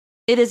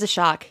It is a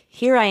shock.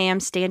 Here I am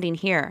standing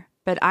here,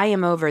 but I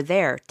am over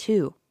there,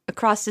 too.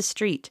 Across the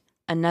street.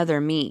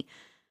 Another me.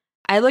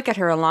 I look at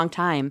her a long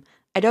time.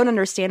 I don't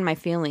understand my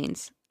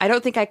feelings. I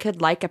don't think I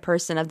could like a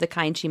person of the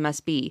kind she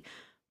must be.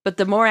 But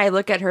the more I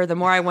look at her, the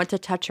more I want to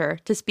touch her,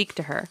 to speak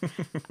to her.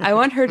 I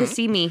want her to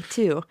see me,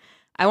 too.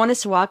 I want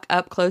us to walk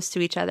up close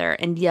to each other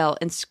and yell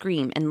and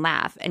scream and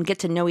laugh and get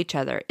to know each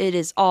other. It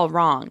is all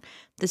wrong,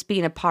 this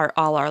being apart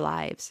all our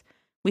lives.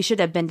 We should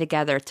have been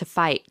together to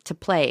fight, to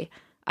play.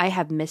 I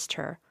have missed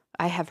her.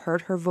 I have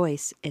heard her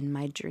voice in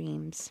my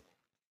dreams.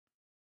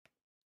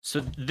 So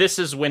this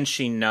is when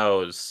she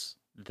knows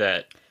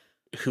that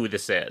who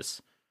this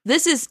is.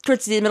 This is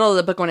towards the middle of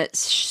the book when it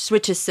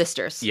switches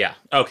sisters. Yeah.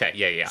 Okay.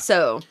 Yeah.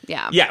 So,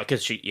 yeah. Yeah,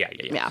 because she.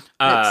 Yeah.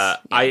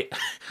 I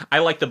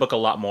like the book a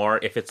lot more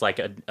if it's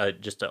like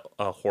just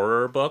a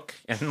horror book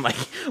and like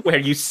where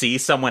you see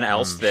someone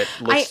else that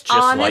looks just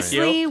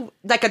honestly, like you.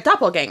 Like a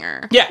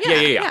doppelganger.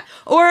 Yeah.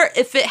 Or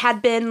if it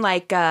had been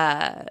like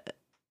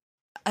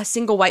a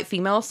single white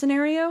female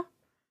scenario.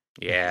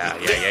 Yeah.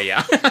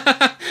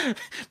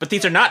 But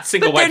these are not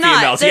single white not,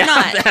 females. They're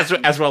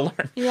not. As we'll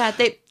learn. Yeah,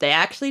 they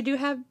actually do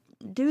have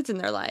dudes in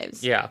their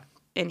lives. Yeah.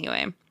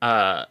 Anyway.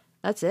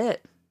 That's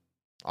it.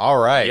 All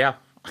right. Yeah.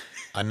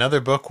 Another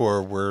book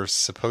where we're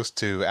supposed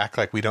to act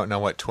like we don't know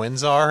what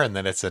twins are and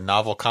that it's a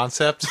novel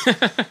concept.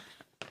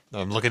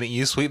 I'm looking at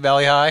you, Sweet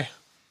Valley High.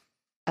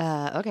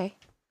 Okay.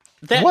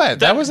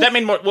 That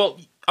made more. Well,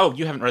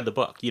 you haven't read the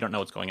book. You don't know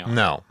what's going on.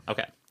 No.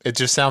 Okay. It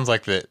just sounds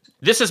like that.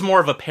 This is more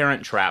of a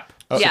Parent Trap.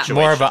 Situation.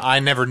 More of a I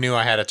never knew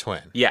I had a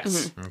twin.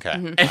 Yes. Mm-hmm. Okay.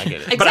 Mm-hmm. I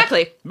get it.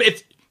 Exactly.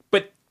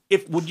 But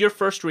if would your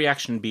first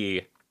reaction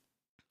be,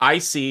 I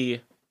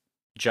see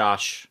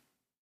Josh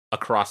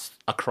across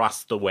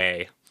the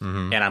way,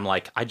 and I'm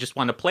like, I just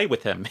want to play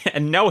with him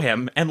and know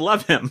him and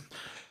love him.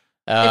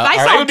 If I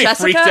saw would be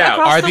Jessica freaked out.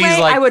 across the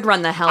way, I would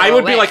run the hell away. I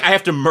would be like, I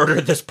have to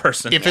murder this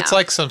person. If it's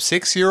like some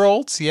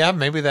 6-year-olds, yeah,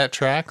 maybe that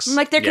tracks.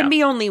 Like there can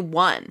be only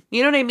one.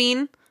 You know what I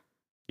mean?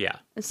 Yeah.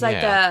 It's like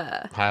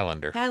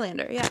Highlander.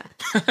 Highlander, yeah.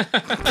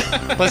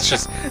 Let's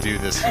just do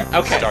this.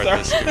 Okay. Start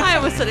this. I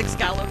almost said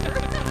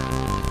Excalibur.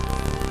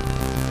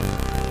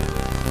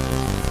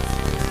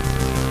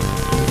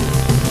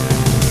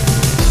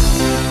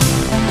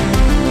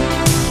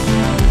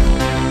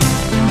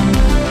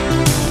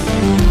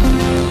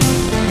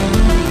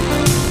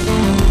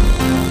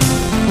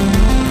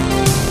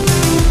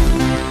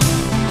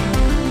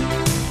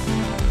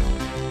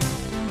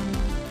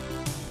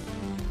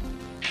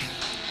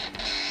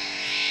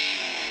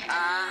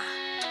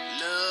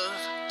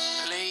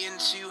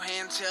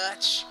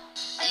 touch,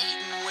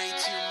 eating way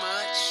too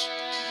much,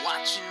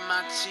 watching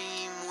my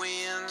team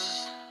win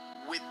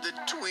with the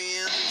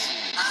Twins.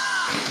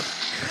 No!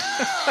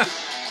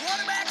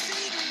 Quarterbacks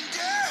eating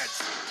dirt,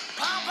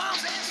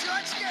 pom-poms and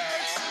short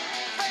skirts,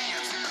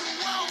 fans who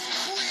won't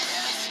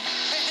quit,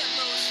 and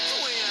those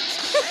Twins.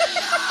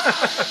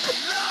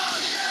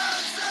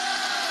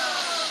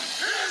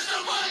 Here's the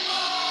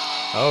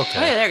football! Okay.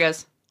 Oh, yeah, there it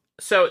goes.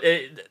 So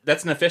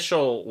that's an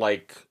official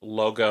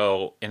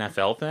logo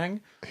NFL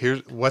thing.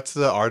 What's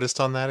the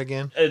artist on that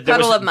again?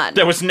 Puddle of Mud.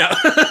 There was no.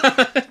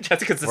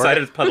 Jessica's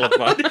decided it's Puddle of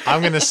Mud.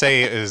 I'm gonna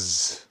say it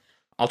is.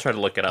 I'll try to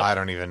look it up. I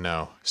don't even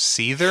know.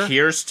 Seether.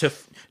 Here's to.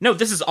 No,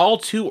 this is all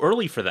too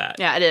early for that.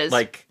 Yeah, it is.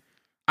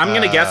 I'm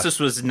gonna guess this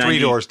was 90. 3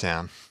 Doors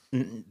Down.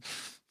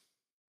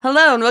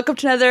 Hello and welcome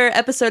to another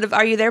episode of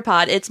Are You There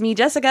Pod. It's me,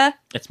 Jessica.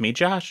 It's me,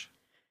 Josh.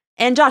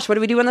 And Josh, what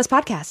do we do on this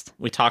podcast?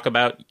 We talk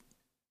about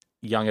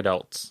young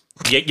adults.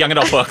 Young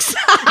adult books.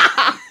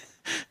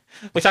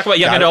 We talk about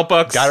young adult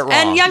books. Got it wrong.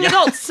 And young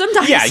adults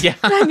sometimes. Yeah.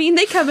 I mean,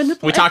 they come into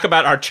play. We talk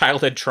about our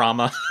childhood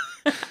trauma.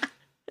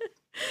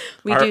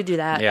 We do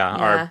that. Yeah,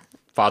 our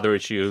father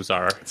issues,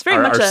 our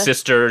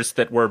sisters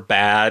that were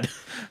bad,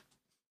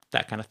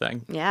 that kind of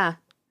thing. Yeah.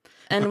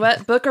 And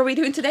what book are we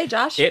doing today,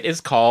 Josh? It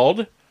is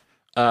called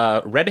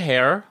Red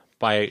Hair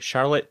by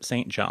Charlotte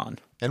St. John.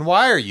 And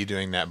why are you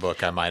doing that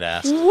book, I might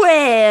ask?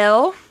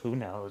 Well, who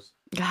knows?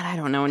 God, I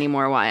don't know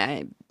anymore why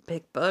I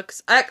pick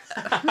books.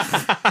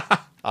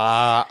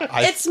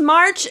 It's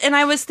March, and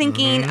I was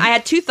thinking, I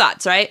had two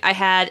thoughts, right? I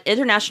had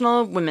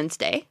International Women's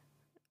Day.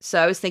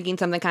 So I was thinking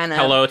something kind of...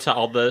 Hello to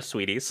all the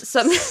sweeties.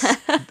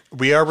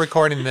 We are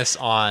recording this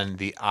on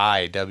the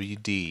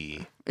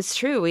IWD. It's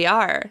true, we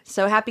are.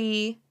 So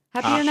happy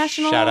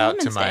International shout out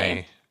Women's to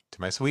Day.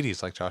 my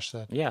sweeties, like Josh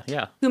said.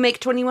 Yeah. Who make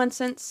 21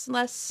 cents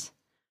less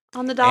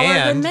on the dollar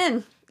than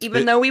men.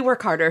 Even though we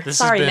work harder.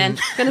 Sorry, men.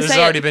 This has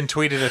already been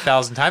tweeted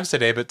 1,000 times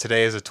today, but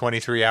today is a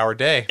 23-hour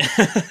day.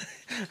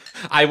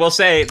 I will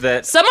say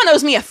that... Someone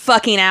owes me a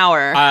fucking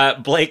hour.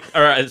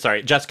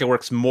 Jessica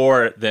works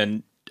more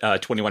than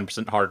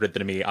 21% harder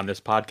than me on this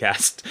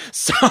podcast.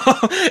 So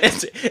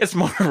it's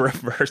more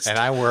reversed. And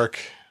I work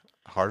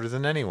harder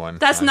than anyone.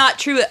 That's not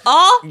true at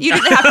all. You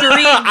didn't have to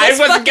read this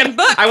fucking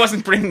book. I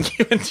wasn't bringing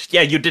you in.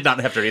 Yeah, you did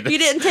not have to read this. You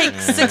didn't take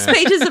 6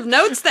 pages of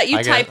notes that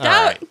you typed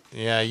out. Right.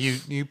 Yeah,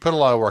 you put a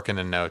lot of work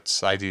into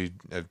notes. I do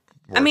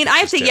I mean, I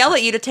have to yell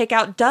at you to take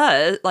out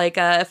 "duh." Like,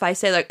 if I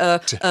say like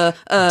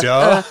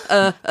duh.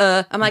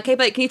 I'm like, hey,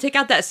 but can you take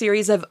out that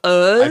series of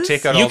uhs? I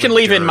take out You all can the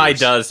leave in my durs.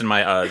 does and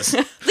my uhs.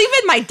 Leave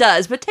in my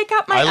does, but take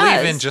out my I uhs.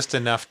 leave in just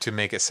enough to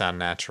make it sound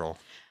natural.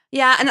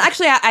 Yeah, and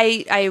actually,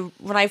 I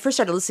when I first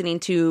started listening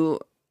to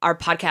our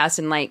podcast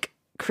and like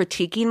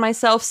critiquing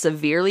myself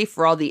severely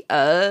for all the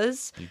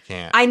uhs, You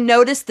can't. I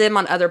noticed them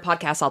on other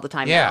podcasts all the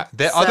time. Yeah, now.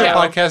 the other So-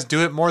 podcasts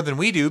do it more than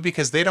we do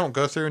because they don't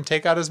go through and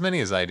take out as many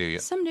as I do.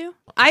 Some do.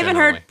 I even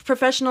Generally. heard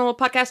professional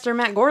podcaster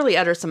Matt Gorley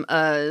utter some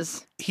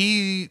uhs.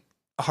 He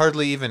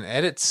hardly even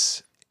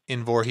edits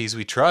in Voorhees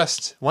We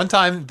Trust. One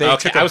time they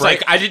Okay, took a I was break.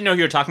 like, I didn't know who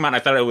you were talking about. And I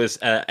thought it was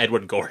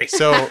Edward Gorey.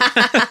 So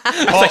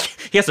I was like,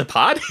 he has a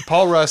pod?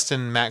 Paul Rust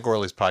and Matt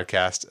Gorley's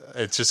podcast,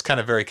 it's just kind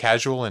of very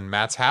casual in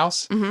Matt's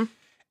house. Mm-hmm.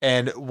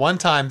 And one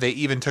time they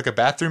even took a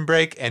bathroom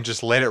break and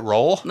just let it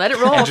roll. Let it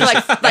roll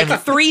for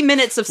like 3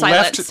 minutes of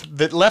silence.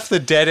 Left the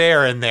dead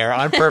air in there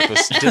on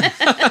purpose. Didn't-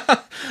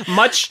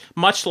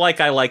 Much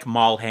like I like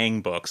Mal Hang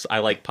books, I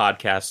like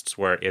podcasts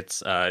where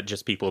it's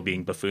just people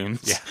being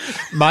buffoons. Yeah.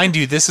 Mind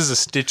you, this is a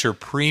Stitcher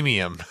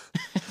premium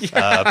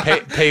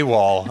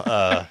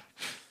paywall.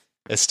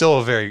 It's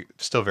still very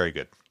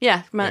good.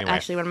 Yeah, Anyway.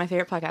 actually one of my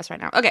favorite podcasts right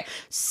now. Okay,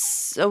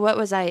 so what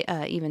was I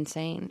even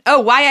saying? Oh,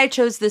 why I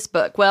chose this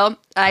book? Well,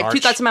 I have two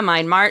March. thoughts in my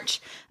mind.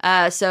 March,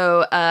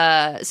 so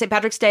St.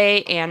 Patrick's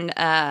Day and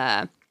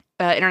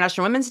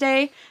International Women's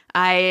Day.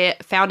 I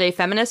found a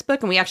feminist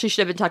book, and we actually should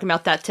have been talking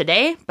about that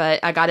today, but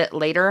I got it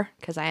later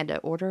because I had to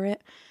order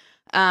it.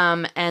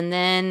 And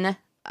then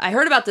I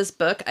heard about this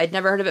book. I'd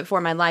never heard of it before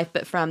in my life,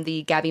 but from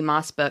the Gabby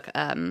Moss book,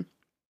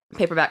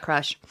 Paperback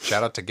Crush.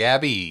 Shout out to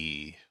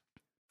Gabby.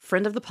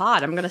 Friend of the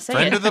pod, I'm going to say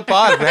Friend it. of the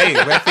pod. Hey,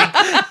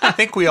 I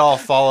think we all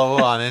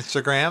follow on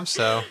Instagram,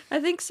 so I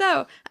think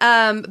so.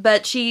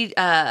 But she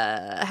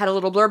had a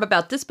little blurb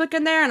about this book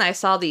in there, and I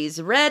saw these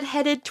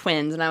red-headed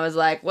twins, and I was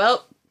like,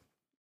 well,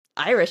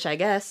 Irish, I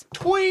guess.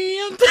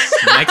 twins.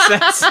 Makes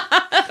sense.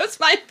 That was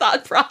my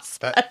thought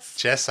process.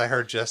 Jess, I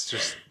heard Jess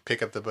just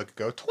pick up the book and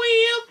go,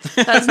 twins.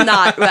 That's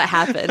not what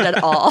happened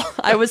at all.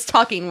 I was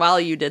talking while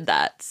you did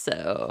that,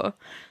 so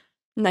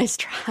nice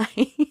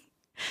try.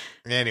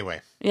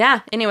 Anyway,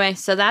 Yeah, anyway,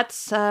 so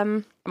that's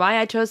why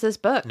I chose this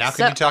book. now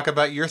can you talk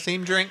about your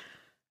theme drink?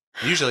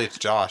 Usually it's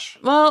Josh.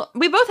 Well,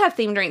 we both have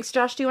theme drinks.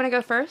 Josh, do you want to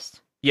go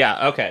first?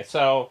 Yeah, okay.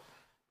 So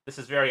this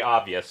is very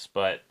obvious,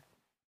 but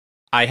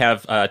I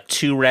have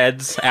 2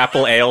 Reds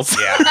apple ales.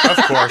 Yeah, of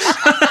course.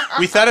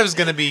 We thought it was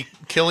going to be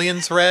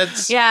Killian's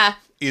Reds. Yeah.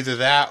 Either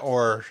that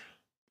or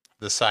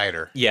the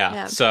cider. Yeah.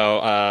 Yeah.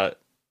 So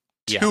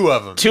yeah. 2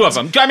 of them. 2 of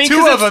them. I mean, 2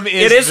 'cause of them it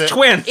is is the-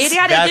 twins. It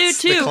had to do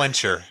That's the too.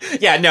 clincher.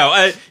 Yeah,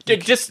 no.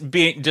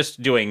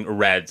 Just doing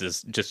Reds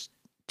is just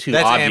too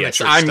That's obvious.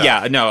 amateur stuff.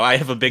 Yeah, no. I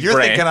have a big You're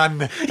brain. thinking I'm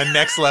the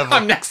next level.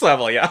 I'm next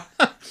level. Yeah.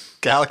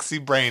 Galaxy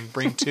brain,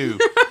 bring 2.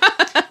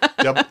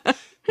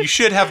 You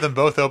should have them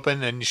both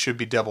open and you should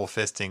be double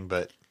fisting,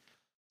 but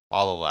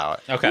I'll allow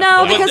it. Okay.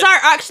 No, Well, because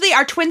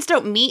our twins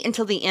don't meet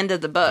until the end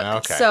of the book.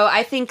 Okay. So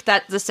I think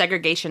that the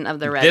segregation of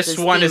the Reds this is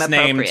one theme is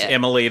named appropriate.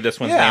 Emily. This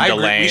one's Yeah, I named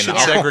agree. Elaine. We should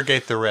I'll-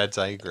 segregate the Reds.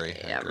 I agree.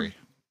 I Yeah. agree.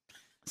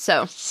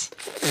 So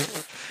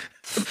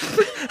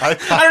I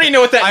don't even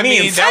know what that I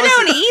mean, means. that I was-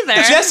 don't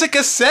either.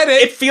 Jessica said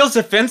It it. feels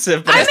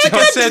offensive, but I I meant still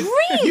the said,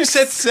 drinks. you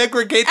said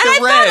segregate and the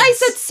I Reds. thought I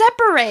said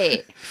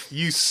separate.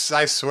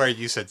 I swear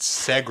you said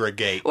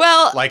segregate.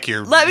 Well, like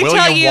you're let me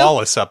William tell you-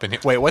 Wallace up in here.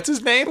 Wait, what's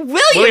his name?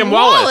 William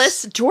Wallace.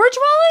 Wallace. George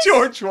Wallace?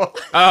 George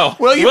Wallace. Oh,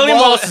 William William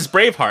Wallace. Wallace is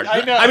Braveheart.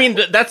 I know. I mean,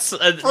 that's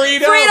Freedom.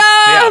 Freedom!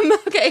 Yeah.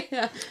 Okay.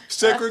 Yeah.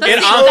 Segregate.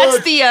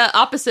 That's the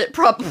opposite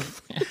problem.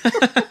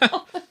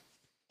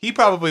 He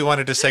probably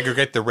wanted to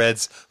segregate the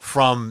Reds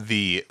from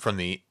the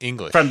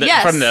English. from the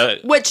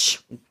Yes. Which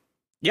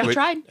yeah. we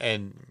tried,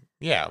 And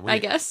yeah, I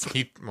guess.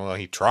 he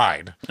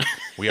tried.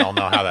 We all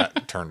know how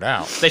that turned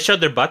out. They showed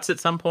their butts at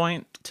some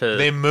point to.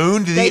 They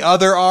mooned the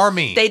other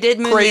army. They did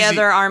moon Crazy. the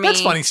other army.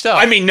 That's funny stuff.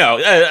 I mean, no.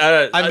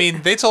 I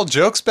mean, they told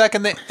jokes back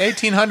in the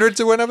 1800s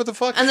or whatever the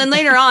fuck. And then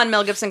later on,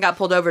 Mel Gibson got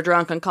pulled over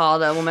drunk and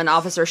called a woman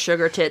officer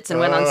sugar tits and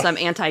went on some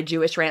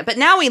anti-Jewish rant. But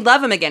now we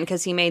love him again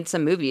because he made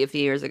some movie a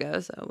few years ago,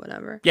 so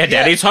whatever. yeah,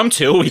 Daddy's Home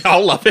too. We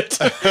all love it.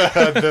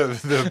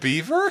 the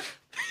beaver?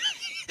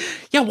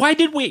 Yeah, why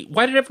did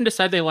everyone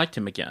decide they liked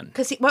him again?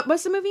 Because what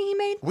was the movie he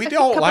made? We a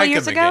don't couple like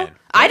years him ago? again.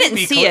 I Let me didn't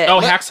be see clear. it. Oh,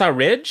 Hacksaw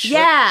Ridge?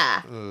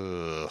 Yeah.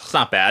 It's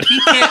not bad.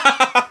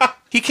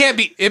 He can't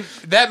be.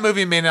 That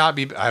movie may not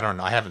be. I don't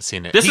know. I haven't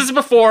seen it. This is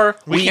before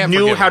we we can't knew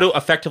forgive how him. to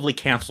effectively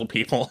cancel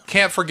people.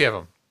 Can't forgive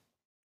him.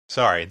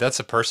 Sorry, that's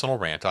a personal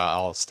rant.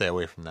 I'll stay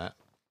away from that.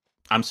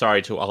 I'm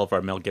sorry to all of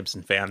our Mel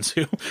Gibson fans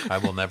who. I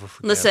will never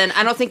forgive. Listen,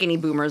 I don't think any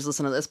boomers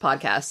listen to this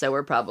podcast, so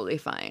we're probably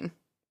fine.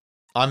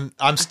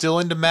 I'm still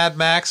into Mad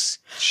Max.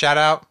 Shout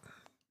out.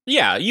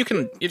 Yeah, you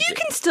can. You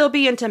can still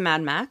be into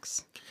Mad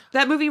Max.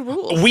 That movie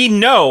rules. We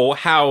know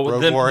how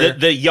Road Warrior.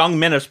 the young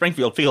men of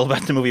Springfield feel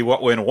about the movie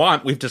What Women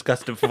Want. We've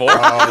discussed it before.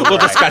 Oh, we'll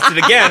right. discuss it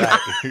again.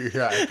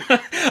 Right.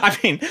 I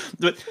mean,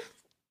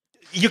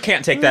 you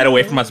can't take that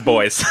away from us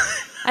boys.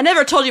 I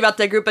never told you about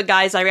the group of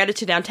guys I ran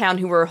into downtown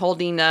who were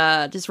holding,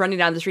 just running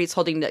down the streets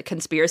holding the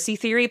conspiracy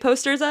theory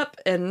posters up.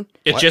 And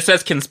It just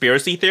says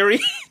conspiracy theory.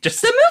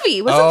 Just the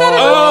movie wasn't that a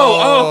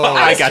movie?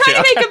 I I was got trying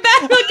you. to make a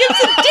bad Mel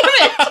Gibson.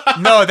 Damn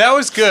it! No, that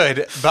was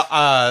good. But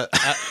I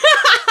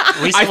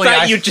recently,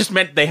 thought you just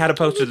meant they had a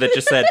poster that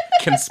just said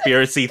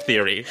conspiracy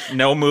theory.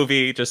 No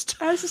movie,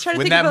 just I was just trying to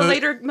When think of that a mo-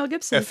 later Mel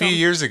Gibson a few film.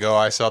 years ago,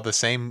 I saw the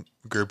same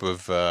group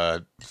of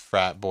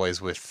frat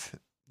boys with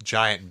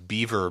giant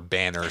beaver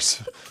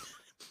banners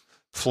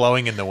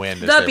flowing in the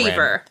wind. as The they ran.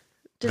 Beaver.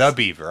 The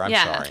Beaver. I'm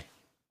yeah. sorry.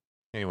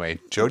 Anyway,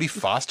 Jodie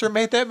Foster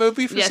made that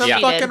movie for Yes, some she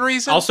fucking did.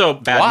 reason. also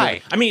bad. Why?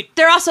 Movie. I mean,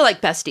 They're also like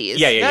besties.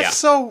 yeah. That's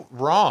so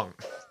wrong.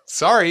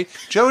 Sorry,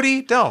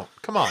 Jodie. Don't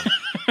come on.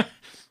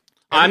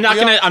 I'm not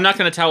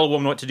gonna tell a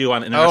woman what to do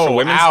on International Oh,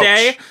 Women's ouch.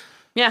 Day.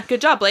 Yeah,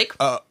 good job, Blake.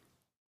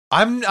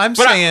 I'm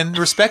saying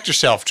respect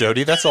yourself,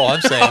 Jodie. That's all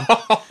I'm saying.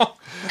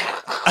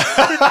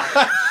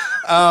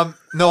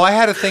 No, I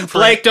had a thing for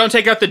Blake, don't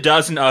take out the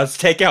does and us.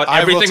 Take out I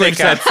will everything we've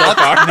take out- said so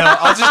far. No,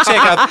 I'll just take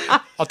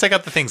out. I'll take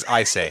out the things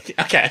I say.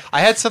 Okay.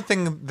 I had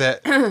something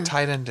that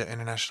tied into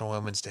International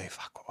Women's Day.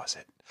 Fuck, what was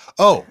it?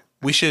 Oh,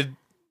 we should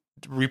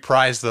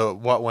reprise the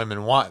 "What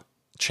Women Want"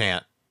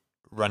 chant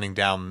running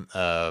down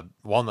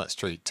Walnut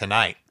Street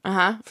tonight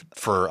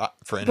for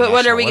International But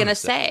what are we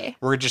Women's gonna Day. say?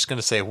 We're just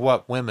gonna say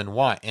what women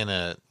want in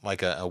a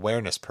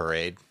awareness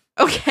parade.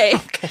 Okay.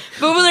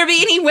 But will there be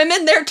any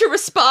women there to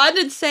respond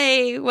and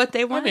say what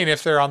they I want? mean,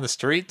 if they're on the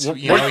streets,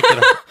 we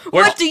could.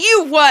 What do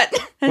you want?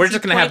 We're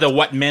just gonna have the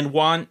 "What Men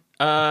Want"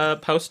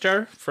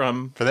 poster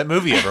from. For that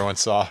movie everyone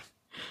saw.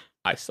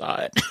 I saw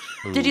it.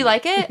 Did you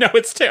like it? No,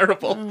 it's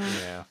terrible.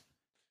 Yeah.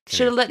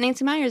 Should have let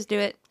Nancy Myers do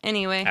it.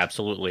 Anyway.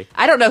 Absolutely.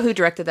 I don't know who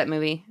directed that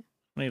movie.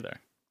 Neither.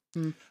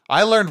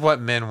 I learned what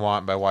men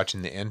want by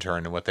watching The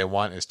Intern, and what they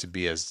want is to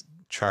be as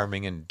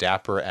charming and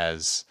dapper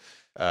as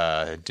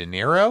De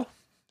Niro,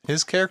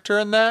 his character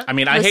in that. I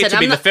mean, I Listen, hate to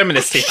be I'm the not-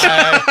 feminist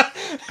here.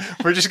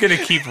 We're just going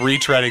to keep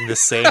retreading the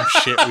same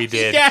shit we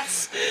did.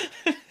 Yes.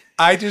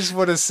 I just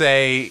want to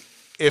say,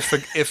 if I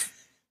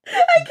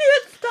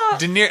can't stop.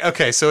 De Niro,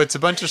 okay, so it's a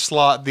bunch of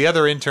slob. The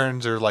other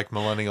interns are like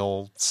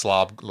millennial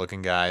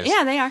slob-looking guys.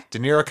 Yeah, they are. De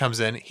Niro comes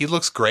in. He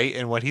looks great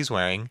in what he's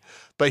wearing,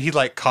 but he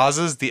like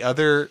causes the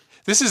other.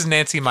 This is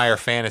Nancy Meyer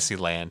fantasy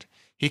land.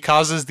 He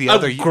causes the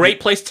other A great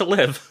place to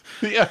live.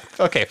 Yeah.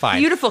 Okay. Fine.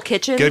 Beautiful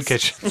kitchens. Good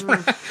kitchen.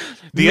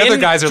 The Men other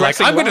guys are like,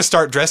 dressing I'm going to well.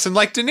 start dressing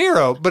like De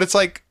Niro, but it's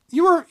like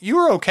you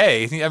were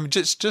okay. I mean,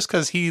 just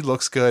because he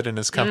looks good and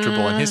is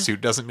comfortable in his suit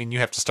doesn't mean you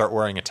have to start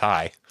wearing a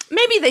tie.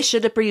 Maybe they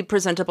should be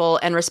presentable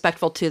and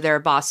respectful to their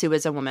boss, who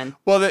is a woman.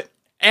 Well,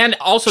 And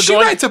also she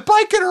going. rides a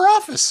bike in her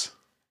office.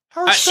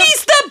 How is that-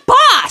 She's the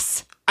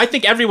boss. I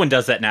think everyone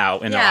does that now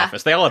in their Yeah.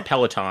 office. They all have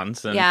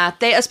Pelotons. And Yeah,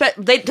 they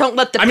don't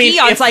let the I mean,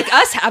 peons if- like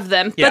us have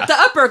them, Yeah. but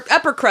the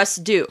upper crusts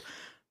do.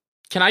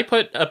 Can I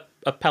put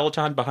a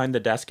Peloton behind the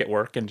desk at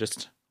work and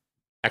just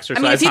I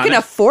exercise mean, if you on can it?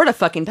 afford a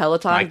fucking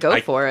Peloton, I- go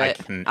I- for I it.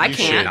 can- I you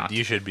can't. should not.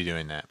 You should be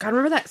doing that. God,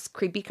 remember that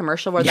creepy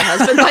commercial where the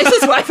husband buys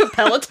his wife a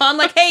Peloton?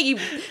 Like, hey,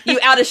 you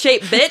out of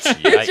shape bitch.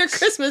 Here's your Yikes.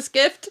 Christmas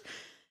gift.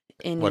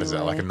 What is that?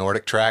 Like a Anyway.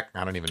 Nordic track?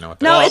 I don't even know what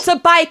that No, is. it's a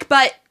bike,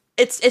 but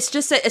it's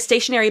just a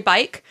stationary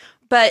bike,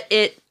 but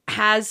it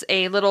has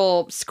a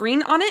little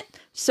screen on it.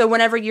 So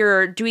whenever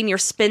you're doing your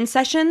spin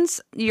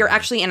sessions, you're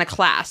actually in a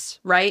class,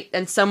 right?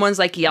 And someone's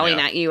like yelling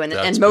Yeah, at you and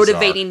that's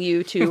motivating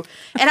you to.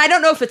 And I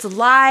don't know if it's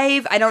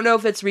live. I don't know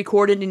if it's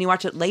recorded and you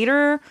watch it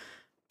later.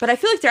 But I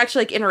feel like they're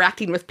actually like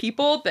interacting with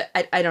people. But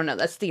I don't know.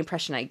 That's the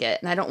impression I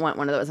get. And I don't want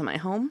one of those in my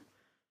home.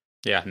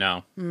 Yeah,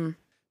 no.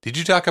 Did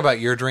you talk about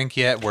your drink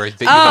yet? Where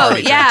that you've Oh,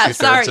 already yeah. drank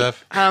Sorry.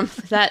 two-thirds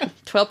of? That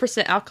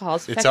 12% alcohol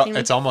is It's affecting me.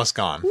 it's almost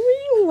gone.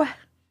 Woo.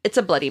 It's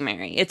a Bloody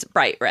Mary. It's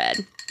bright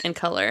red in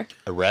color.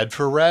 A red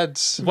for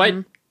reds.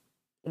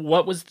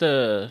 What was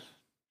the?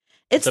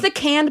 It's the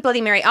canned Bloody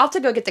Mary. I'll have to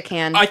go get the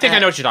can. I think I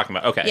know what you're talking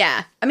about. Okay.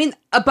 Yeah. I mean,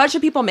 a bunch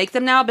of people make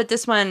them now, but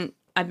this one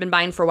I've been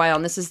buying for a while,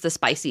 and this is the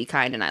spicy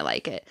kind, and I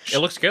like it. It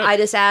looks good. I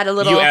just add a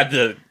little. You add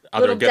the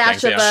other little good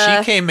dash things. of,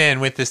 Yeah. She came in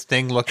with this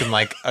thing looking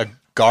like a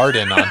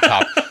garden on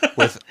top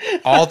with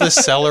all the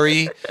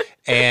celery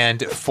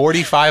and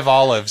 45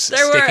 olives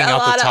there were sticking a out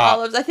lot the of top.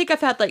 olives. I think I've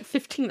had like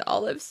 15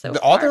 olives so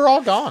All far. they're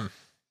all gone.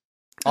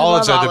 I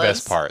Olives love are the olives.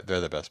 best part. They're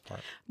the best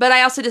part. But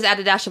I also just add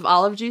a dash of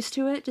olive juice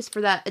to it, just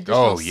for that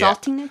additional Oh yeah,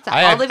 saltiness. That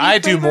I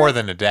do flavor. more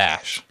than a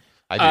dash.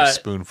 I do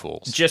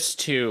spoonfuls. Just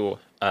to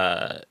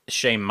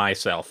shame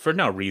myself for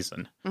no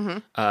reason. Mm-hmm.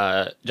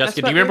 Jessica, what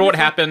do you remember we what were-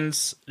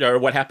 happens or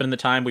what happened in the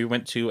time we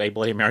went to a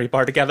Bloody Mary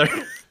bar together?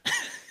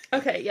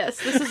 Okay, yes,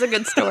 this is a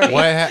good story.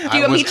 What Do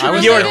you want me to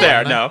relate You it? weren't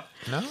there, no.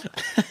 No.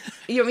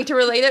 You want me to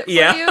relate it for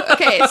Yeah. you?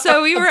 Okay,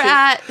 so we were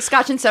at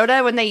Scotch and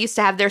Soda when they used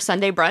to have their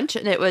Sunday brunch,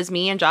 and it was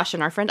me and Josh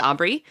and our friend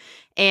Aubrey.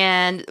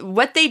 And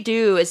what they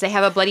do is they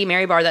have a Bloody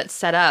Mary bar that's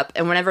set up,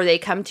 and whenever they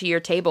come to your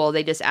table,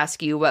 they just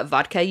ask you what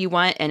vodka you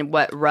want and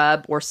what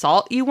rub or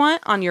salt you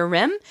want on your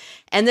rim.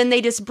 And then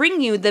they just bring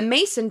you the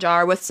mason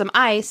jar with some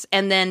ice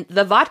and then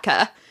the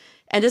vodka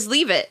and just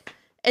leave it.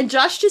 And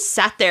Josh just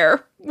sat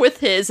there with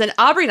his, and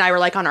Aubrey and I were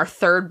like on our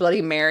third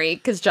Bloody Mary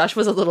because Josh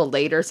was a little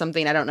late or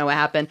something. I don't know what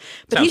happened,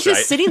 but he's Sounds just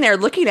right. sitting there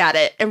looking at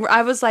it, and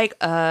I was like,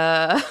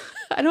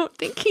 I don't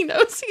think he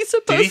knows he's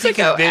supposed to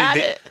go at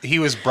it. he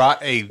was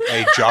brought a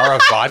jar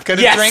of vodka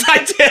to Yes, drink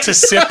I did. to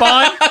sip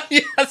on?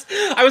 Yes,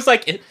 I was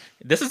like,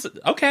 this is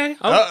okay.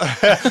 Oh.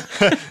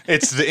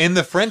 It's in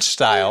the French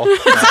style.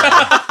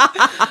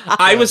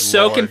 I was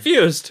so Lord.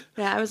 confused.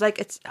 Yeah, I was like,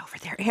 it's over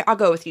there. Here, I'll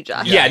go with you,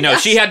 Josh. Yeah, no,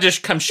 she had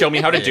to come show me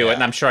how to do Yeah. it,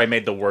 and I'm sure I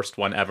made the worst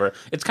one ever.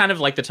 It's kind of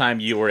like the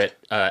time you were at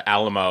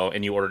Alamo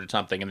and you ordered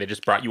something, and they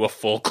just brought you a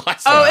full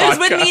glass Oh, of it was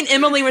vodka. when me and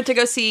Emily went to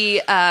go see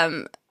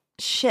A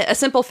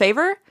Simple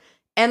Favor,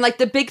 and like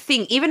the big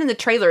thing, even in the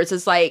trailers,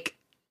 is like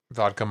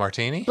Vodka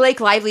martini?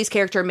 Blake Lively's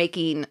character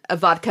making a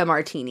vodka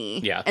martini.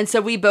 Yeah. And so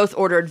we both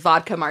ordered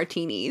vodka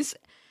martinis.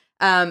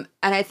 And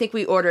I think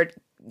we ordered,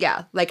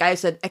 like I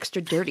said,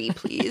 extra dirty,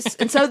 please.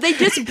 And so they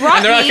just brought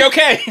And they're me, like,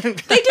 okay.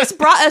 they just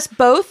brought us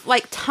both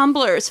like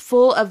tumblers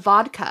full of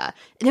vodka.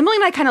 And Emily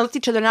and I kind of looked at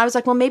each other and I was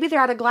like, well, maybe they're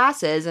out of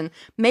glasses. And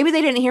maybe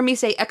they didn't hear me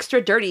say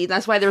extra dirty.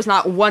 That's why there's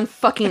not one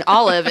fucking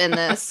olive in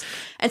this.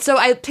 And so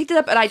I picked it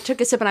up and I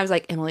took a sip and I was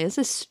like, Emily, this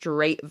is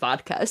straight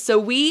vodka.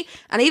 And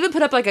I even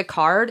put up like a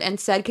card and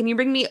said, can you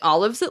bring me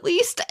olives at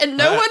least? And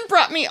no one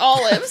brought me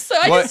olives. So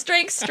I What? just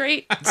drank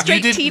straight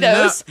You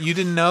Tito's. you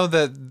didn't know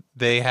that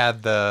they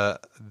had the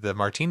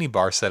martini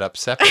bar set up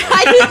separately.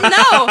 I didn't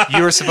know.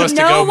 You were supposed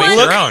to No go make one-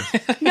 your own.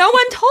 No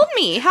one told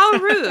me. How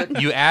rude.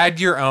 You add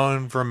your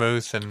own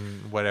vermouth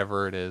and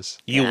whatever it is.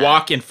 You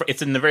walk in.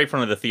 It's in the very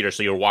front of the theater,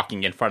 so you're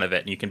walking in front of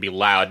it, and you can be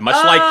loud,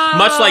 much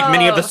like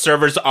many of the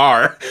servers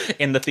are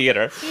in the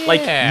theater.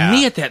 Like Yeah.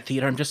 me at that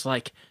theater, I'm just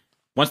like,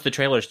 once the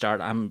trailers start,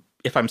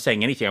 if I'm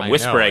saying anything, I'm I know,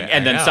 whispering, I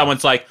and then know.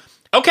 someone's like,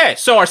 "Okay,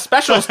 so our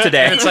specials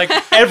today." And it's like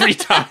every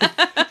time.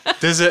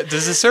 Does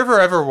the server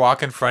ever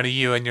walk in front of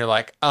you and you're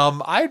like,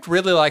 I'd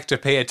really like to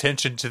pay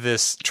attention to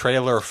this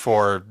trailer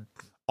for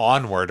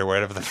Onward or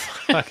whatever the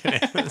fuck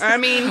it is. I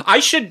mean,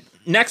 I should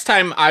next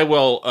time. I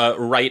will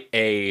write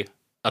a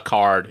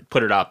card,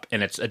 put it up,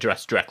 and it's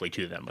addressed directly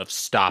to them of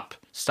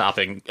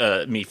stopping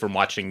me from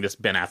watching this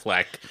Ben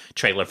Affleck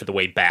trailer for The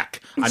Way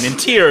Back. I'm in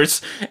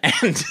tears,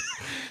 and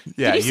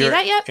Yeah, Did you see you're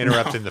that yet?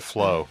 interrupting the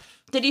flow.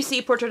 did you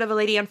see Portrait of a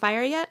Lady on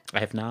Fire yet? I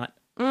have not.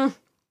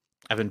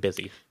 I've been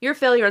busy. You're a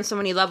failure on so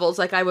many levels,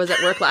 like I was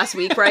at work last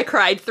week where I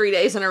cried 3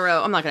 days in a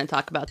row. I'm not going to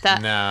talk about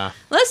that. Nah.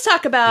 Let's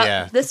talk about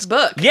Yeah. this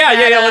book. Yeah,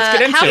 let's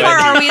get into how it. How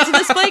far are we into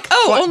this, Blake?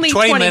 Oh, only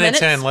 20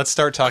 minutes. in. Let's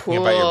start talking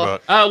about your Cool.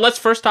 book. Let's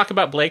first talk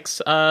about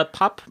Blake's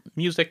pop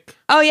music.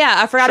 Oh yeah,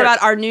 I forgot Sure.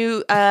 about our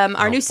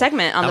new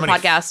segment on How the many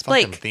podcast.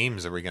 fucking Blake,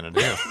 themes are we going to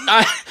do?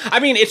 I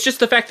mean, it's just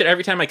the fact that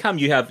every time I come,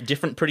 you have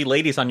different pretty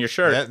ladies on your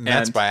shirt.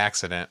 That's and by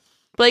accident.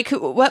 Blake,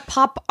 what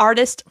pop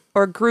artist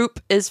or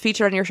group is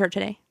featured on your shirt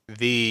today?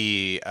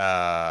 The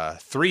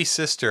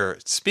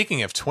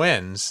speaking of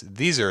twins,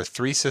 these are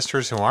three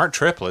sisters who aren't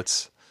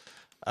triplets.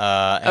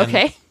 And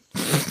Okay,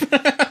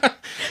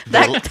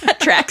 that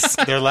tracks.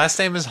 Their last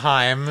name is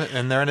Haim,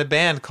 and they're in a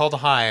band called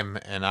Haim,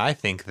 and I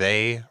think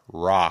they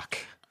rock.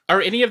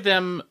 Are any of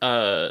them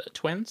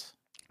twins?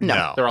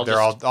 No, they're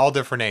all all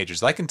different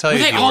ages. I can tell Were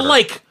you they the all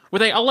order. were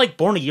they all like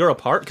born a year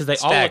apart? Because they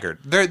Staggered.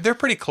 They're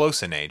pretty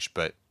close in age,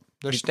 but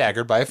they're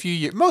staggered by a few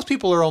years. Most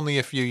people are only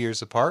a few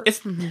years apart.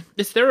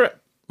 Is there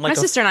My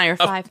sister and I are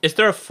 5. Is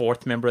there a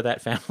fourth member of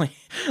that family?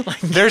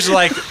 Like, There's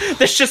like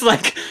there's just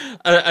like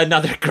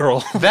another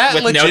girl that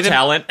with no legitim-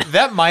 talent.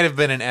 That might have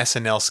been an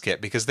SNL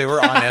skit because they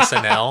were on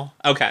SNL.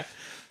 Okay.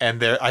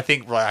 And I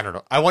think, well, I don't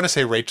know. I want to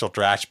say Rachel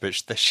Dratch,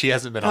 but she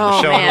hasn't been on the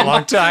Oh, show in man. a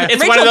long time. It's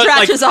Rachel one of those, Dratch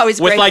like, is always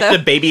with great, like though.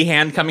 the baby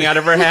hand coming out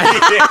of her head.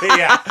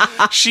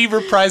 Yeah. She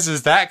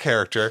reprises that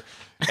character,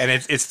 and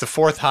it's the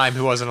fourth time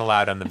who wasn't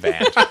allowed on the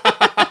band.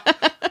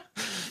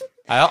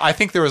 I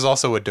think there was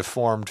also a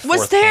deformed fourth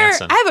Was there?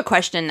 Hanson. I have a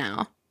question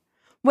now.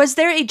 Was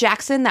there a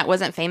Jackson that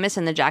wasn't famous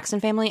in the Jackson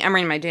family? I'm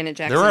wearing my Janet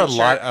Jackson. There were a shirt.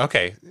 lot.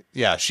 Okay,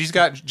 yeah, she's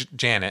got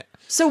Janet.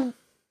 So,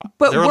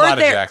 but There were a were lot of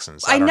there?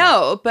 Jacksons. I I don't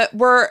know, but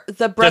were the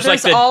There's brothers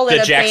like the all in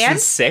a Jackson band?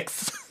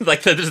 six,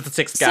 like there's the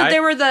sixth So guy.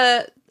 there were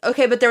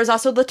but there was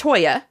also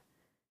Latoya.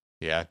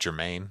 Yeah,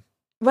 Jermaine.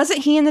 Wasn't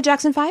he in the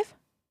Jackson 5?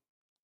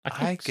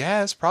 I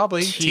guess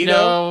probably Tito.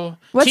 Tito.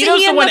 Wasn't Tito's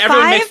he the in one the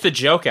everyone 5? makes the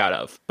joke out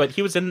of, but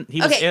he was in.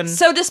 He was Okay, in.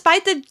 so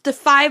despite the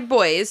 5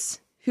 boys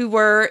who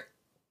were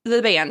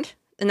the band,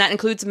 and that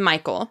includes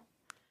Michael,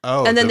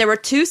 Oh, and then there were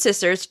 2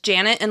 sisters,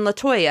 Janet and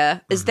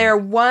Latoya. Is there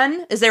an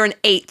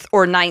 8th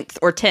or 9th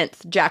or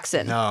 10th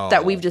Jackson No.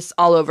 that we've just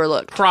all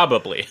overlooked?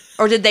 Probably.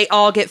 Or did they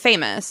all get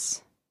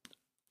famous?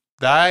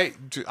 I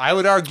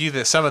would argue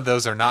that some of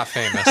those are not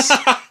famous.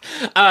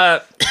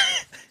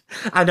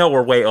 I know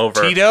we're way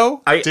over.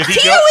 Tito? I- Did he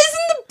Tito go? is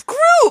in the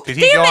group! Did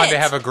he Damn go on it. to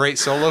have a great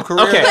solo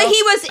career? Okay. But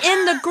he was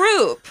in the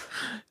group.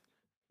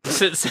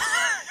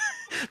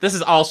 This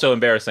is also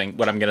embarrassing.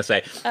 What I'm going to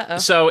say. Uh-oh.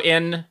 So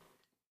in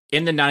the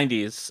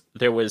 90s,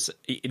 there was.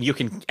 You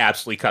can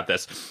absolutely cut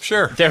this.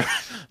 Sure.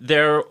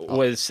 There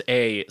was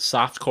a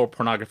softcore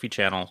pornography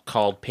channel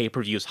called Pay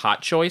Per View's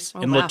Hot Choice,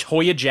 and wow.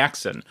 Latoya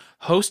Jackson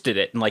hosted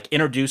it and like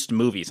introduced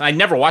movies. I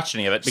never watched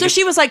any of it. So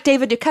she was like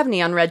David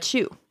Duchovny on Red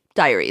Shoe.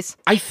 Diaries.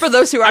 For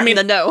those who aren't in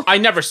the know. I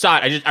never saw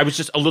it. I was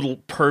just a little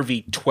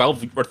pervy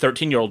 12 or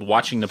 13-year-old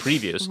watching the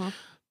previews. Mm-hmm.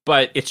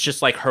 But it's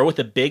just like her with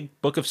a big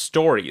book of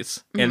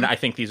stories. And I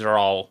think these are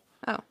all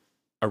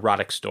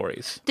erotic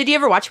stories. Did you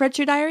ever watch Red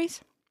Shoe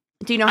Diaries?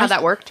 Do you know how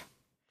that worked?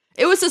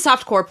 It was a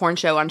softcore porn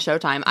show on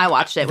Showtime. I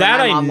watched it when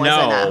my mom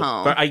wasn't at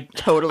home. But I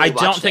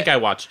don't think I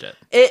watched it.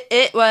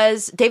 It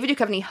was David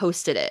Duchovny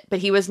hosted it, but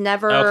he was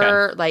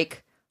never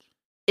like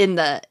in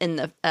the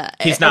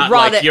he's not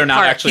like you're not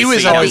part. actually He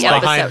was seeing always him,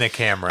 like, behind the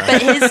camera.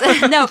 But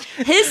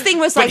his thing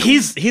was but like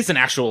he's an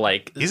actual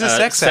like He's a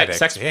sex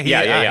addict. He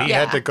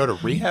had to go to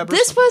rehab.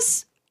 This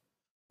was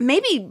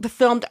maybe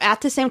filmed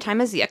at the same time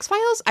as the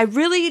X-Files. I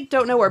really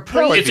don't know where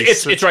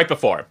it's right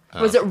before.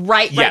 Was it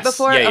right Yes.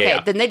 before? Yeah, okay,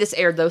 yeah. then they just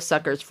aired those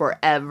suckers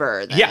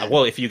forever. Then. Yeah,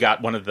 well, if you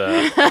got one of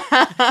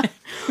the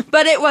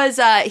But it was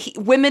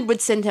women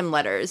would send him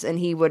letters and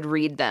he would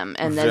read them,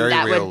 and then Very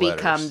that real would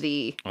become letters.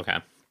 the. okay.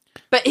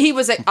 But he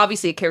was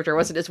obviously a character. It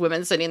wasn't just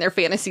women sending their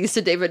fantasies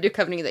to David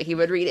Duchovny that he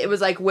would read. It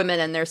was like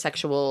women and their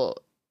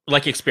sexual.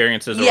 Like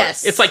experiences. Or,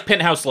 Yes. It's like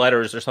Penthouse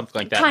Letters or something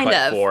like that. Kind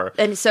but of. For...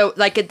 And so,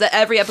 like,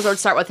 every episode would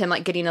start with him,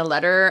 like, getting a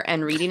letter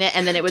and reading it,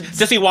 and then it would...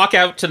 Does he walk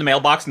out to the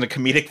mailbox in a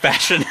comedic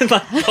fashion and,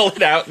 like, pull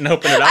it out and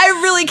open it up? I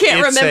really can't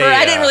It's remember. a,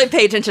 I didn't really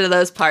pay attention to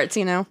those parts,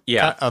 you know?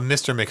 Yeah. A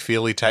Mr.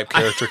 McFeely type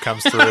character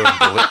comes through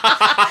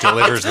and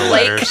delivers the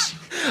Blake. letters.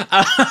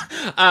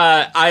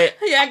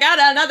 I got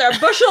another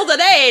bushel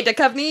today,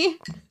 Duchovny.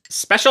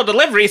 Special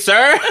delivery,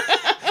 sir.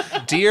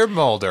 Dear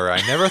Mulder,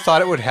 I never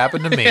thought it would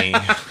happen to me.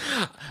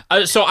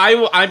 So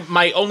I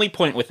my only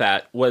point with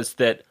that was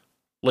that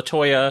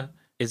LaToya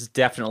is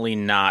definitely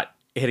not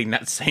hitting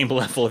that same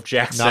level of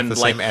Jackson. Not the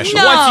same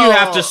echelon. No. Once you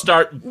have to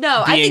start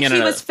No, I being think in he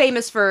a... was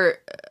famous for...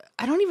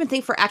 I don't even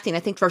think for acting. I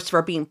think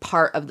for being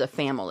part of the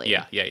family.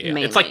 Yeah.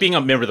 Mainly. It's like being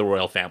a member of the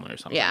royal family or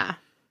something. Yeah.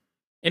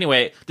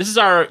 Anyway, this is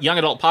our young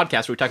adult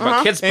podcast where we talk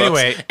about kids' books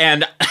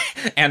Anyway.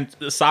 and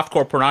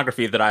softcore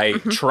pornography that I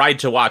tried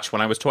to watch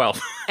when I was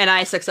 12. And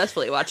I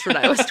successfully watched when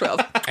I was 12.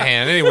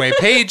 And anyway,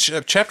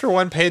 chapter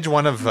 1, page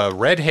 1 of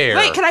Red Hair.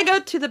 Wait, can I go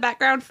to the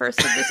background first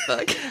of this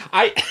book?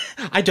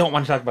 I don't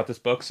want to talk about this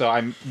book, so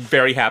I'm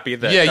very happy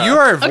that... Yeah, you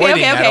are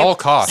avoiding at all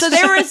costs. So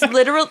there was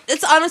literal...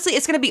 It's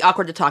going to be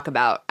awkward to talk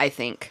about, I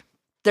think.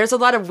 There's a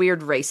lot of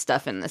weird race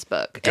stuff in this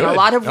book. And a Good.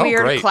 lot of Oh,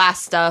 weird great.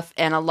 class stuff.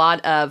 And a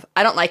lot of...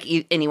 I don't like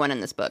anyone in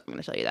this book. I'm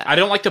going to tell you that. I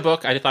don't like the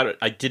book. I thought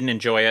I didn't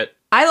enjoy it.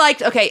 I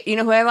liked... Okay, you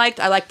know who I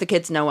liked? I liked the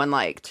kids no one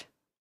liked.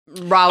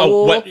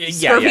 Raoul,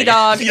 Scurvy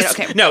Dog. Yes.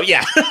 Okay. No,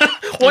 yeah.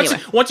 Anyway.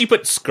 Once you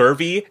put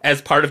scurvy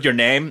as part of your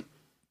name,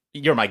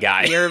 you're my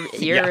guy.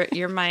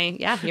 You're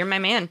my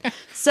man.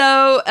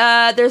 So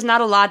there's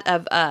not a lot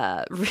of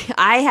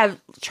I have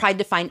tried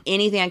to find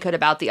anything I could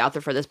about the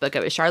author for this book.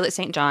 It was Charlotte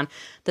St. John.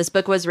 This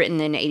book was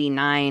written in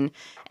 1989,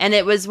 and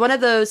it was one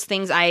of those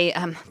things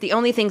the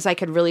only things I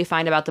could really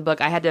find about the book,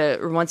 I had to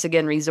once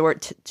again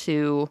resort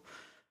to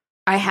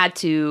I had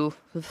to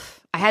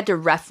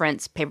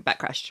reference Paperback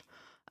Crush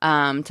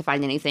to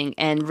find anything,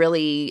 and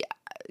really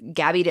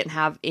Gabby didn't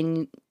have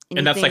anything.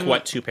 And that's like,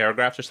 what, 2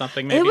 paragraphs or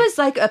something, maybe? It was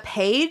like a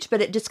page,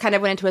 but it just kind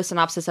of went into a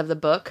synopsis of the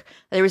book.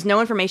 There was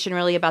no information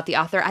really about the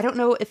author. I don't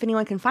know if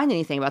anyone can find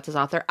anything about this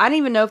author. I don't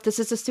even know if this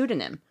is a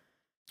pseudonym,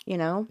 you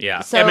know?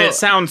 Yeah. So, I mean, it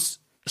sounds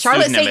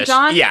Charlotte St. pseudonymish.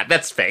 John? Yeah,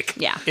 that's fake.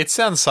 yeah. It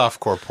sounds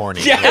softcore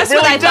porny. Yeah, That's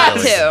really what I thought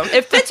does. too.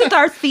 It fits with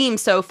our theme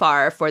so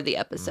far for the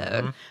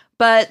episode.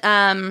 But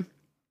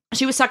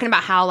she was talking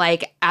about how,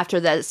 like, after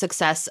the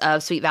success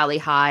of Sweet Valley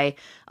High,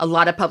 a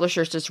lot of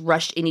publishers just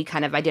rushed any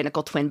kind of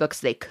identical twin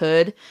books they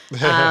could.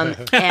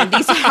 And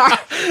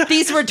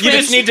these were twins. You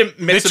just need to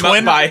mix them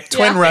up by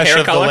twin rush hair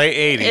of color. the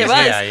late 80s. It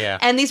was. Yeah.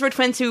 And these were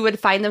twins who would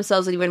find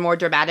themselves in even more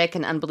dramatic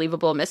and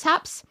unbelievable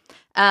mishaps.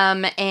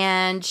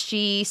 And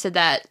she said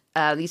that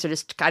these are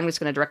just, I'm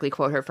just going to directly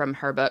quote her from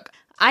her book.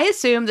 I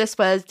assume this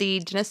was the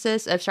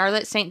genesis of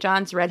Charlotte St.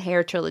 John's Red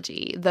Hair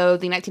trilogy, though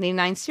the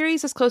 1989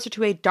 series is closer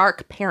to a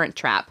dark Parent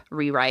Trap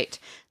rewrite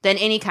than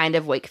any kind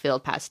of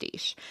Wakefield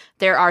pastiche.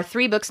 There are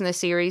 3 books in the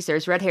series.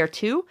 There's Red Hair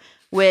 2,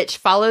 which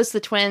follows the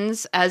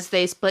twins as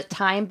they split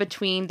time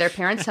between their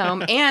parents'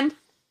 home and,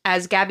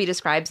 as Gabby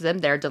describes them,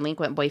 their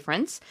delinquent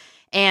boyfriends.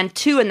 And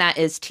 2 in that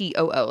is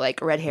TOO,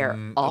 like Red Hair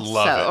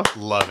also.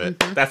 Love it.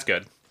 That's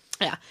good.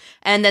 Yeah.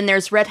 And then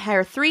there's Red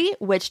Hair 3,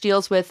 which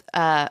deals with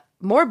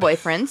more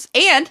boyfriends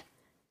and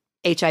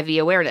HIV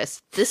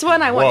awareness. This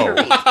one I want to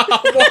read.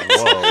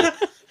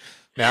 Whoa.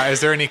 Now, is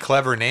there any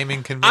clever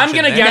naming convention? I'm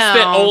going to there? guess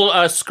that No.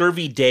 old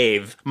Scurvy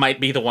Dave might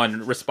be the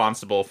one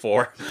responsible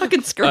for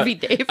Fucking Scurvy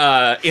Dave.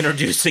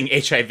 introducing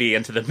HIV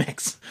into the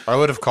mix. I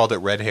would have called it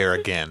Red Hair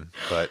again,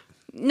 but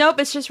Nope,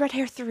 it's just Red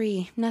Hair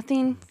 3.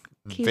 Nothing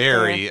cute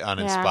very there.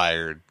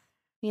 uninspired.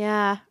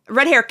 Yeah.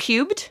 Red Hair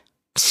Cubed?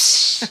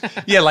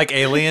 Yeah, like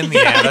Alien.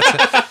 Yeah,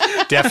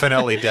 that's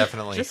definitely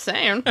Just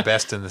saying.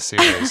 best in the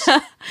series.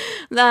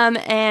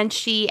 And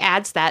she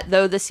adds that,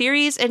 though the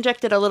series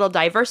injected a little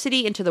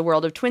diversity into the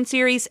world of twin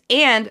series,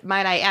 and,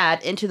 might I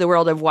add, into the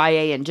world of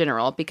YA in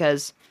general,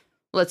 because,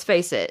 let's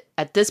face it,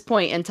 at this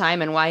point in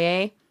time in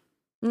YA,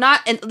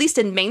 not, at least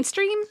in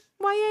mainstream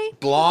YA?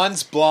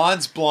 Blondes.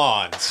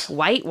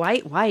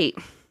 White.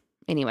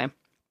 Anyway,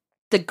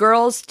 the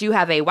girls do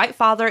have a white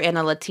father and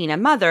a Latina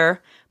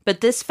mother,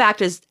 but this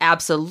fact is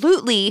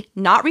absolutely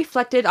not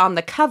reflected on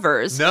the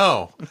covers.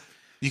 No.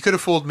 You could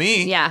have fooled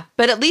me. Yeah,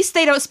 but at least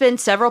they don't spend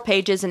several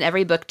pages in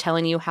every book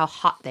telling you how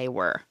hot they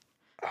were.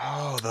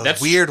 Oh, those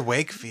That's- weird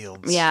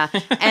Wakefields. Yeah.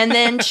 And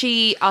then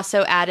she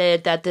also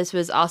added that this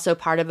was also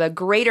part of a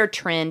greater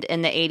trend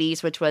in the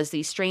 80s, which was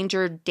the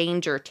stranger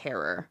danger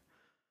terror.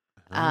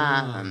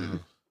 And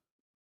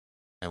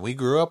we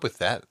grew up with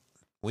that.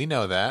 We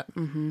know that.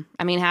 Mm-hmm.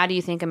 I mean, how do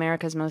you think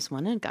America's Most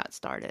Wanted got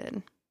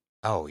started?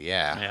 Oh,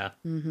 yeah. Yeah.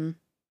 Mm-hmm.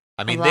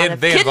 I mean, A lot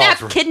of they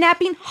involved...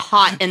 kidnapping,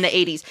 hot in the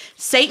 80s.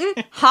 Satan,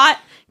 hot.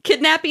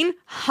 Kidnapping,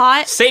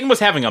 hot. Satan was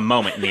having a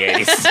moment in the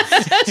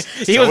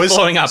 80s. He was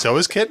blowing up. So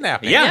was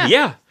kidnapping. Yeah.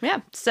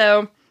 Yeah.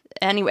 So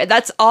anyway,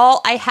 that's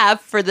all I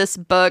have for this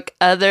book.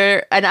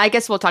 And I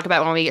guess we'll talk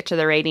about it when we get to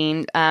the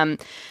rating.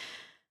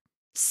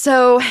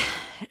 So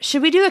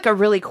should we do like a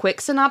really quick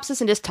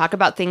synopsis and just talk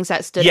about things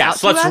that stood out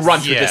to let's us?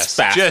 run through this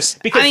fast.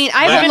 I mean,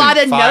 I have a lot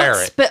of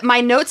notes, it. but my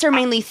notes are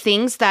mainly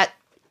things that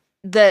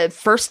the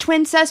first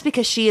twin says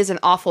because she is an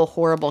awful,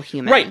 horrible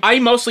human. Right. I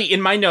mostly,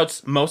 in my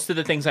notes, most of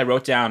the things I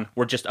wrote down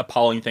were just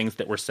appalling things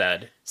that were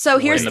said. So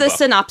here's in the the book.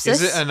 synopsis.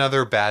 Is it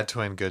another bad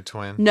twin, good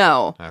twin?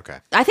 No. Okay.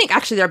 I think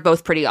actually they're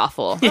both pretty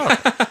awful.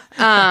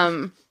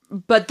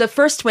 But the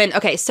first twin,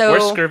 okay, so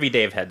Where's Scurvy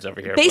Dave heads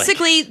over here?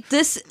 basically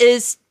this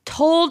is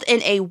told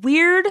in a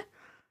weird,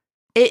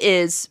 it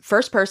is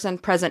first person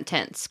present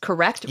tense,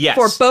 correct? Yes.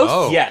 For both.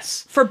 Oh.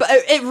 Yes.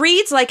 It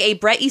reads like a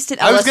Bret Easton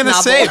I Ellis was going to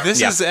novel. say, this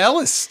Yeah. is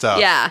Ellis stuff.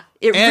 Yeah,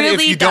 it And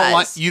really if you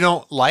does.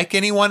 don't like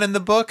anyone in the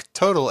book,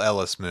 total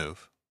Ellis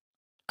move.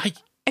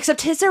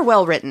 Except his are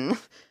well written.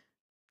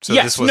 So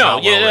yes. this was No.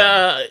 not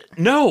well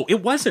written. No,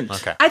 it wasn't.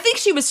 Okay. I think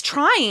she was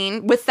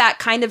trying with that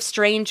kind of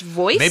strange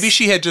voice. Maybe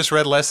she had just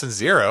read Lesson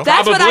Zero.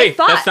 That's Probably. what I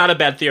thought. That's not a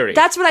bad theory.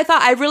 That's what I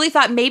thought. I really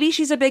thought maybe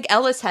she's a big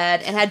Ellis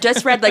head and had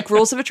just read like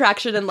Rules of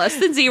Attraction and Less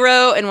Than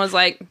Zero and was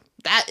like,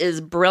 that is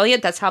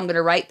brilliant. That's how I'm going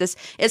to write this.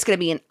 It's going to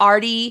be an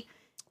arty,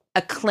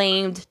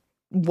 acclaimed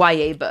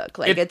YA book.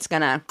 Like it's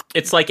going to.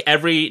 It's like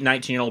every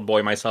 19-year-old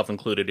boy, myself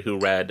included, who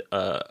read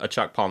a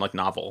Chuck Palahniuk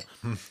novel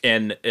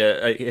in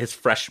his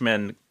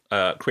freshman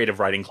creative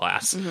writing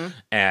class. Mm-hmm.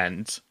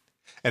 And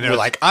And they're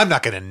like, I'm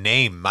not going to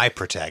name my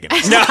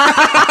protagonist.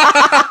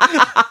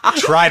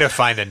 Try to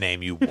find a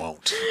name, you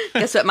won't.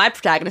 Guess what my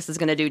protagonist is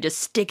going to do? Just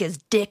stick his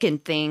dick in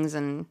things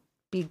and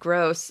be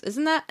gross.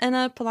 Isn't that in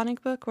a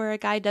Palahniuk book where a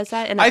guy does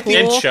that in a I pool?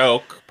 think- and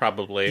choke,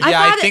 probably. I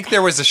Yeah, I thought think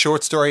there was a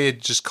short story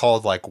just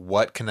called, like,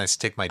 What Can I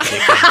Stick My Dick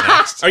in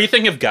Next? Are you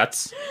thinking of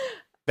Guts?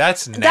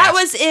 That's nasty. That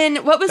was in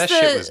what was That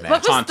shit was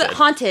what was nasty. the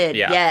Haunted?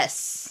 Yeah.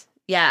 Yes.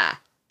 Yeah.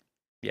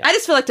 Yeah. I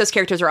just feel like those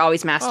characters are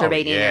always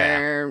masturbating yeah.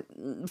 or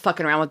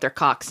fucking around with their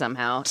cock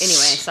somehow. Anyway,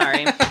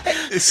 sorry.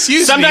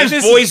 Excuse Sometimes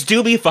me. boys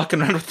do be fucking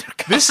around with their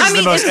This is I mean,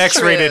 the most it's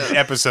X-rated true.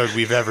 episode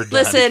we've ever done.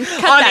 Listen,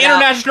 cut on that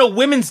International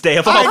Women's Day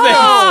of all I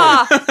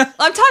things. out. Oh,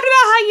 I'm talking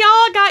about how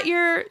y'all got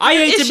your I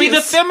your hate to be the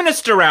issues.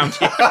 feminist around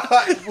here.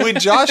 When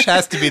Josh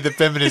has to be the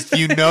feminist,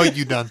 you know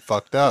you done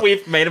fucked up.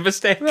 We've made a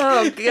mistake.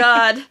 Oh,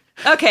 God.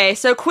 Okay,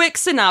 so quick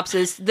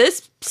synopsis.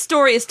 This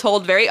story is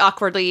told very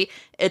awkwardly.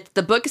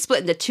 The book is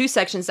split into two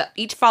sections that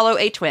each follow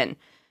a twin.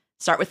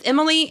 Start with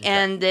Emily,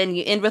 and then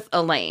you end with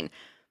Elaine.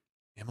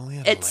 Emily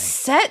and It's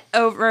set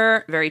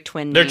over very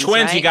twin They're names,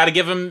 twins. right? You got to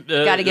give them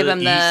the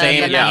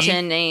the yeah.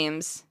 mention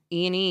names.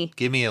 E and E.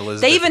 Give me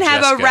Elizabeth. They even and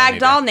have Jessica a rag any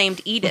doll day.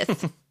 named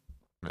Edith.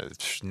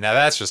 Now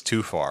that's just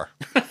too far.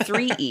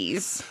 3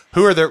 E's.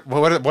 Who are their?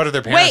 What are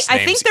their parents' Wait, names?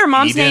 I think their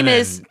mom's Eden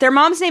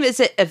name is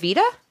it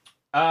Evita?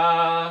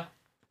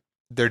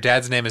 Their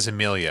dad's name is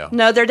Emilio.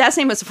 No, their dad's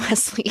name was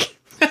Wesley.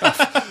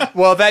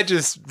 Well, that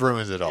just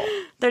ruins it all.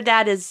 Their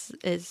dad is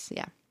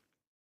yeah.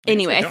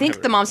 Anyway, I don't think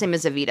have the it. mom's name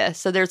is Evita.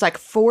 So there's like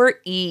 4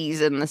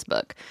 E's in this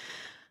book.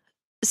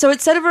 So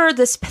it's set over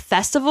this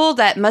festival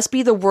that must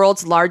be the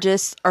world's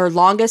largest or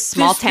longest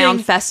small town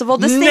thing festival.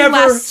 This thing never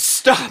lasts.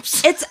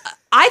 stops.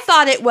 I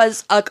thought it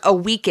was a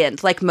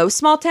weekend, like most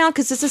small town,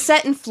 because this is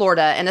set in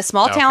Florida in a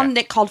small town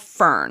called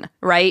Fern,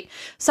 right?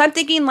 So I'm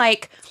thinking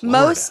like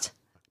most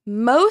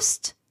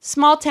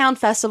small town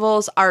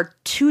festivals are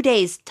 2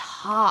 days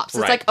tops.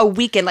 It's Right. like a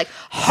weekend, like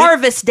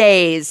harvest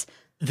days.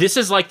 This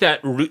is like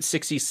that Route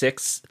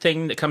 66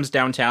 thing that comes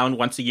downtown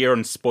once a year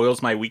and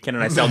spoils my weekend,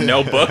 and I sell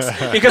no books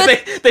because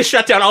they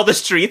shut down all the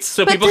streets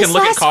so But people this can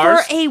look at lasts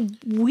cars. for a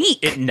week.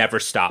 It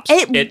never stops.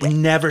 It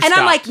never and stops.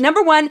 I'm like,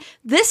 number one,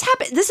 this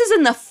is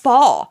in the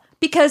fall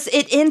because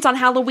it ends on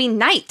Halloween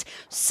night.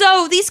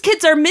 So these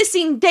kids are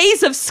missing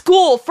days of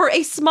school for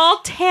a small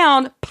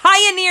town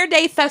Pioneer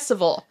Day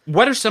festival.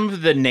 what are some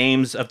of the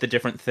names of the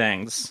different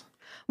things?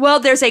 Well,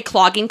 there's a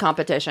clogging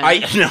competition. I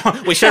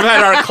know we should have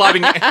had our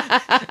clubbing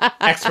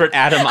expert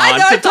Adam I on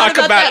know, I to thought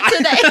talk about.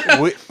 that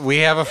today. We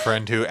have a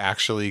friend who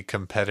actually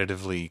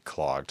competitively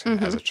clogged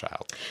as a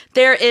child.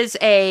 There is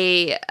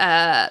a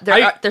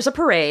there's a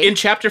parade. In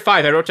chapter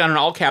 5, I wrote down in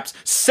all caps,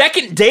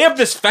 second day of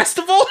this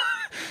festival?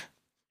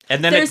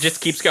 And then it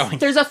just keeps going.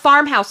 There's a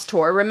farmhouse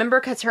tour, remember?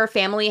 Because her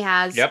family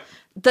has... Yep.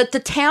 The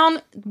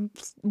town...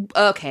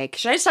 Okay,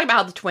 should I just talk about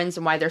how the twins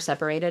and why they're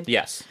separated?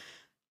 Yes.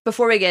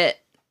 Before we get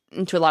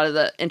into a lot of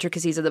the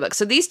intricacies of the book.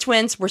 So these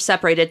twins were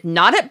separated,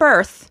 not at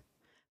birth,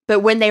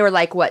 but when they were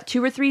like, what,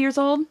 2 or 3 years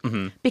old?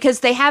 Mm-hmm.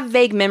 Because they have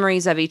vague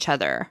memories of each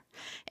other.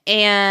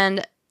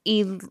 And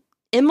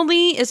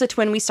Emily is a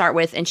twin we start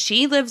with, and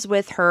she lives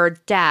with her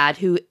dad,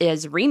 who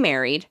is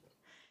remarried.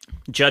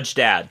 Judge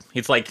Dad.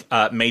 He's like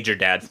Major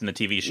Dad from the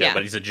TV show,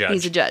 but he's a judge.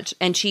 He's a judge.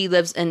 And she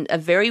lives in a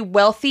very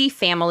wealthy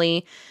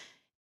family.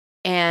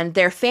 And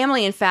their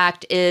family, in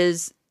fact,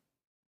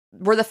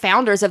 were the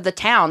founders of the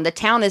town. The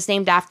town is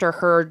named after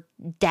her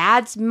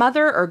dad's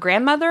mother or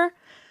grandmother,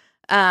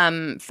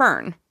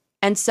 Fern.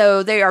 And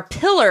so they are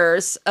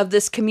pillars of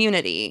this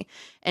community.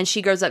 And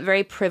she grows up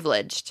very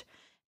privileged.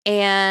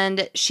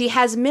 And she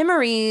has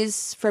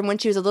memories from when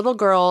she was a little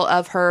girl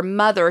of her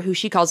mother, who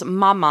she calls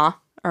Mama,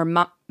 or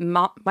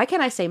why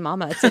can't I say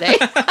Mama today?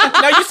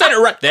 No, you said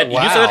it right.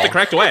 You said it the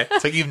correct way.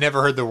 It's like you've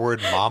never heard the word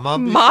mama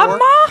before.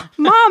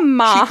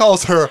 Mama? She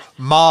calls her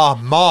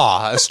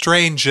ma, a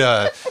strange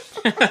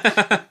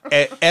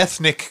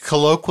ethnic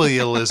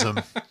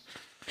colloquialism.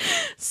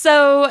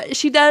 So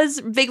she does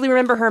vaguely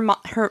remember her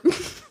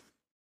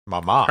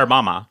Mama. Her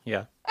mama,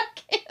 yeah. I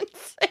can't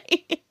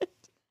say it.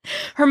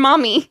 Her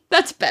mommy.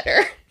 That's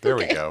better. There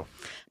we go.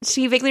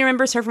 She vaguely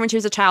remembers her from when she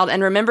was a child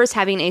and remembers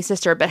having a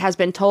sister, but has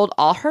been told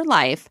all her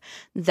life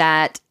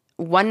that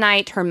one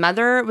night her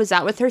mother was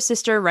out with her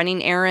sister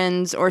running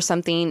errands or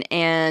something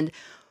and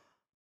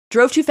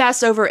drove too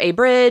fast over a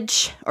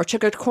bridge or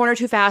took a corner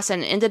too fast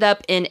and ended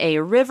up in a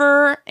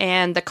river,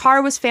 and the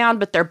car was found,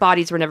 but their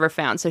bodies were never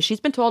found. So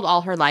she's been told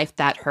all her life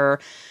that her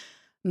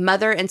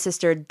mother and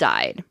sister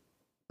died.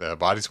 The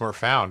bodies weren't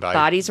found.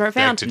 Bodies weren't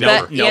found. To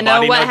But differ. you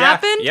know what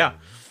happened? Yeah.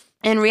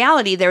 In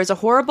reality, there was a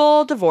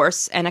horrible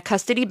divorce and a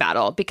custody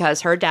battle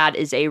because her dad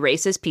is a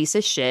racist piece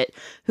of shit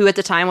who at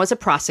the time was a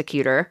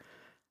prosecutor.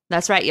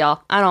 That's right,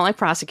 y'all. I don't like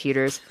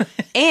prosecutors.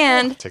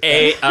 And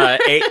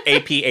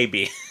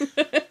APAB.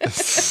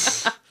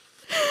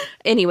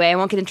 anyway, I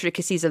won't get into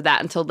intricacies of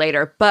that until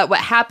later. But what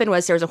happened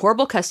was there was a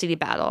horrible custody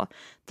battle.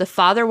 The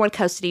father won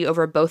custody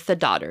over both the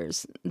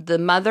daughters. The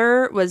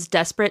mother was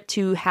desperate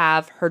to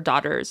have her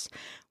daughters,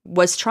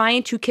 was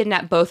trying to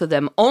kidnap both of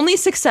them, only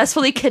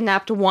successfully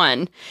kidnapped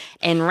one,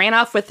 and ran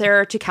off with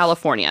her to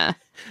California.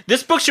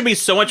 This book should be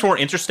so much more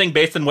interesting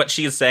based on what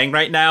she is saying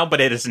right now, but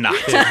it is not.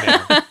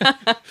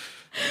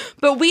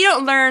 But we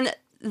don't learn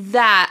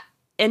that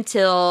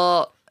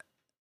until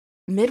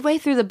midway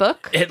through the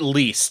book. At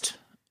least.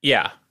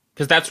 Yeah.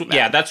 Because that's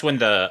when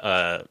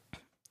the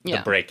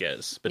break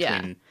is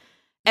between...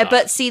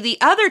 But see, the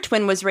other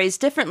twin was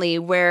raised differently,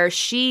 where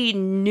she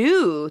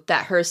knew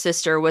that her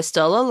sister was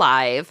still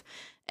alive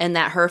and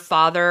that her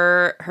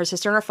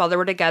sister and her father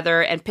were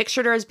together, and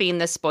pictured her as being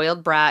this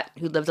spoiled brat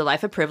who lived a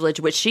life of privilege,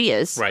 which she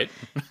is. Right.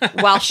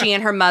 While she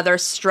and her mother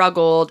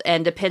struggled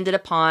and depended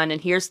upon, and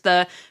here's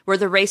where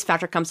the race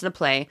factor comes into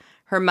play.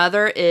 Her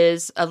mother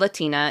is a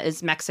Latina,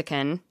 is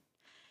Mexican,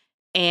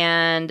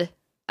 and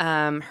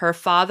her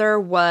father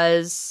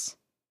was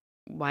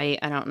white,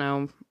 I don't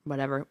know,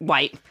 whatever,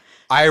 white.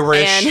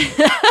 Irish.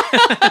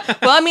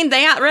 Well, I mean,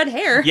 they got red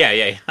hair.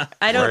 Yeah.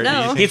 I don't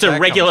know. He's a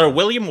regular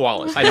William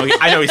Wallace. I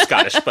know he's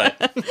Scottish,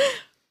 but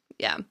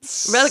yeah,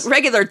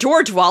 regular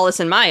George Wallace,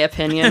 in my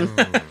opinion.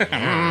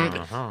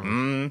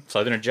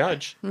 Southern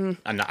judge.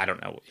 I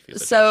don't know if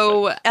he's a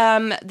so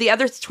the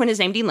other twin is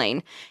named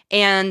Elaine,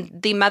 and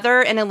the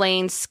mother and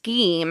Elaine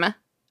scheme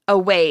a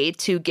way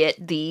to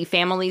get the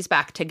families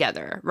back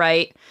together,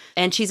 right?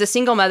 And she's a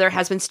single mother,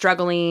 has been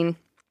struggling.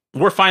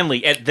 We're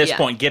finally at this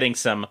point getting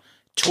some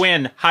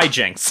twin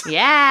hijinks.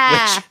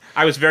 Yeah. Which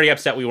I was very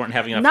upset we weren't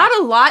having enough. Not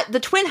a lot. The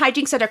twin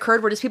hijinks that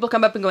occurred were just people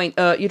come up and going,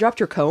 you dropped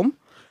your comb?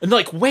 And they're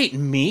like, wait,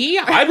 me?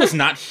 I was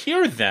not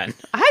here then.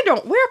 I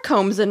don't wear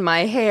combs in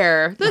my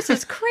hair. This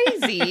is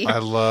crazy. I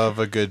love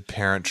a good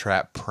Parent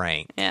Trap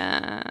prank.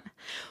 Yeah.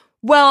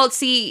 Well,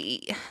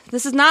 see,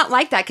 this is not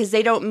like that because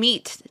they don't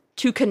meet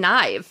to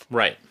connive.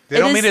 Right. They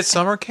don't meet at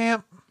summer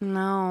camp?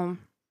 No.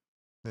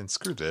 Then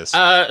screw this.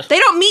 They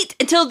don't meet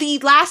until the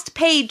last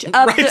page of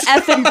the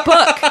effing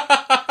book.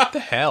 What the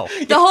hell?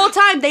 The whole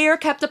time they are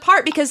kept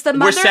apart because the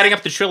mother... We're setting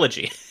up the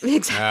trilogy.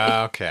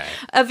 Exactly. Okay.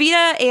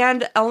 Avita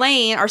and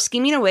Elaine are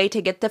scheming a way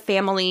to get the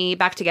family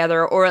back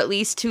together, or at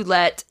least to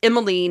let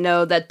Emily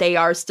know that they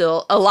are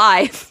still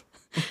alive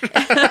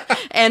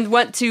and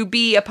want to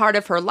be a part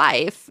of her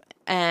life.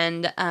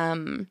 And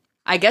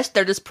I guess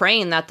they're just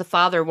praying that the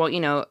father won't,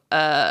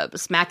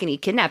 smack any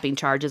kidnapping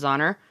charges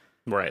on her.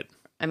 Right.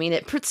 I mean,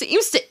 it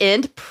seems to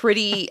end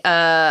pretty,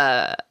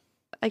 I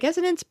guess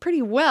it ends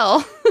pretty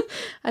well.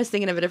 I was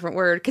thinking of a different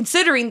word,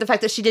 considering the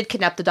fact that she did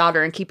kidnap the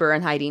daughter and keep her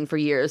in hiding for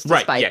years,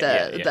 despite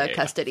the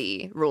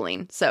custody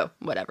ruling. So,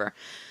 whatever.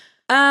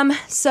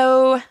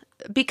 So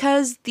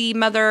because the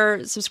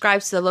mother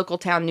subscribes to the local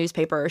town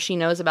newspaper, she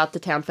knows about the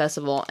town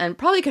festival, and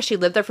probably because she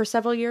lived there for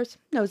several years,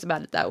 knows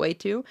about it that way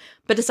too,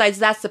 but decides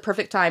that's the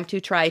perfect time to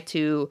try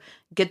to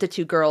get the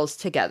two girls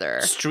together.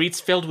 Streets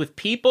filled with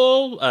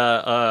people.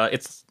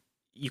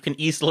 You can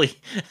easily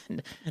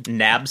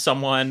nab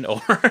someone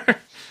or...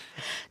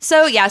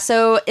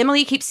 So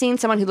Emily keeps seeing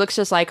someone who looks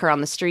just like her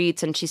on the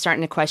streets, and she's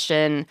starting to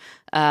question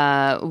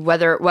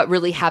what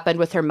really happened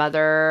with her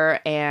mother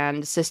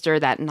and sister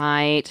that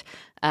night.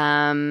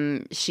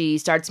 She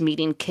starts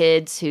meeting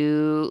kids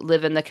who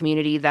live in the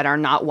community that are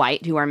not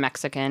white, who are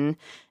Mexican,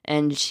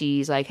 and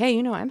she's like, hey,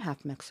 I'm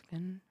half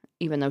Mexican,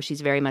 even though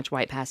she's very much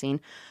white passing,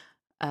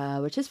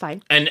 which is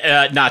fine. And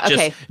not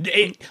just,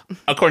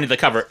 according to the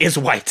cover, is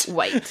white.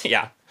 White.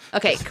 Yeah.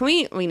 Okay,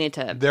 we need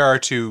to... There are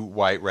two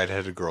white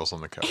redheaded girls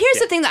on the cover. Here's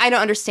the thing that I don't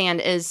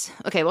understand is...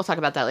 Okay, we'll talk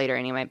about that later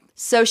anyway.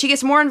 So she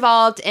gets more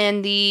involved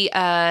in the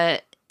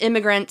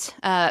immigrant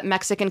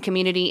Mexican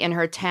community in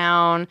her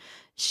town.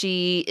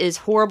 She is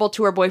horrible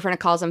to her boyfriend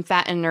and calls him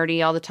fat and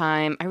nerdy all the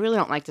time. I really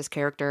don't like this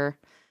character.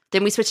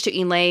 Then we switch to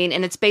Elaine,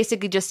 and it's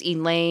basically just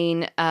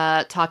Elaine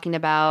talking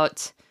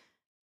about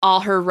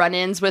all her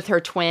run-ins with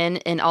her twin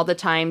and all the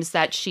times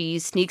that she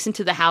sneaks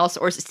into the house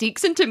or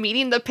sneaks into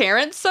meeting the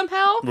parents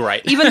somehow.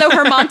 Right. Even though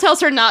her mom tells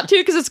her not to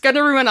because it's going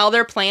to ruin all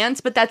their plans.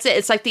 But that's it.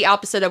 It's like the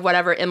opposite of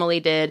whatever Emily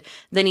did.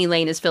 Then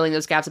Elaine is filling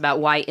those gaps about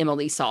why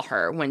Emily saw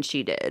her when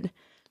she did.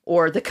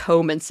 Or the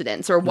comb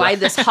incidents. Or why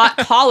this hot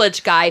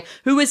college guy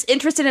who was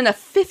interested in a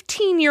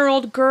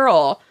 15-year-old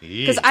girl.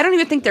 Because I don't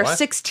even think they're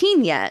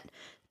 16 yet.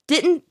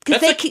 Didn't...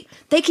 Because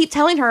they keep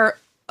telling her...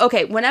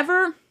 Okay,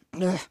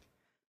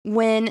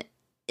 when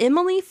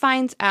Emily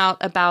finds out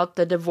about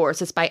the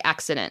divorce, it's by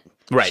accident.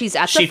 Right. She's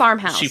at the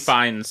farmhouse. She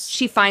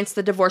finds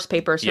the divorce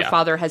papers her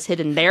father has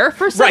hidden there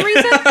for some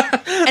reason.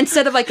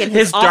 Instead of like in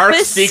his office. Dark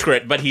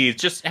secret, but he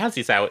just has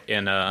these out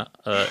in a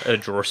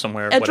drawer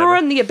somewhere. Drawer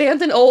in the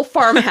abandoned old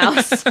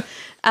farmhouse.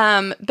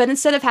 But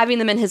instead of having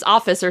them in his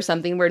office or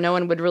something where no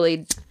one would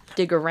really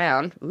dig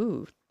around.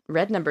 Ooh,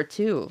 red number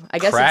 2. I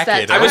guess Crack it's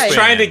that it time. I was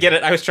trying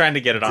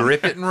to get it on.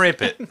 Grip it and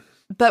rip it.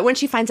 But when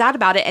she finds out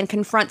about it and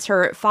confronts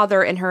her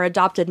father and her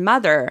adopted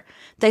mother,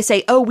 they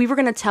say, "Oh, we were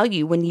going to tell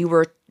you when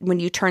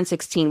you turned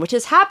 16," which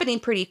is happening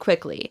pretty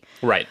quickly.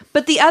 Right.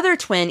 But the other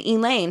twin,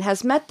 Elaine,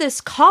 has met this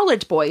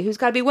college boy who's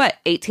got to be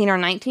 18 or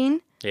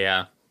 19?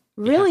 Yeah.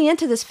 Really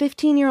into this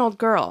 15-year-old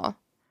girl.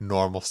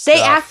 Normal stuff.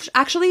 They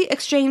actually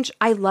exchange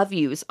 "I love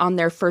yous" on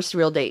their first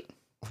real date.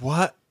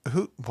 What?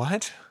 Who?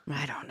 What?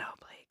 I don't know,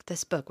 Blake.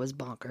 This book was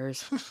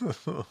bonkers.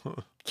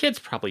 Kids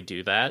probably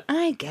do that.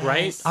 I guess.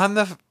 Right?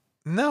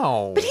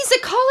 No. But he's a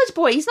college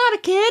boy. He's not a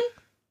kid.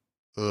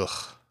 Ugh.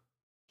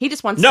 He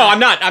just wants. No,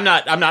 that.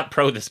 I'm not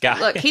pro this guy.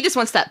 Look, he just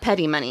wants that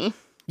petty money.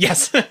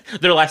 Yes,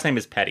 their last name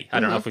is Petty. I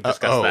don't know if we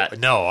discussed that.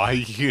 No,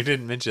 you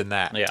didn't mention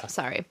that. Yeah.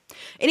 Sorry.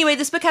 Anyway,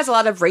 this book has a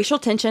lot of racial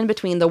tension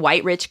between the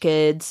white rich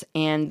kids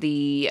and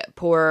the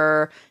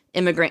poor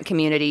immigrant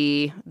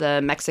community, the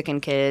Mexican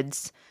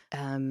kids.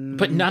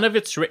 But none of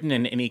it's written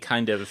in any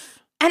kind of...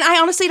 And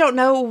I honestly don't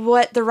know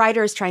what the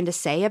writer is trying to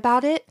say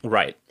about it.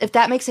 Right. If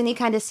that makes any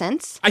kind of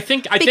sense. I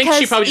think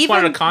she probably just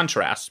wanted a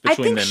contrast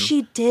between them. I think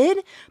she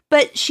did,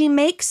 but she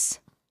makes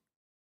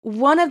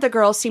one of the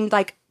girls seem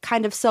like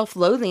kind of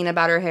self-loathing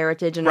about her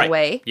heritage in a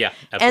way. Yeah,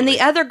 absolutely. And the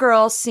other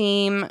girls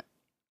seem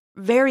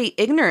very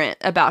ignorant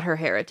about her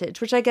heritage,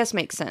 which I guess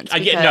makes sense.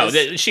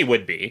 She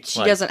would be.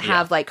 She doesn't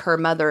have like her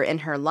mother in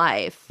her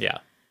life. Yeah.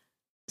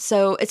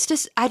 So it's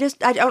just I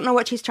don't know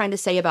what she's trying to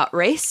say about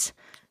race.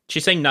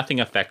 She's saying nothing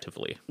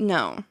effectively.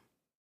 No.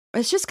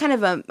 It's just kind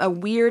of a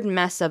weird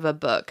mess of a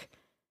book.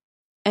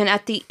 And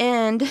at the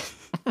end,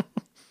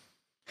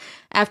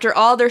 after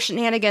all their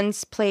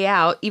shenanigans play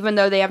out, even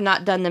though they have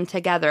not done them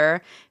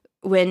together,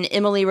 when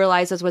Emily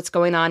realizes what's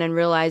going on and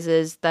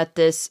realizes that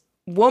this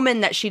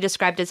woman that she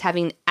described as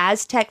having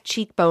Aztec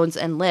cheekbones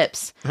and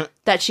lips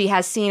that she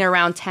has seen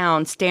around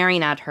town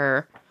staring at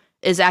her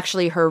is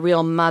actually her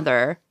real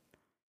mother.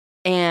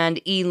 And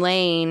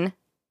Elaine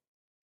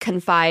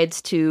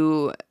confides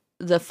to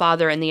the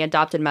father and the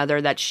adopted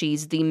mother that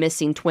she's the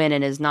missing twin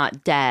and is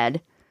not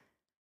dead.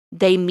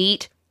 They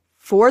meet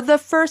for the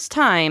first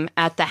time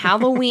at the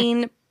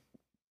Halloween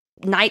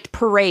night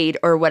parade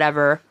or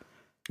whatever.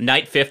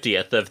 Night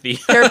 50th of the...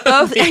 They're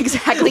both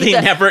exactly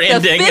the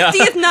never-ending... The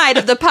 50th night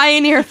of the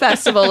Pioneer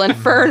Festival in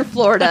Fern,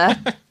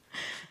 Florida.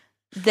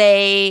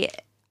 They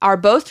are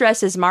both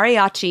dressed as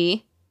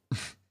mariachi.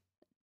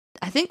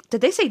 I think, did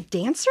they say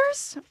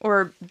dancers?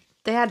 Or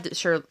they had,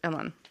 sure, hold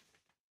on.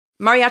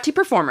 Mariachi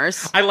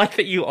performers. I like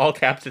that you all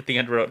caps at the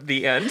end wrote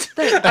the end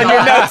on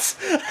your notes.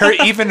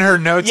 Even her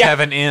notes have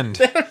an end.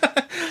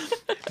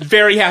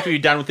 Very happy you're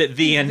done with it.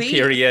 The end,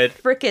 period.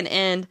 Frickin'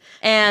 end.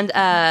 And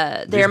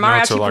they're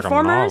mariachi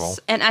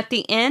performers. And at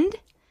the end,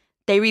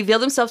 they reveal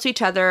themselves to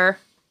each other.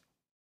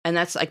 And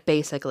that's like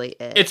basically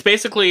it. It's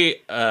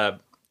basically,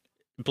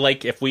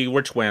 Blake, if we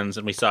were twins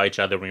and we saw each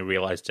other and we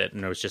realized it,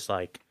 and it was just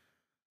like,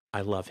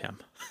 I love him.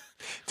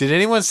 Did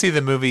anyone see the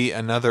movie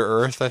Another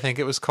Earth, I think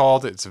it was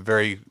called? It's a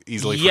very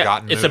easily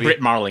forgotten movie. It's a Brit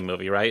Marling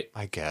movie, right?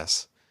 I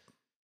guess.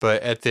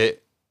 But at the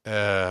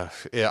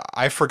yeah,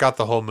 I forgot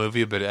the whole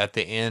movie, but at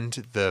the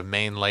end, the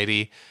main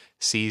lady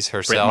sees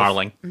Britt herself.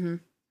 Marling.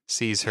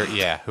 Sees her,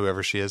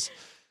 whoever she is.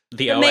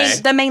 The OA.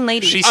 The main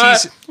lady. She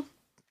sees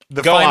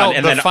the go final. on,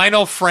 and the then-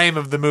 final frame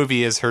of the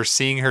movie is her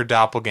seeing her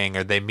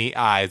doppelganger. They meet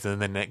eyes,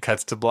 and then it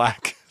cuts to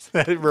black.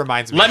 That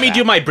reminds me. Let of me that.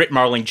 do my Britt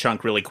Marling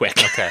chunk really quick.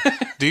 Okay,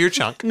 do your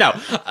chunk. No,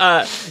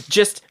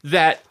 just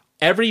that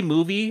every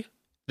movie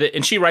that,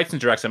 and she writes and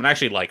directs them, and I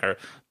actually like her,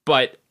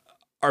 but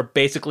are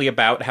basically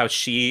about how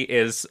she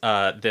is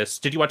this.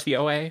 Did you watch the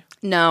OA?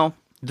 No.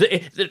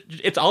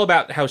 It's all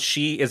about how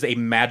she is a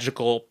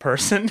magical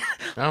person,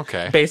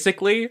 Okay.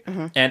 basically,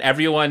 and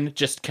everyone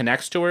just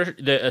connects to her.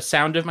 The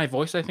sound of my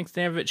voice, I think, is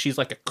the name of it. She's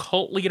like a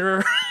cult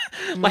leader,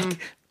 like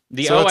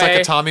the So OA. it's like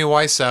a Tommy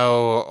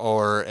Wiseau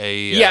or a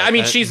Yeah, I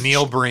mean, a she's-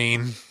 Neil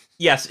Breen.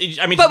 Yes,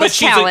 I mean, But with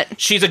she's talent.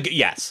 she's a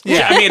yes.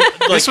 Yeah. I mean,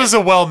 like, This was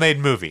a well-made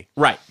movie,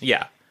 right.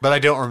 Yeah. but I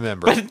don't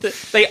remember.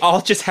 They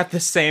all just have the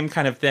same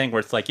kind of thing where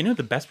it's like, the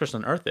best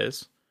person on earth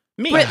is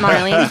me. Britt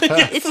Marling.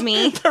 It's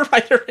me. The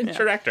writer and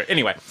director.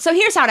 Anyway, So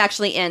here's how it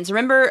actually ends.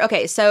 Remember,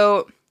 okay,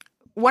 so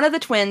one of the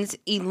twins,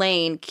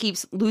 Elaine,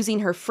 keeps losing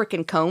her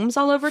freaking combs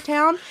all over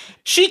town.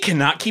 she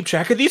cannot keep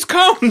track of these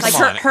combs. Like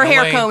Come on, her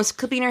hair Elaine. combs,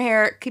 clipping her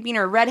hair, keeping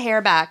her red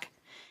hair back.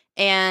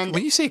 And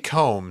When you say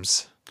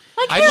combs,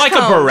 hair like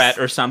combs. a barrette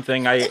or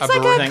something. It's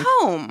like a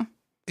comb.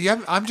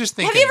 yeah, I'm just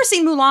thinking. Have you ever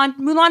seen Mulan?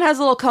 Mulan has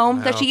a little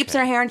comb that she keeps in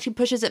Okay. her hair and she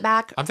pushes it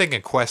back. I'm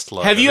thinking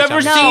Questlove. Have you every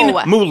ever time seen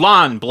No.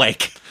 Mulan,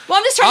 Blake? Well,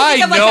 I'm just trying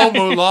to I think of know like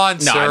a...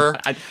 Mulan, No, sir.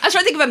 I was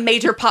trying to think of a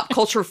major pop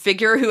culture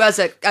figure who has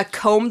a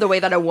comb the way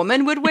that a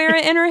woman would wear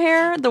it in her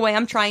hair, the way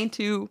I'm trying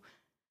to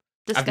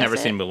discuss I've never it.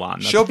 seen Mulan.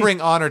 That's- She'll bring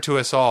honor to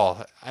us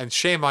all, and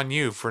shame on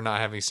you for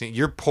not having seen.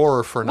 You're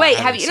poorer for not. Wait,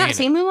 having have you not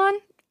seen Mulan?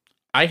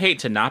 I hate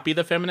to not be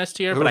the feminist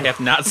here, but I have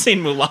not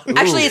seen Mulan.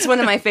 Actually, it's one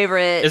of my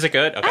favorite. Is it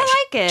good? Okay. I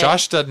like it.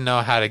 Josh doesn't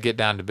know how to get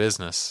down to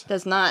business.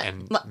 does not.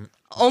 And-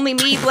 Only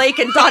me, Blake,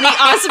 and Donnie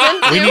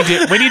Osmond. We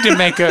do.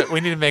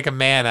 need to make a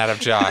man out of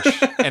Josh,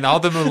 and all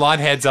the Mulan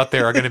heads out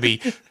there are going to be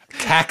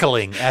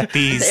cackling at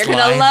these. They're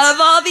gonna lines. love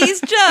all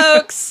these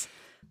jokes.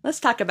 Let's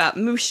talk about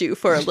Mushu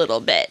for a little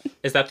bit.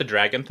 Is that the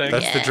dragon thing?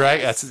 That's the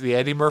That's the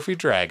Eddie Murphy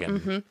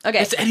dragon. Okay.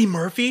 It's Eddie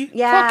Murphy?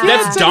 Yeah.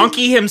 That's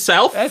Donkey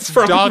himself? That's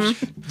from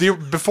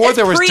Before It's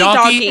there was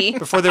pre-Donkey. donkey.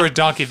 Before there was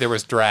donkey, there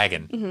was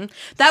dragon.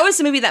 That was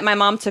the movie that my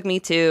mom took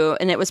me to,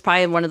 and it was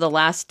probably one of the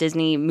last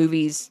Disney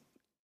movies,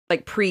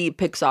 like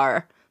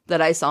pre-Pixar,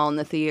 that I saw in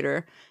the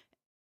theater.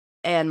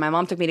 And my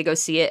mom took me to go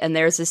see it, and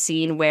there's a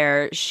scene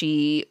where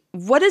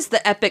what is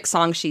the epic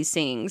song she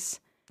sings?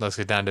 Let's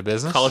get down to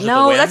business. Colors of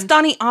No, the that's Wind?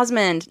 Donnie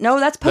Osmond.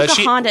 No, that's That she-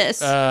 Pocahontas.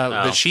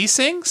 That she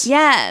sings.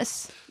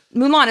 Yes.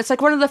 Mulan. It's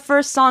like one of the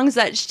first songs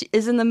that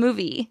is in the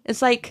movie.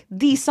 It's like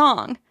the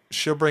song.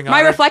 She'll bring My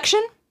honor.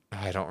 Reflection?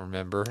 I don't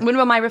remember. When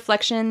will My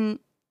Reflection?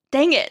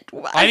 Dang it.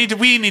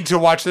 We need to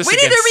watch this. We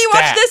need to again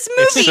rewatch stat. this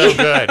It's so movie.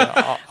 good.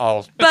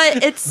 I'll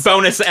But it's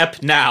Bonus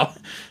ep now.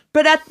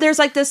 there's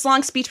like this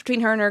long speech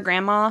between her and her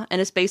grandma, and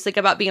it's basically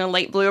about being a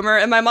late bloomer.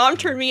 And my mom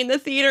turned me in the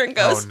theater and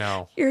goes, Oh,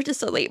 no. "You're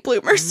just a late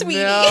bloomer, sweetie."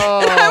 No.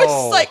 And I was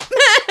just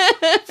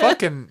like,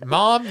 fucking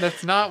mom.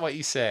 That's not what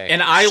you say.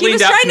 And I She leaned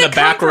was up trying from the to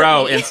back comfort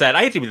row me. and said,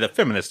 I hate to be the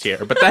feminist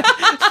here, but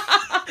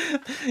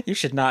that you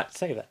should not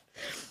say that.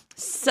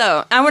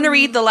 So I want to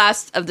read the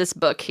last of this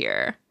book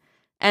here.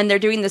 And they're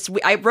doing this.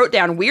 I wrote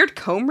down weird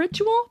comb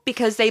ritual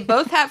because they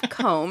both have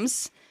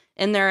combs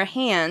in their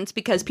hands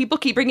because people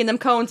keep bringing them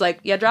combs like,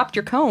 you dropped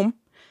your comb.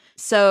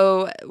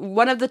 So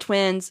one of the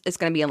twins is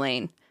going to be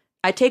Elaine.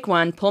 I take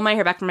one, pull my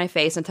hair back from my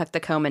face, and tuck the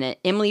comb in it.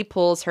 Emily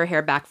pulls her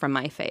hair back from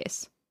my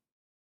face.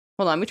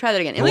 Hold on, let me try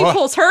that again. Emily What?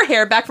 pulls her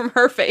hair back from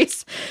her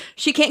face.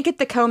 She can't get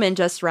the comb in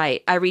just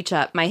right. I reach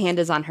up. My hand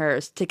is on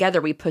hers.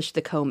 Together, we push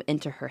the comb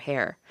into her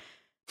hair.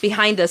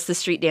 Behind us, the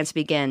street dance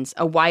begins.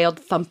 A wild,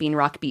 thumping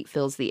rock beat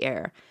fills the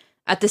air.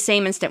 At the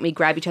same instant, we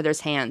grab each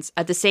other's hands.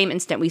 At the same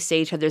instant, we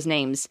say each other's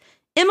names.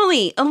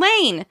 Emily!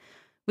 Elaine!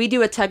 We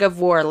do a tug of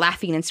war,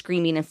 laughing and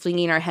screaming and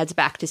flinging our heads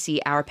back to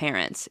see our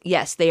parents.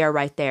 Yes, they are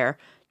right there.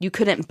 You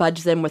couldn't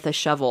budge them with a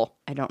shovel.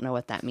 I don't know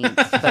what that means,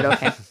 but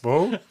okay.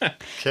 Whoa.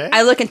 Okay.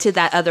 I look into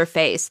that other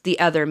face, the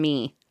other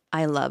me.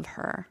 I love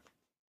her.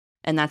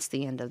 And that's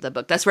the end of the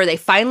book. That's where they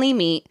finally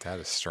meet That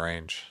is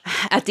strange.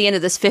 at the end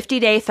of this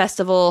 50-day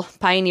festival,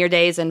 Pioneer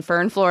Days in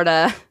Fern,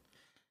 Florida.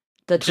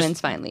 The twins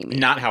finally meet.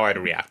 Not how I'd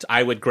react.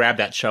 I would grab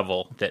that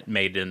shovel that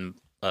made him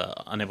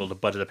unable to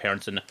budge the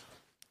parents and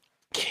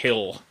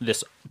kill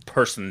this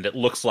person that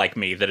looks like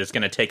me that is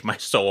going to take my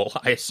soul,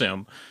 I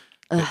assume.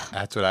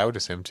 That's what I would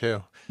assume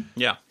too.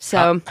 Yeah.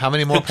 So, How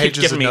many more Keep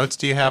pages giving of me- notes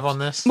do you have on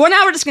this? well,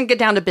 now we're just going to get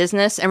down to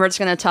business, and we're just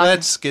going to talk.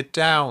 Let's get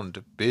down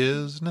to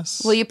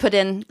business. Will you put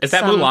in Is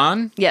that some-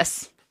 Mulan?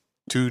 Yes.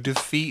 To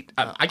defeat.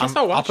 I guess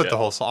I'll watch I'll put it. the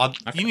whole song.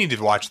 You need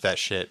to watch that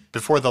shit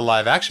before the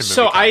live action movie.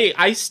 So comes.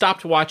 I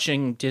stopped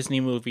watching Disney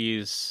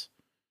movies.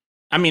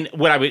 I mean,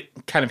 when I would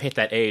kind of hit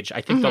that age,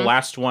 I think the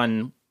last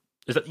one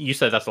is that you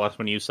said that's the last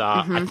one you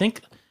saw. I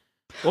think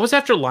what was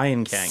after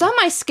Lion King? Some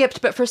I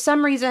skipped, but for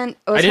some reason, it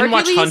was I didn't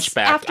watch Hercules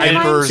Hunchback. after I didn't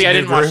mine? Emperor's see. I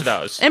didn't New watch Groove.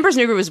 those. Emperor's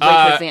New Groove was way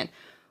towards the end.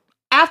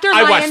 After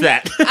I Lion, watched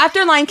that.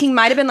 After Lion King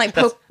might have been like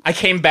I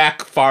came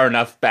back far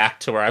enough back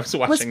to where I was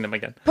watching them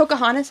again.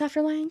 Pocahontas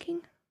after Lion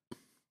King?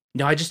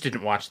 No, I just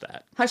didn't watch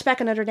that.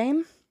 Hunchback of Notre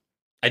Dame?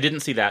 I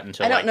didn't see that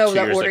until I don't know 2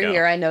 the years order ago.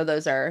 here. I know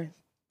those are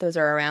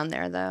around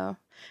there though.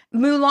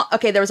 Mulan.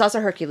 Okay, there was also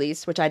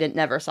Hercules, which I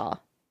never saw.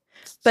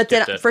 But Skipped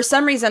then it. for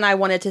some reason I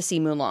wanted to see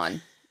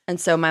Mulan, and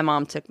so my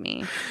mom took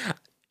me.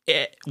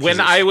 When it's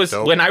I was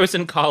dope.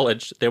 in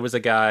college, there was a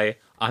guy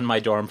on my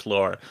dorm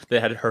floor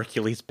that had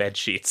Hercules bed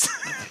sheets.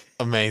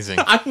 Amazing.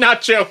 I'm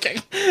not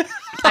joking.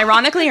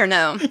 Ironically or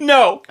no?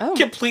 No, Oh.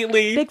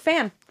 completely. Big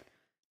fan.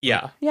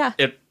 Yeah, Yeah.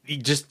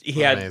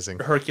 He had Amazing.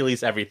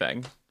 Hercules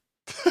everything.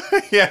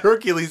 Yeah,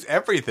 Hercules,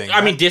 everything.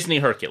 I mean Disney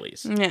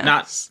Hercules, Yeah.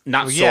 not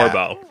Well, yeah.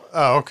 Sorbo.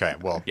 Oh, okay.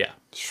 Well, Yeah,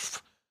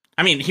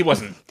 I mean he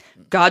wasn't.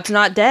 God's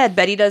not dead.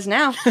 Betty does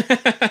now.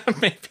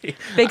 Maybe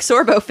Big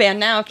Sorbo fan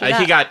now. after he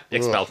that. got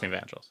expelled from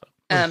Evangel.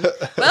 So.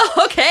 Well,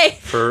 okay.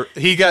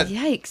 he got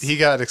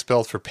Yikes.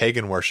 expelled for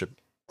pagan worship.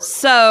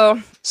 So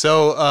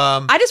So,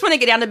 I just want to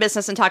get down to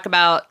business and talk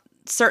about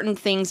certain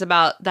things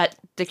about that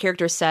the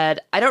character said.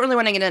 I don't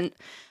want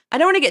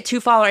to get too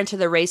far into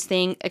the race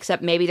thing,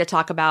 except maybe to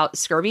talk about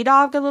Scurvy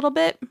Dog a little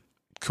bit.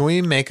 can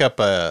we make up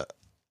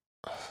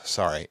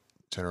sorry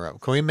to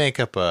interrupt. Can we make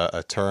up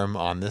a term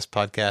on this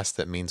podcast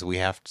that means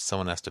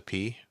someone has to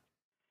pee?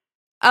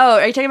 Oh,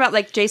 are you talking about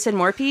like Jason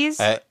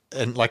Morpees?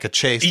 And like a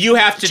chase. You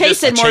have to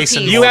Chasing just more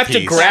chasing peas. you more have to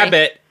peas. grab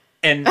Sorry. it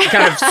and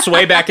kind of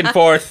sway back and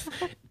forth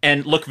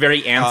and look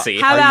very antsy,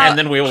 How about, and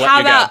then we will let how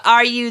you about go.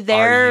 Are you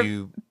there, Are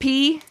you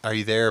P? are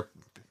you there?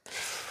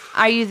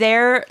 Are you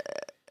there?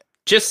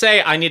 Just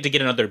say I need to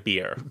get another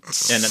beer,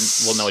 and then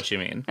we'll know what you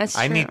mean. That's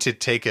I true. need to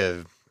take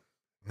a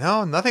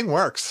No, nothing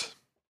works.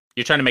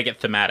 You're trying to make it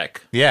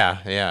thematic.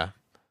 Yeah.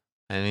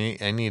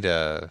 I need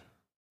to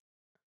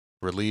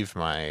relieve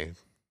my.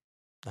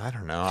 I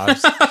don't know.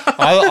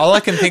 All I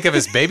can think of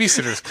is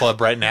Babysitter's Club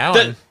right now,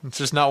 and it's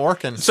just not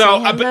working.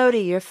 So, Say hello to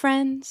your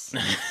friends.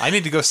 I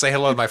need to go say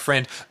hello to my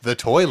friend, the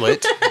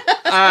toilet.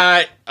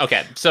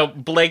 okay. So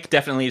Blake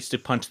definitely needs to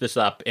punch this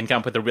up and come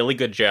up with a really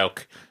good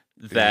joke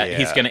that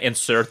he's Yeah. going to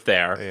insert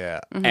there.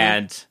 Mm-hmm. Yeah.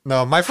 And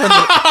No, my friend.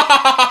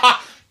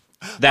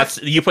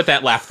 that's you put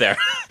that laugh there.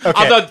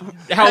 Okay. Although,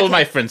 how will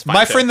my friends find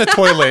My it? friend, the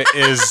toilet,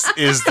 is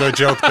the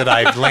joke that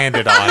I've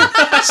landed on.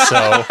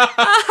 So,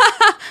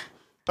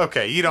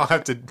 okay, you don't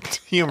have to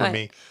humor Right.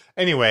 me.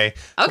 Anyway,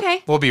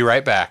 Okay. we'll be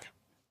right back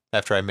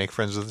after I make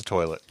friends with the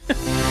toilet.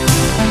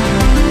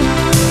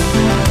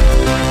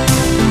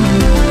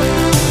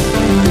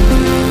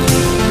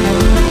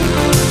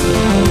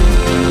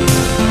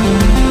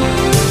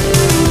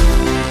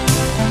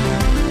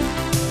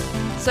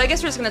 So I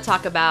guess we're just going to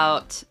talk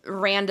about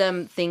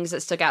random things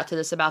that stuck out to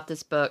us about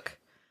this book.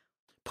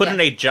 Put in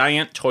a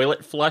giant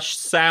toilet flush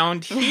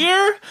sound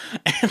here.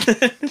 And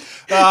then,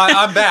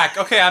 I'm back.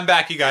 Okay, I'm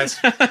back, you guys.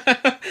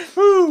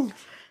 Woo.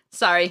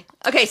 Sorry.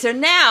 Okay, so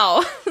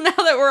now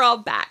that we're all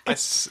back. I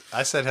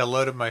said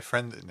hello to my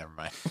friend. Never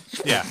mind.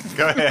 Yeah,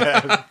 go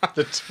ahead.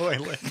 The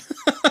toilet.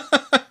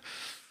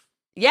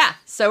 Yeah,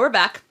 so we're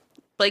back.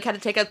 Blake had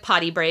to take a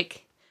potty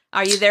break.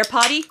 Are you there,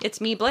 potty? It's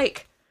me,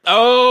 Blake.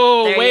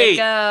 oh, There wait. you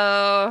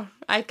go.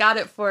 I got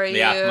it for you.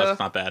 Yeah, that's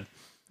not bad.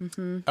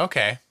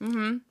 Okay.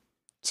 Mm-hmm.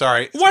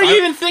 Sorry. Why are you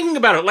even thinking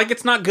about it? Like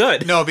it's not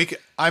good. No, because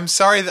I'm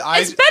sorry that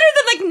It's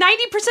better than like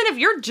 90% of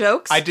your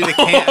jokes. I did a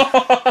can.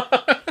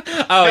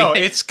 Oh, No,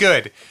 yeah. it's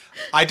good.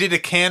 I did a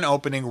can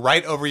opening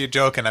right over your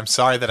joke, and I'm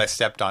sorry that I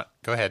stepped on.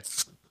 Go ahead.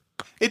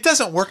 It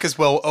doesn't work as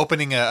well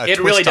opening a It twist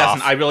really off.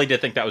 doesn't. I really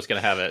did think that was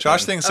going to have it.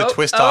 Josh thinks a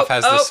twist off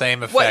has the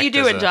same effect. What you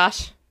doing, as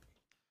Josh?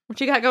 What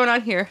you got going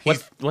on here?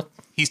 What?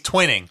 He's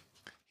twinning.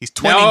 He's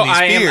twinning No, these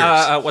I beers.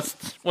 am.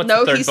 What's No,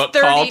 the third he's book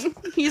 30.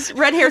 called? He's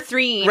red hair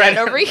 3 Red-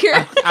 over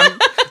here.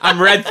 I'm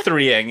red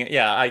 3ing.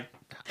 Yeah, I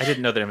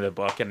didn't know the name of the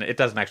book, and it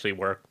doesn't actually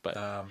work.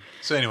 But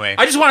So anyway,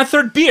 I just want a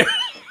third beer.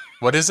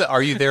 what is it?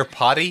 Are you there,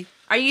 potty?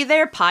 Are you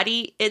there,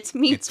 potty? It's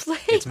me,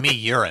 Blake. It's me,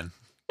 urine.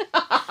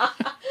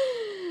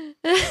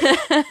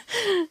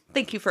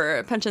 Thank you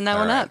for punching that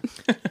All one right.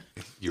 up.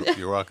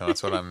 You're welcome.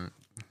 That's what I'm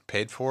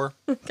paid for.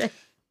 Okay.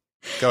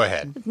 Go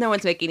ahead. No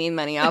one's making any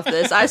money off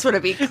this. I just want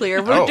to be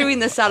clear. We're Oh, doing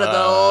this out of the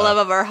love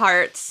of our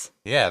hearts.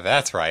 Yeah,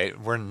 that's right.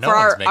 No For one's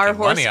our making horse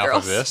money off of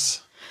girls.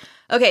 this.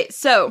 Okay,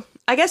 so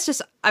I guess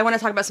just I want to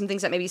talk about some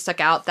things that maybe stuck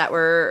out that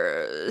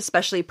were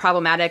especially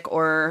problematic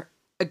or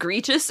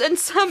egregious in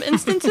some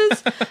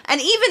instances.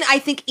 And I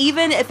think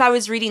even if I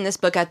was reading this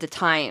book at the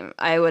time,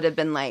 I would have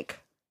been like,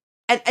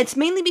 and it's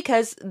mainly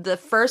because the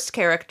first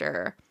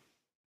character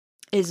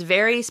is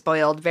very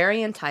spoiled,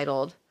 very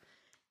entitled,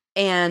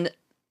 and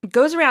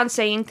goes around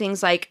saying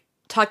things like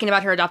talking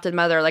about her adopted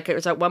mother. Like it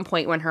was at one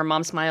point when her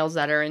mom smiles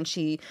at her and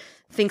she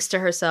thinks to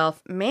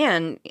herself,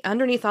 man,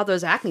 underneath all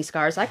those acne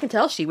scars, I can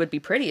tell she would be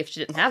pretty if she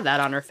didn't have that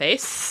on her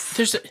face.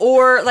 There's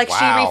Or like she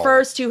Wow.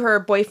 refers to her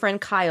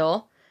boyfriend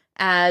Kyle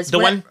as the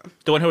one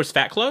who wears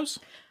fat clothes.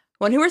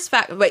 one who was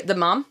fat. Wait, the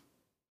mom?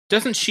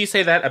 Doesn't she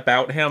say that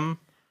about him?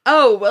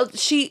 Oh, well,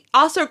 she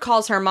also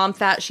calls her mom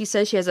fat. She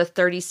says she has a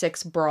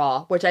 36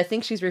 bra, which I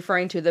think she's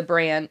referring to the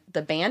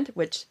band,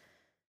 which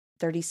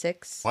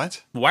 36.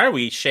 What? Why are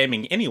we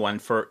shaming anyone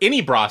for any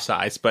bra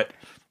size? But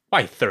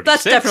why 36?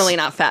 That's definitely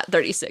not fat.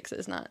 36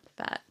 is not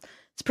fat.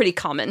 It's pretty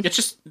common. It's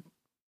just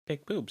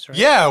big boobs, right?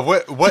 Yeah.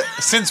 What?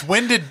 Since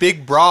when did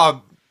big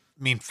bra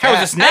mean fat? How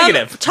is this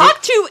negative?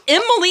 Talk to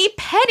Emily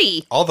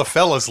Petty. All the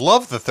fellas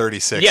love the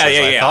 36. Yeah.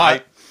 I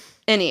thought.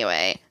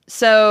 Anyway,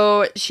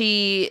 so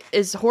she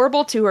is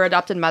horrible to her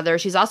adopted mother.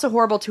 She's also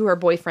horrible to her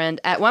boyfriend.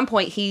 At one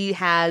point, he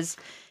has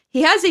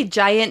a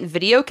giant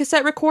video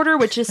cassette recorder,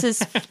 which this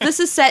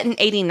is set in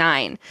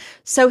 89.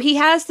 So he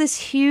has this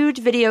huge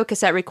video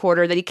cassette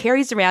recorder that he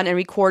carries around and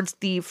records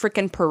the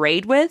frickin'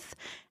 parade with.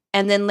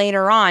 And then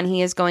later on,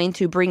 he is going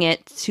to bring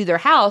it to their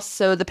house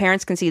so the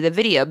parents can see the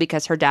video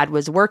because her dad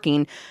was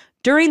working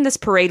during this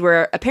parade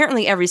where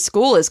apparently every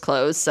school is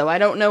closed. So I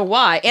don't know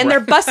why. And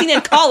they're busing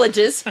in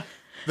colleges.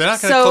 They're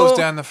not going to close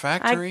down the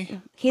factory?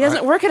 He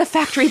doesn't work at a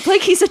factory.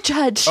 Blake, he's a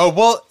judge. Oh,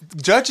 well,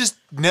 judges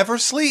never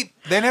sleep.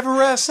 They never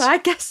rest. I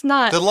guess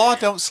not. The law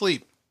don't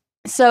sleep.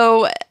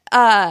 So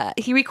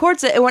he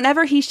records it, and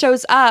whenever he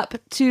shows up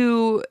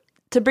to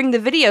bring the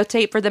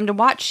videotape for them to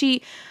watch,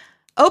 she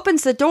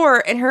opens the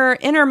door, and her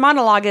inner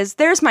monologue is,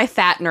 "There's my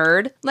fat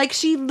nerd." Like,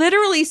 she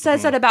literally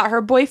says that about her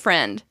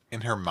boyfriend.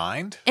 In her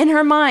mind? In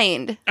her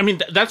mind. I mean,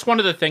 that's one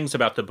of the things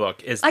about the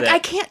book is Like, that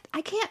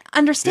I can't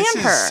understand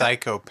This her. is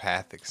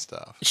psychopathic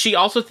stuff. she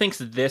also thinks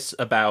this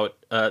about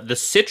the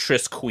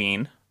citrus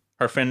queen,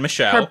 her friend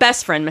Michelle. Her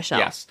best friend, Michelle.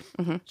 Yes.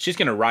 She's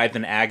going to writhe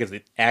in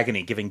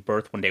agony giving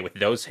birth one day with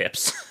those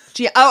hips.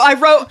 Because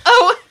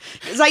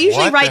I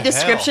usually What write the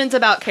descriptions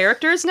about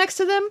characters next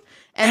to them.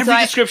 And Every so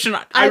description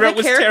I I have wrote a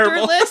was character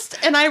terrible. list,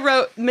 and I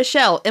wrote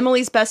Michelle,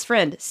 Emily's best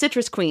friend,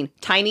 citrus queen,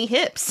 tiny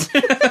hips.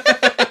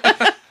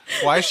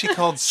 Why is she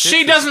called She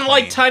Citrus doesn't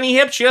like Queen? tiny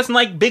hips. She doesn't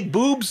like big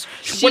boobs.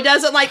 She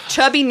doesn't like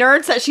chubby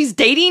nerds that she's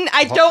dating.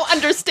 I don't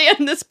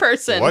understand this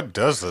person. What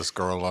does this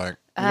girl like?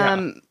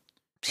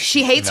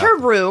 She hates her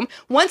room.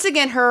 Once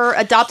again, her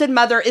adopted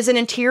mother is an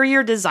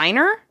interior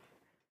designer,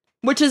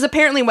 which is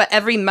apparently what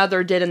every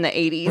mother did in the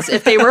 80s.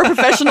 If they were a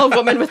professional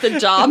woman with a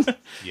job,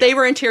 they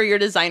were interior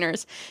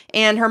designers.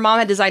 And her mom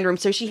had designed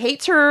rooms, so she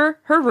hates her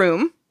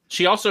room.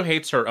 She also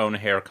hates her own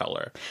hair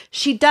color.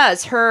 She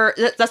does.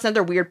 That's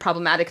another weird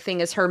problematic thing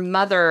is her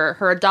mother,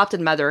 her adopted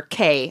mother,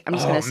 Kay, I'm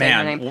just going to say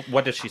her name,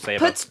 What does she say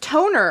about puts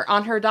toner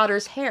on her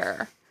daughter's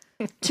hair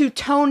to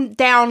tone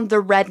down the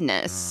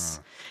redness.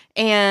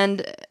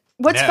 And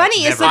what's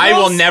funny is the I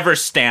will girls- never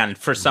stand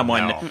for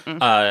someone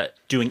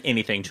doing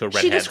anything to a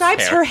redhead's She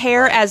describes hair. her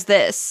hair as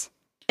this.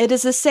 It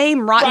is the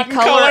same rotten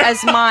color color.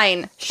 as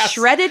mine.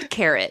 Shredded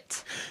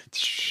carrot.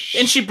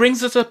 And she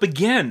brings this up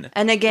again.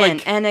 And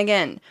again, and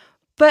again.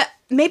 But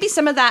maybe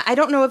some of that, I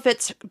don't know if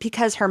it's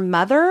because her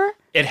mother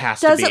It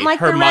has doesn't to be. like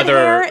her the red mother.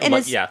 hair and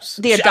is yes.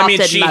 the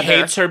adopted she mother.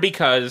 hates her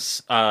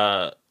because.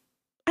 I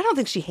don't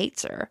think she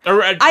hates her.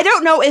 Or, I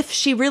don't know if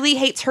she really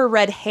hates her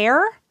red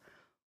hair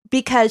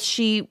because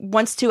she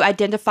wants to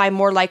identify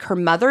more like her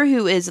mother,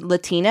 who is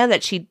Latina,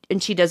 that she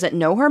doesn't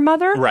know her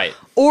mother. Right.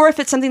 Or if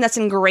it's something that's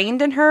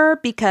ingrained in her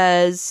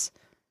because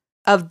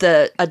of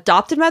the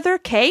adopted mother,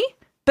 Kay.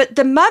 But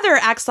the mother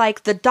acts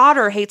like the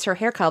daughter hates her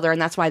hair color,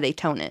 and that's why they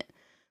tone it.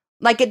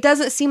 Like, it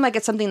doesn't seem like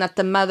it's something that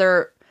the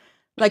mother,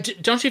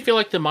 like... Don't you feel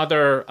like the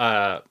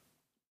mother,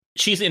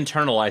 she's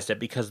internalized it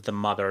because the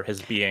mother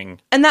is being...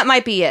 And that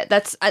might be it.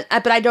 But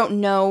I don't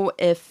know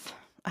if...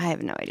 I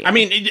have no idea. I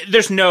mean,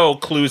 there's no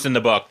clues in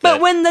the book.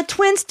 But when the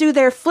twins do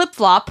their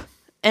flip-flop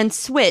and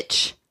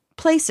switch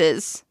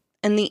places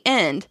in the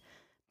end,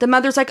 the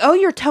mother's like, "Oh,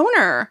 you're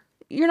toner.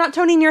 You're not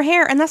toning your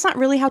hair." And that's not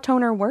really how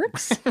toner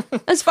works,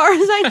 as far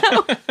as I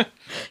know.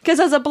 Because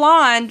as a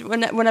blonde,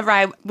 whenever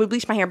I would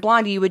bleach my hair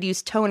blonde, you would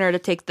use toner to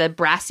take the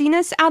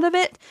brassiness out of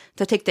it,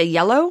 to take the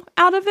yellow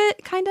out of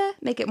it, kind of,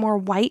 make it more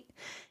white.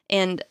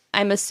 And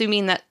I'm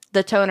assuming that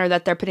the toner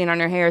that they're putting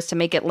on her hair is to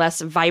make it less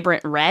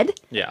vibrant red.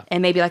 Yeah.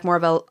 And maybe like more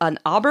of an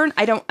auburn.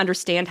 I don't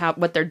understand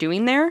what they're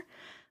doing there.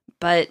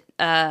 But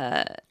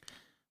I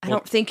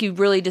don't think you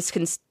really just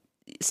can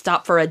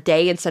stop for a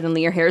day and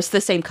suddenly your hair is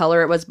the same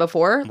color it was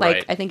before. Like,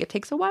 Right. I think it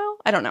takes a while.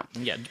 I don't know.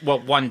 Yeah.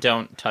 Well, one,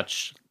 don't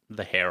touch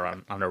the hair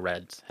on a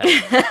red's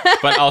head.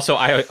 But also,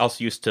 I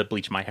also used to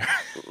bleach my hair.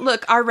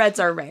 Look, our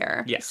reds are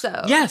rare. Yes.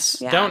 So Yes.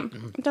 yeah.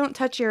 Don't. Don't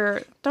touch your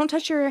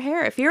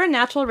hair. If you're a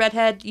natural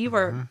redhead, you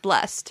are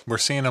blessed. We're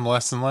seeing them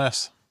less and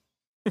less.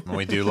 And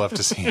we do love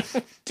to see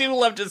them, Do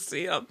love to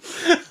see them.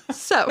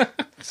 So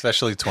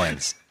especially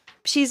twins.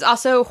 she's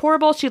also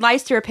horrible. She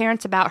lies to her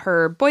parents about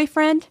her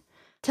boyfriend.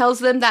 Tells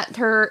them that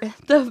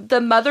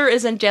the mother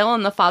is in jail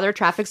and the father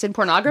traffics in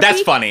pornography.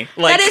 That's funny.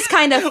 Like, That is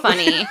kind of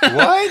funny.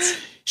 What?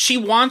 she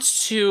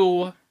wants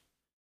to,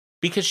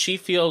 because she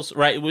feels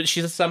right.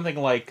 She says something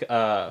like,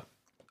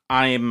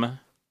 "I'm."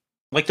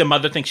 Like the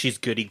mother thinks she's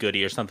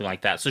goody-goody or something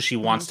like that. So she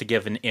wants to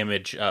give an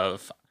image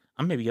of,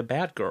 I'm maybe a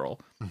bad girl.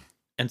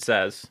 And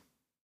says,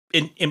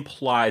 it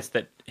implies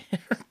that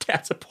her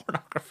dad's a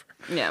pornographer.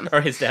 Yeah. Or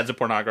his dad's a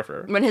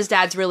pornographer. When his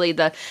dad's really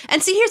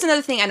and see, here's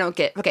another thing I don't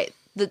get. Okay,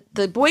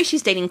 the boy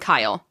she's dating,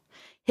 Kyle,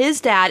 his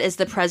dad is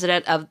the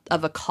president of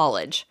a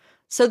college.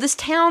 So this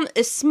town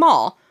is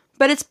small,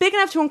 but it's big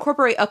enough to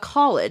incorporate a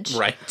college.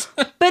 Right.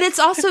 But it's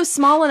also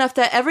small enough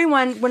that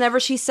everyone, whenever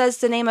she says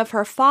the name of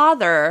her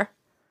father,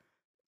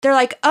 they're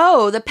like,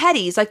 oh, the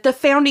Pettys, like the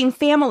founding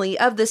family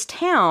of this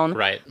town.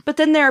 Right. But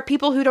then there are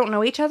people who don't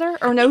know each other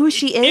or know who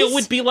she is. It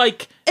would be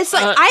like... It's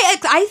like,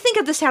 I think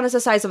of this town as the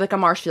size of like a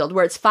Marshfield,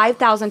 where it's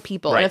 5,000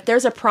 people. Right. And if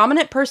there's a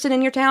prominent person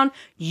in your town,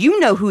 you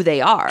know who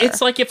they are.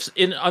 It's like if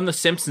on The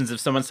Simpsons, if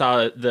someone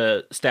saw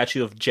the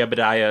statue of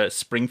Jebediah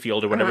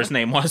Springfield or whatever his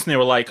name was, and they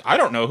were like, I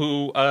don't know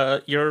who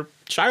your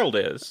child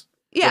is.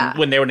 Yeah.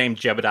 When they were named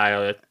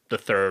Jebediah the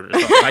Third or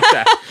something like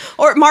that.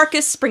 Or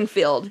Marcus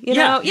Springfield, you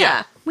Yeah, know?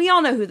 yeah. We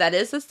all know who that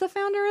is. That's the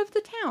founder of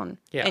the town.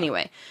 Yeah.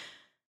 Anyway,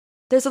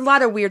 there's a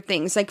lot of weird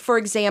things. Like, for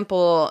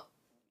example,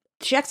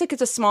 she acts like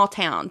it's a small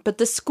town, but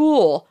the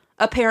school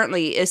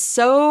apparently is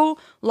so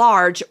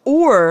large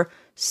or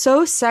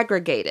so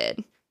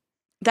segregated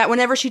that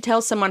whenever she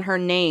tells someone her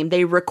name,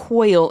 they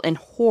recoil in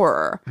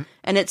horror.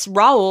 And it's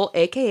Raoul,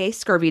 a.k.a.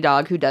 Scurvy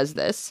Dog, who does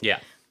this. Yeah.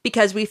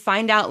 Because we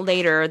find out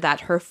later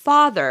that her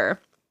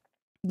father,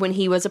 when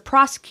he was a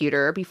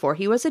prosecutor, before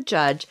he was a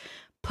judge,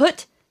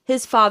 put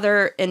his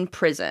father in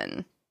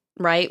prison,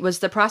 right? Was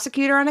the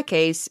prosecutor on a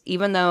case,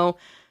 even though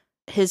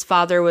his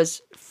father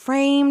was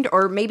framed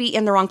or maybe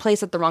in the wrong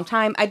place at the wrong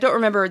time. I don't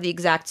remember the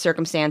exact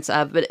circumstance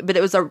of, but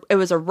it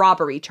was a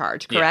robbery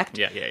charge, correct?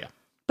 Yeah.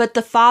 But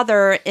the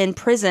father in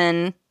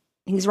prison,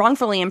 he's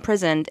wrongfully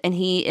imprisoned, and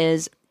he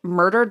is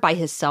murdered by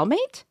his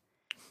cellmate.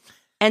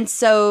 And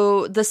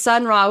so the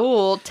son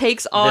Raoul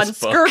takes on This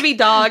book. Scurvy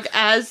Dog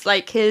as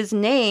like his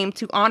name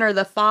to honor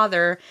the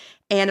father,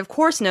 and of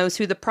course knows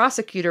who the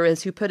prosecutor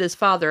is who put his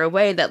father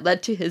away that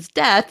led to his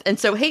death, and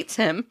so hates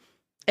him.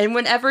 And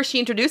whenever she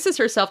introduces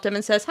herself to him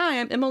and says, "Hi,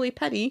 I'm Emily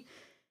Petty,"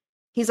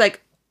 he's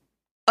like,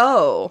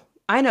 "Oh,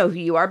 I know who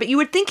you are," but you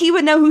would think he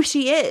would know who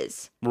she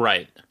is.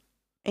 Right.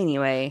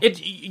 Anyway.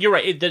 You're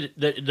right.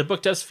 The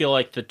book does feel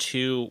like the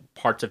two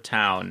parts of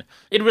town.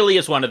 It really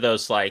is one of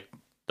those, like,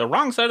 the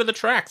wrong side of the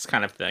tracks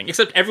kind of thing.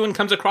 Except everyone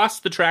comes across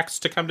the tracks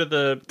to come to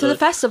the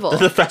festival. To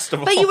the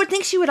festival. But you would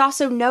think she would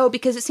also know,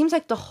 because it seems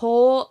like the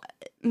whole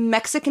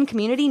Mexican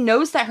community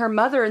knows that her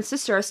mother and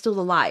sister are still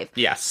alive.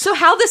 Yes. So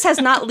how this has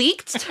not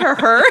leaked to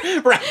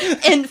her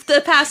Right. in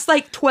the past,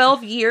 like,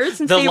 12 years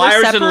since The they liars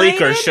were and separated?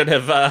 leakers should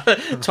have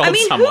told I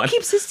mean, someone. who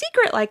keeps a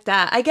secret like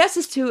that? I guess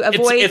is to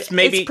avoid it's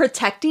maybe-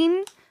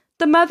 protecting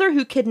the mother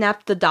who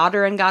kidnapped the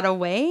daughter and got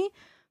away.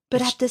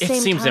 But at the same time,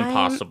 it seems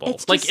impossible.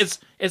 It's Like, just- it's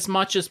as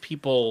much as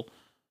people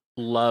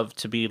love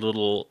to be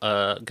little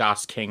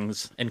goss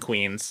kings and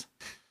queens.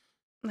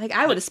 like,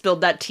 I would have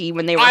spilled that tea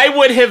when they were I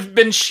would have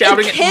been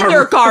shouting in at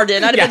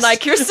kindergarten. I'd have Yes. been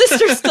like, "Your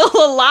sister's still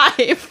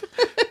alive."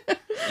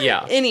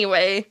 Yeah.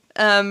 Anyway,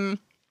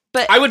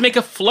 but I would make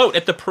a float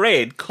at the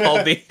parade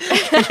called the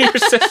Your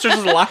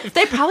Sister's Alive.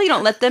 they probably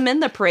don't let them in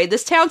the parade.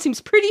 This town seems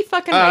pretty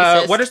fucking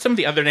racist. What are some of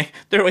the other names?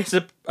 There was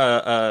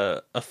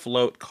a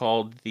float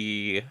called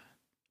the...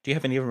 Do you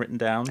have any of them written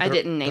down? I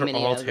didn't name they're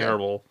any all of them.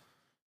 terrible.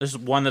 There's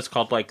one that's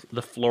called, like,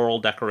 the Floral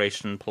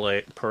Decoration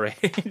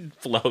Parade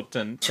float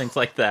and things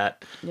like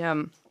that. Yeah.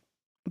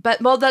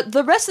 But, well,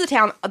 the rest of the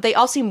town, they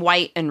all seem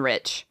white and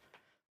rich,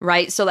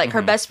 right? So, like,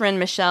 her best friend,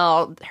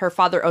 Michelle, her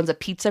father owns a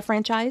pizza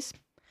franchise.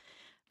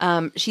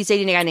 She's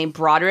dating a guy named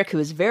Broderick, who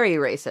is very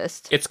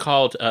racist. It's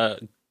called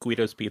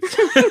Guido's Pizza.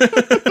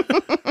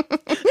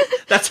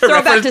 That's her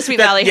Throwback reference. to Sweet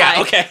Valley Yeah,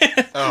 High.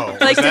 okay. Oh,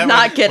 Like, did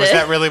not get was it.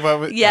 that really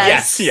what?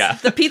 Yes. yeah.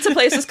 The pizza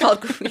place is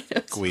called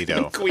Guido's.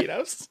 Guido.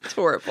 Guido's. It's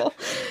horrible.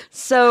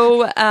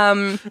 So,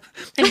 And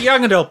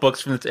young adult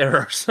books from this era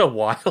are so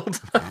wild.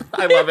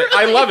 I love it.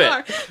 I love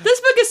it. This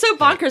book is so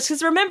bonkers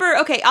because remember,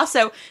 okay,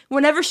 also,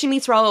 whenever she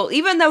meets Raul,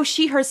 even though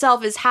she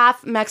herself is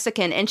half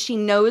Mexican and she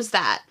knows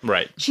that,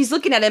 Right. she's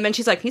looking at him and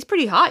she's like, he's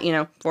pretty hot, you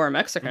know, for a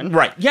Mexican.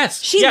 Right.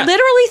 Yes. She yeah.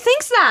 literally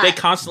thinks that. They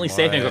constantly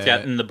say things like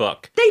that in the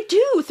book. They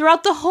do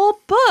throughout the whole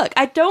book.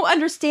 I don't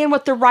understand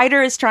what the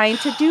writer is trying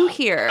to do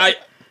here.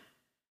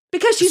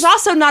 Because she's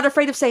also not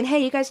afraid of saying,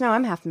 hey, you guys know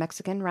I'm half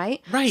Mexican,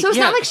 right? Right, So it's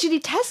yeah. not like she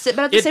detests it,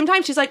 but at the same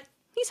time, she's like,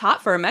 he's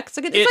hot for a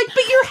Mexican. It's It- like,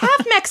 but you're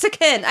half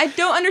Mexican. I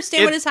don't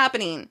understand what It- is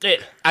happening.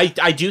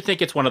 I do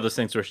think it's one of those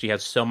things where she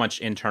has so much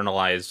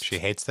internalized She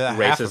hates that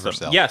racism. half of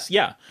herself. Yes,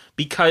 yeah.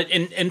 Because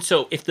and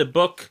so if the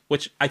book,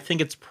 which I think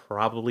it's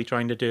probably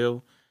trying to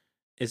do,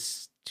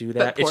 is do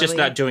that. It's just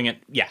poorly. not doing it.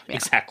 Yeah,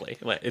 exactly.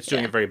 It's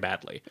doing Yeah. it very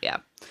badly. Yeah.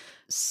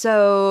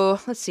 So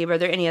let's see. Were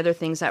there any other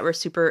things that were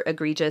super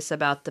egregious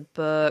about the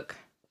book?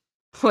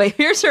 Wait,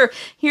 here's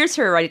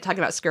her right talking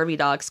about Scurvy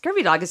Dog.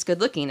 Scurvy Dog is good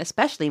looking,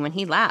 especially when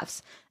he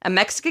laughs. A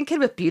Mexican kid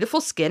with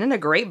beautiful skin and a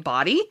great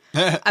body?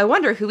 I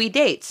wonder who he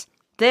dates.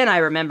 Then I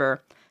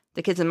remember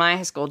the kids in my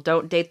high school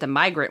don't date the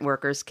migrant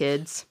workers'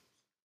 kids.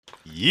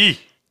 Yee.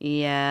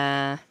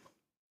 Yeah.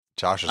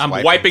 Josh is I'm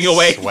wiping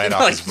away sweat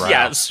off his brow.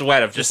 Yeah,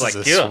 sweat of just This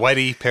like is a ew.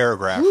 sweaty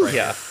paragraph right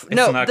Yeah, here. it's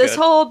No, not this good.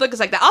 whole book is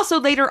like that. Also,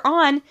 later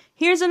on,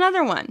 here's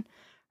another one.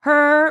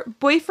 Her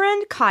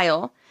boyfriend,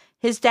 Kyle,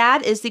 his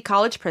dad is the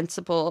college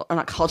principal, or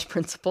not college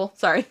principal,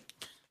 sorry.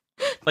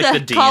 like the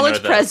dean college or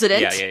the,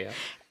 president. Yeah.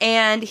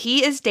 And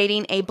he is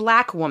dating a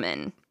black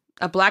woman,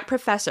 a black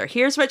professor.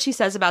 Here's what she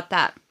says about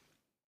that.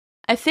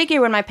 I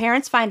figure when my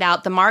parents find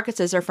out the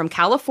Marcuses are from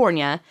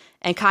California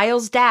and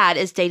Kyle's dad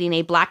is dating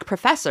a black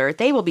professor,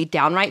 they will be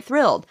downright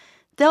thrilled.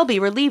 They'll be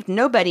relieved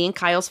nobody in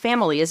Kyle's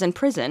family is in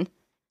prison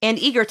and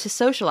eager to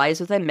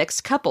socialize with a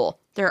mixed couple.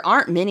 There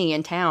aren't many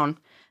in town.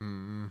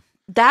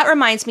 That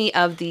reminds me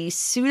of the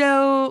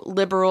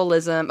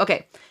pseudo-liberalism.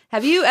 Okay,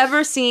 have you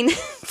ever seen...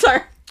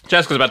 Sorry.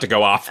 Jessica's about to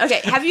go off. Okay,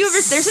 have you ever...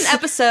 There's an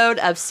episode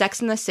of Sex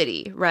and the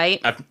City,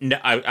 right?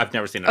 I've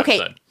never seen that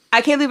episode.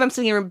 I can't believe I'm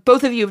sitting here.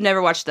 Both of you have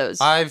never watched those.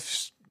 I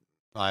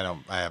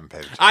haven't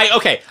paid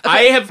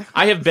attention.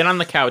 I have been on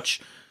the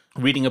couch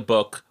reading a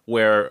book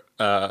where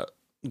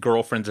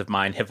girlfriends of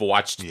mine have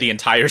watched the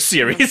entire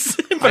series,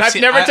 but I've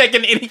never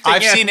taken anything.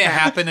 I've seen it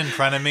happen in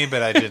front of me,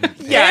 but I didn't.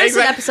 There's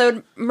an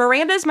episode.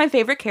 Miranda's my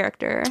favorite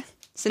character.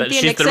 Cynthia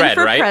she's Nixon the red,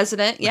 for right?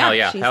 president.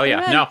 Yeah, hell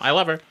yeah. No, I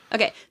love her.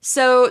 Okay,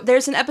 so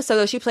there's an episode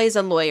though she plays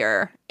a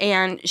lawyer,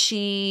 and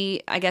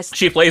she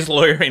plays a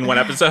lawyer in one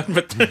episode,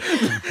 but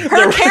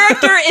her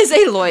character is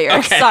a lawyer.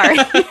 Okay. Sorry.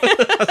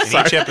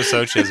 In each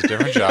episode, she has a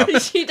different job.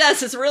 She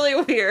does. It's really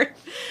weird.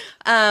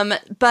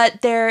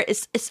 But there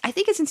is, I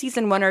think it's in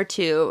season 1 or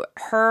 2.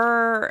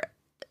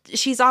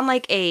 She's on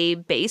like a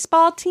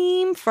baseball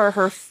team for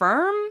her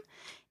firm.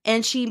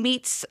 And she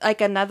meets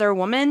like another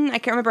woman. I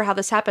can't remember how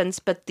this happens,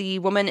 but the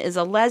woman is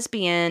a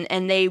lesbian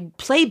and they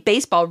play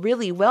baseball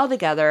really well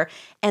together.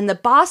 And the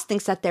boss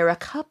thinks that they're a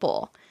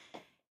couple.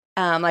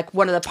 Like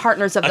one of the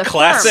partners of the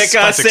classic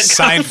firm.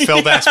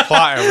 Seinfeld ass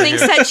plot over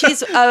thinks that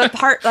she's a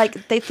part, like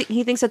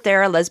he thinks that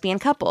they're a lesbian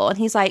couple. And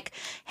he's like,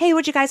 hey,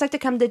 would you guys like to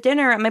come to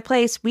dinner at my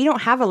place? We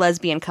don't have a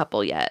lesbian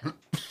couple yet.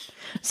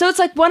 So it's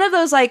like one of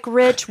those like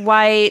rich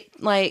white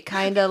like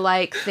kind of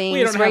like things.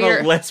 We don't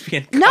have a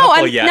lesbian couple No,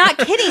 I'm yet. not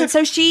kidding.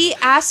 So she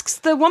asks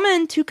the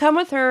woman to come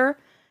with her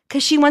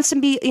because she wants to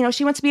be,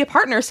 she wants to be a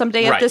partner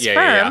someday at this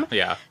firm.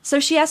 Yeah. So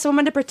she asks the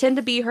woman to pretend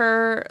to be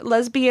her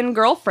lesbian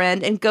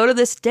girlfriend and go to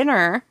this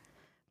dinner.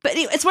 But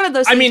it's one of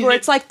those things where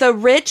it's like the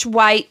rich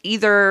white,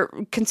 either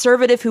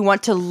conservative who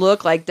want to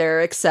look like they're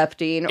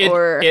accepting,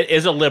 or it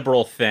is a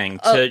liberal thing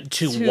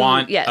to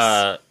want.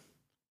 Yes.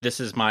 This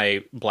is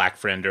my black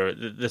friend, or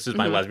this is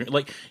my lesbian.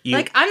 Like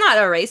I'm not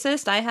a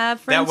racist. I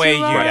have friends. That way,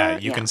 who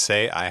you can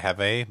say I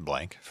have a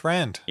blank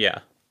friend.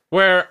 Yeah,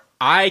 where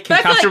I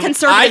can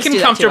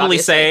conservatives comfortably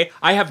too, say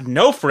I have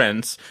no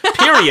friends.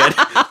 Period.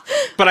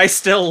 But I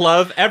still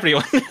love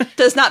everyone.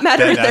 Does not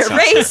matter their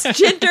race,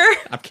 gender.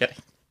 I'm kidding.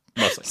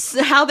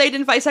 Mostly how they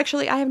identify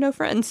sexually. I have no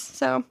friends,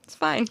 so it's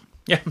fine.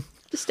 Yeah,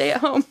 just stay at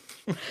home,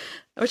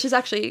 which is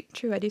actually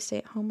true. I do stay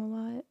at home a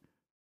lot.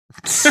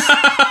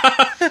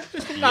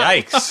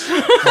 Yikes!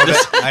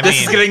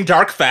 This is getting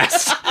dark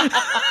fast.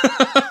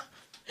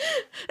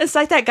 It's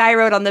like that guy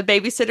wrote on the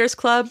Babysitters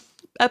Club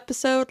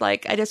episode.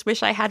 Like, I just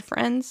wish I had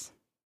friends.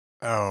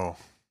 Oh,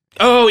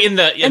 in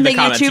the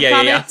comments. YouTube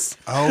comments.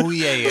 Oh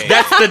yeah.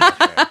 That's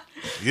the.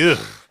 Yeah.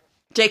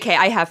 JK,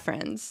 I have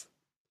friends.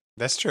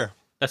 That's true.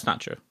 That's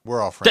not true.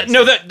 We're all friends.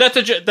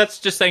 That's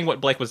just saying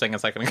what Blake was saying a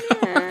second ago.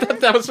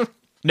 that was.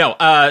 No,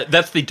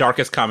 that's the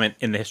darkest comment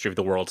in the history of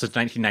the world since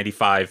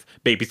 1995.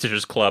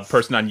 Babysitters Club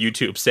person on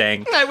YouTube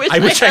saying, "I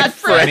wish I had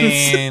friends." I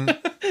mean,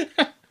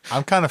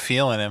 I'm kind of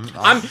feeling him.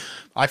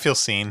 I feel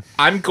seen.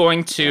 I'm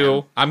going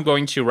to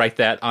write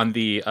that on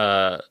the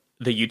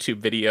YouTube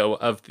video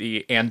of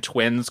the and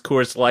Twins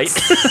Coors Light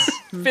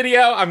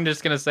video. I'm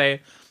just gonna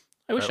say,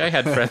 I wish I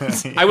had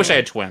friends. I wish I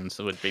had twins.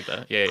 It would be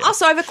the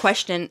Also, I have a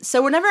question.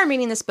 So whenever I'm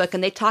reading this book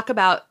and they talk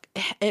about,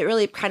 it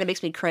really kind of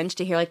makes me cringe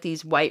to hear like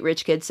these white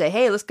rich kids say,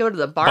 hey, let's go to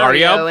the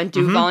barrio and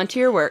do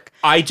volunteer work.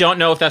 I don't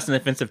know if that's an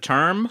offensive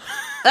term.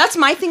 That's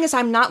my thing, is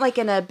I'm not like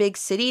in a big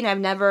city and I've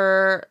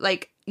never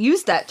like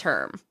used that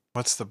term.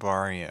 What's the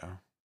barrio?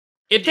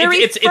 They're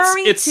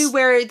referring to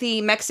where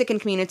the Mexican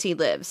community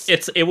lives.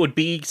 It would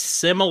be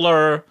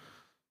similar.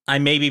 I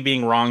may be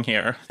being wrong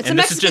here. It's a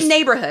Mexican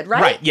neighborhood,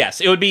 right? Right,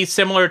 yes. It would be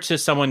similar to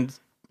someone...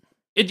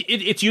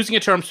 It's using a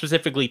term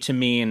specifically to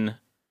mean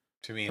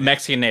a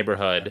Mexican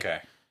neighborhood. Okay,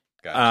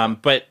 gotcha.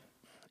 But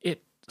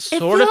it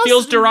sort of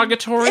feels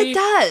derogatory. It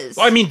does.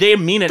 Well, I mean, they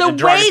mean it in a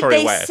derogatory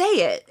way. The way they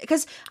say it.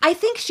 Because I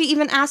think she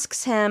even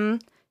asks him...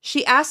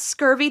 She asks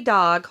Scurvy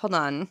Dog... Hold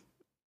on.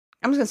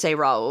 I'm just going to say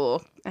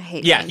Raul. I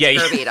hate saying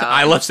Scurvy Dog.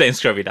 I love saying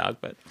Scurvy Dog,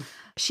 but...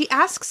 She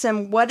asks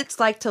him what it's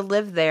like to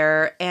live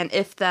there and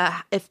if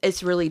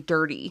it's really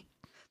dirty.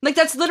 Like,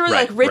 that's literally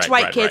like rich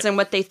white kids and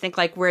what they think,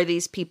 like, where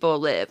these people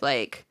live.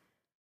 Like,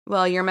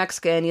 well, you're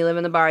Mexican, you live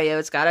in the barrio,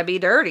 it's gotta be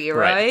dirty,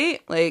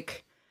 right?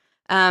 Like,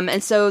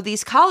 and so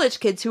these college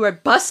kids who are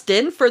bussed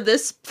in for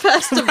this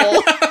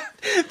festival...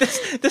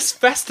 this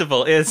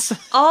festival is...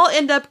 all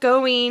end up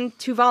going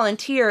to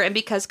volunteer, and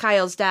because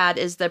Kyle's dad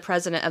is the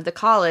president of the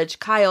college,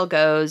 Kyle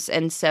goes,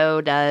 and so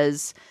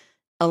does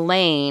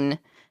Elaine...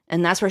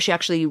 And that's where she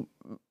actually,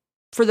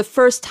 for the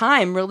first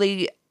time,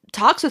 really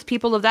talks with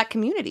people of that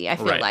community, I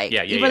feel like.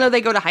 Even though they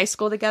go to high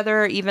school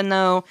together, even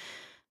though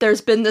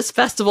there's been this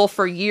festival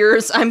for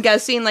years, I'm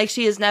guessing, like,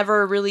 she has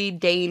never really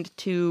deigned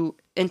to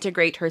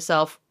integrate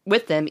herself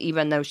with them,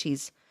 even though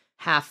she's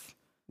half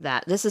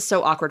that. This is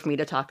so awkward for me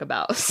to talk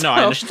about. So, No,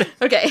 I understand.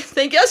 Okay,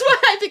 thank you. That's what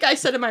I think I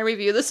said in my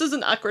review. This is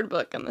an awkward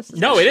book, and this is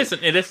No, it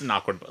isn't. It isn't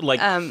awkward. Like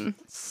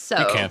So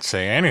You can't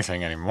say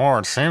anything anymore,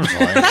 it seems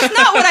like. that's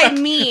not what I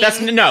mean.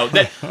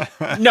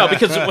 no,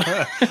 because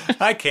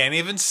I can't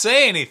even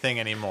say anything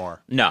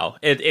anymore. no,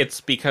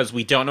 it's because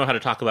we don't know how to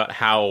talk about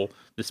how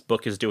this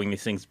book is doing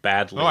these things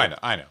badly. Oh, I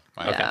know.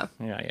 Yeah.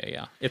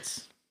 Yeah.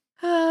 It's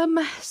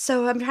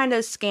So I'm trying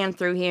to scan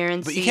through here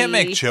and But see. you can't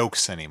make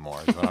jokes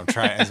anymore, is what I'm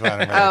trying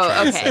to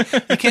Oh,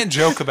 say. You can't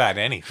joke about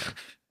anything.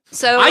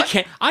 So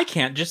I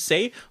can't just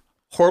say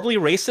horribly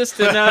racist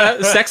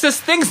and sexist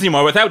things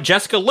anymore without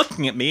Jessica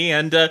looking at me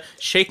and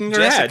shaking her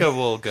Jessica head.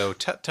 will go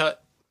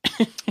tut-tut,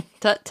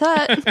 tut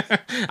tut.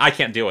 I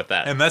can't deal with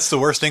that. and that's the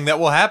worst thing that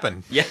will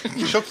happen. Yeah.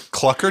 She'll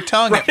cluck her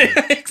tongue at me.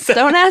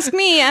 Don't ask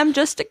me. I'm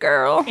just a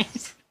girl.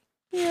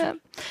 Yeah.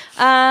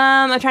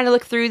 I'm trying to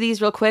look through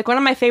these real quick. One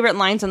of my favorite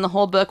lines in the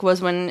whole book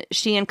was when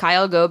she and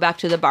Kyle go back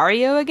to the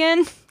barrio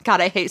again. God,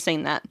 I hate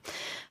saying that.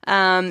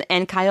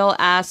 And Kyle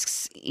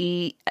asks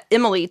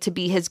Emily to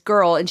be his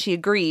girl, and she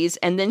agrees.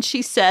 And then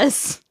she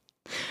says,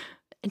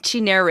 and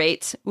she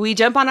narrates, "We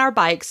jump on our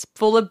bikes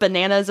full of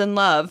bananas and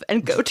love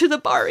and go to the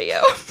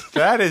barrio."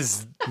 That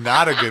is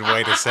not a good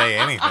way to say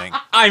anything.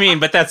 I mean,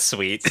 but that's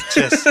sweet.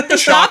 Just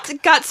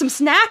Got some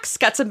snacks,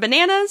 got some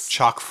bananas.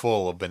 chock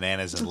full of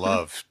bananas and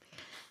love.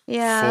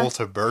 Yeah. Full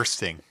to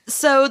bursting.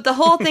 So the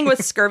whole thing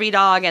with Scurvy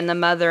Dog and the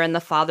mother and the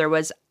father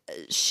was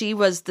she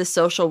was the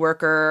social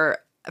worker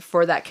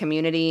for that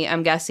community,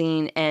 I'm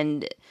guessing,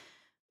 and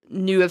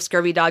knew of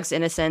Scurvy Dog's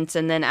innocence.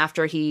 And then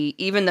after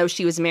even though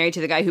she was married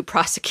to the guy who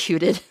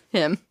prosecuted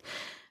him,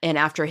 and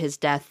after his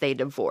death, they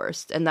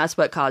divorced. And that's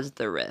what caused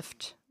the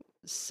rift.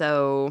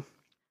 So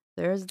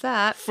there's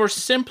that. For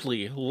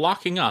simply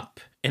locking up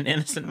an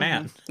innocent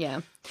man.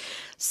 Yeah.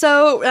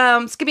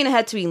 So, skipping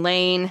ahead to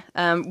Elaine,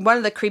 one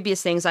of the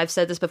creepiest things, I've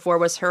said this before,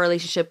 was her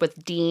relationship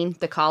with Dean,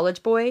 the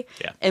college boy.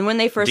 Yeah. And when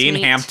they first Dean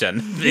meet... Hampton.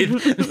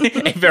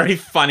 A very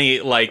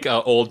funny,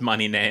 old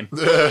money name.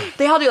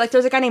 They all do. Like,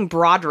 there's a guy named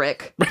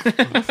Broderick.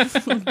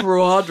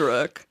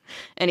 Broderick.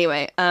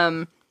 Anyway,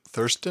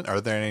 Thurston?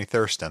 Are there any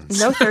Thurstons?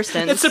 no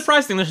Thurstons. It's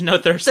surprising there's no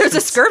thirst. There's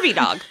a Scurvy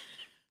Dog.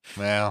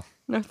 Well,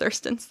 No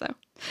Thurstons, though.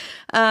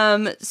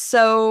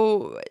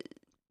 So...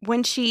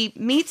 when she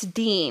meets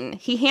Dean,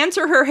 he hands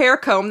her hair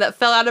comb that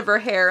fell out of her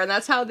hair, and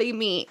that's how they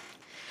meet.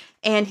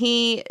 And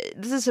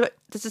this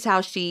is how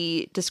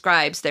she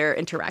describes their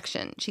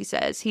interaction. She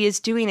says, "He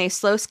is doing a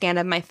slow scan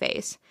of my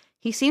face.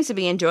 He seems to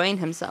be enjoying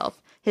himself.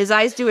 His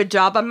eyes do a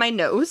job on my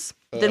nose,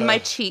 then my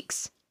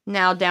cheeks,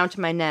 now down to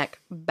my neck,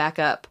 back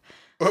up.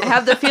 I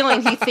have the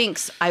feeling he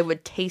thinks I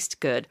would taste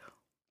good."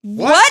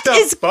 What the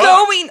is fuck?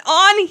 going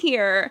on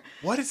here?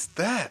 What is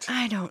that?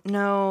 I don't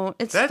know.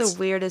 It's That's- the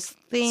weirdest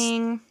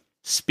thing.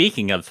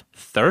 Speaking of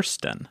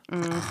Thurston.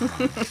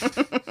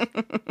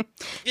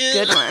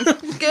 Good one.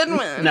 Good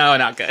one. No,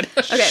 not good.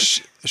 Okay.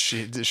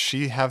 Does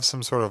she have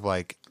some sort of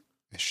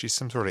is she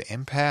some sort of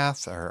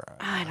empath, or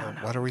I don't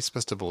know. What are we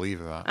supposed to believe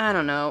about? I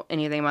don't know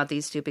anything about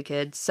these stupid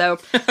kids. So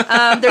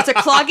there's a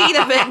clogging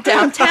event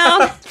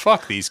downtown.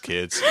 Fuck these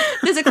kids.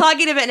 There's a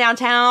clogging event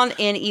downtown,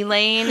 and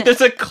Elaine...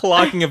 There's a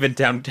clogging event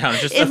downtown.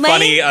 Just a Elaine-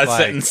 funny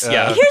sentence.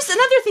 Yeah. Here's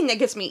another thing that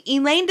gets me.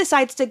 Elaine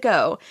decides to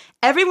go.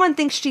 Everyone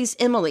thinks she's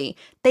Emily.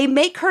 They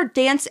make her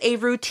dance a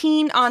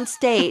routine on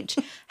stage.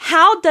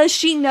 How does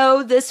she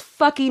know this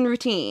fucking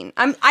routine?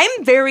 I'm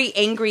very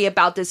angry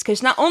about this,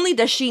 because not only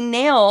does she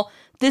nail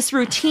this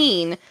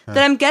routine that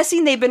I'm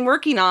guessing they've been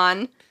working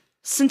on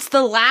since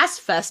the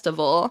last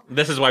festival.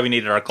 This is why we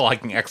needed our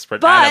clogging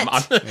expert, But Adam, on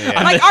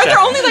I'm like, this are show. there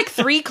only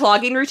 3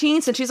 clogging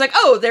routines? And she's like,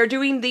 oh, they're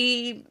doing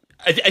the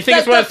I think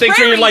it's one of the things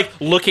where you're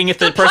looking at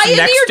the person pioneer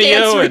next to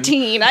dance you. And,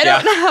 routine. I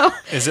don't know.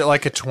 Is it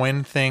like a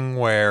twin thing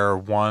where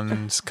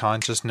one's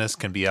consciousness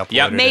can be uploaded?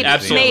 yeah, into Maybe, the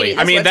absolutely. maybe.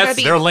 I mean, That's what that's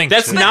it's They're linked.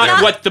 that's to not each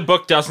other. what the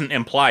book doesn't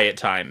imply at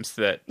times.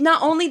 That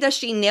Not only does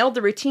she nail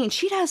the routine,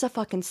 she does a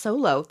fucking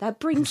solo that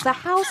brings the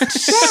house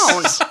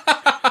down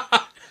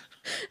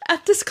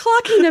at this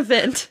clocking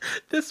event.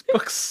 this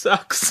book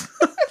sucks.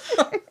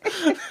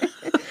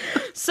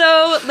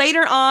 So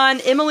later on,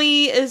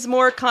 Emily is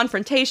more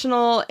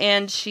confrontational,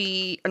 and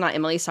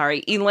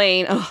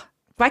Elaine. Oh,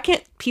 why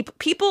can't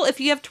people, if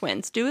you have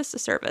twins, do us a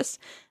service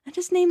and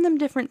just name them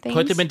different things?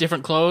 Put them in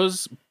different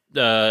clothes.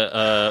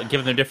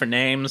 Give them different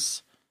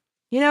names.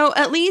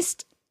 At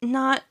least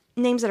not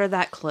names that are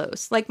that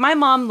close. Like, my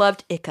mom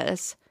loved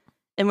Ikas.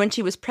 And when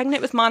she was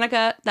pregnant with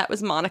Monica, that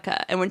was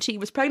Monica. And when she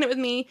was pregnant with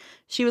me,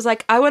 she was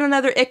like, I want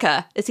another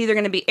Ika. It's either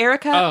going to be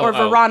Erica or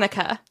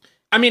Veronica.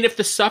 I mean, if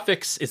the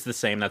suffix is the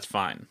same, that's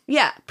fine.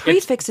 Yeah,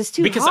 prefix is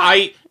too Because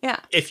hot. Yeah.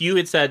 if you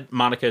had said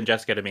Monica and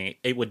Jessica to me,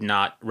 it would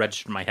not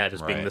register in my head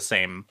as being Right. the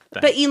same thing.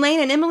 But Elaine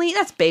and Emily,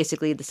 that's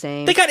basically the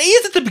same. They got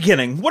A's at the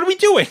beginning. What are we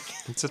doing?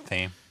 It's a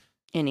theme.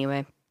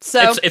 Anyway,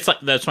 so It's like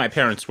that's what my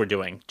parents were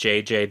doing.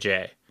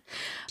 JJJ.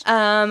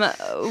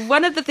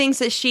 one of the things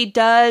that she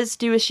does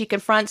do is she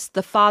confronts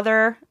the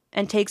father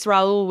and takes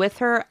Raul with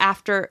her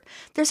after.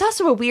 There's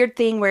also a weird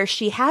thing where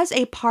she has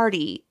a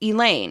party,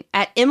 Elaine,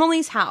 at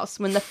Emily's house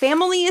when the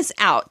family is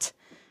out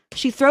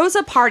She throws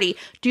a party.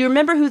 Do you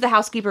remember who the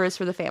housekeeper is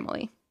for the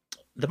family?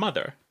 The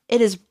mother. It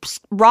is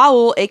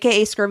Raul,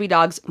 a.k.a. Scurvy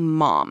Dog's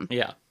mom.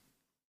 Yeah.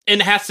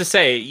 And it has to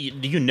say,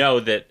 you know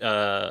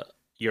that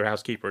your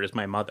housekeeper is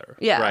my mother.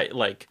 Yeah. Right?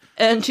 Like.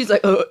 And she's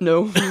like,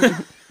 no.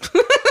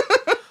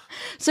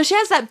 So she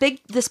has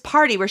this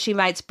party where she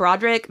invites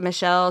Broderick,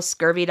 Michelle,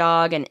 Scurvy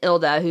Dog, and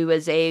Ilda, who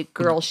is a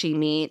girl she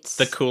meets.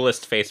 The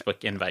coolest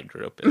Facebook invite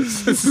group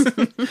is.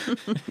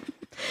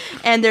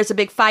 And there's a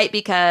big fight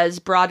because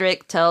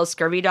Broderick tells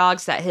Scurvy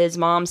Dogs that his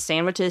mom's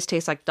sandwiches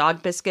taste like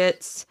dog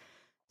biscuits.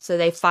 So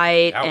they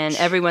fight and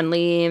everyone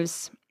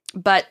leaves.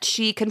 But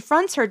she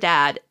confronts her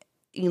dad,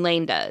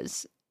 Elaine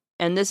does.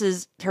 And this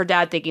is her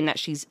dad thinking that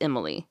she's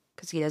Emily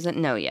because he doesn't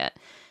know yet.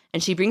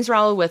 And she brings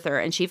Raul with her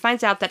and she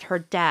finds out that her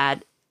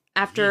dad,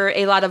 after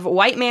a lot of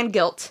white man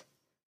guilt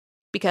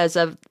because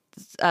of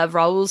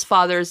Raul's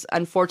father's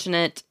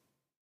unfortunate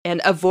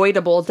and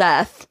avoidable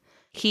death,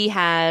 he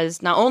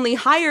has not only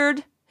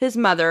hired his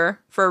mother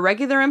for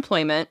regular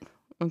employment,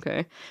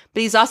 but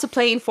he's also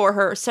paying for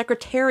her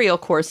secretarial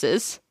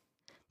courses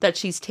that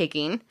she's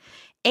taking,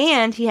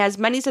 and he has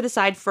money set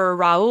aside for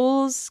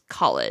Raul's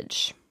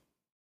college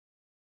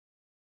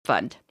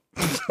fund.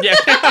 Yeah.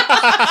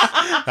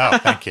 Oh,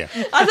 thank you.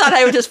 I thought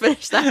I would just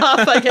finish that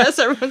off. I guess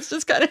everyone's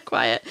just kind of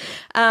quiet.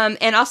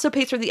 And also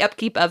pays for the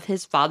upkeep of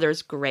his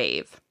father's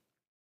grave.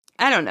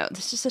 I don't know.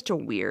 This is such a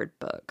weird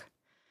book.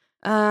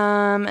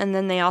 And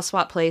then they all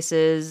swap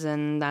places,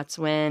 and that's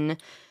when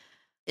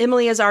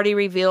Emily has already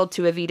revealed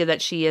to Evita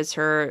that she is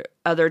her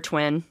other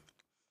twin,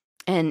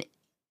 and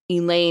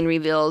Elaine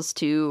reveals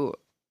to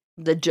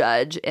the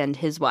judge and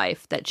his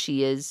wife that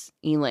she is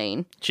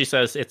Elaine. She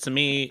says, "It's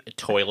me,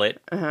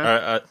 toilet."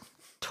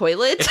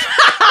 Toilet?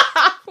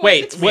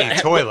 Wait, what?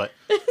 Toilet.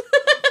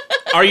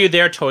 Are you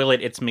there,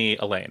 toilet? It's me,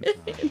 Elaine.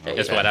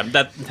 Is what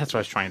that's what I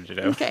was trying to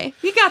do. Okay,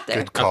 you got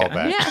there. Good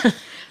callback. Yeah.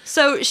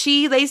 So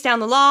she lays down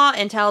the law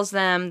and tells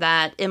them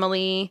that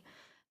Emily,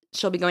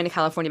 she'll be going to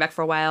California back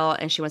for a while,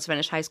 and she wants to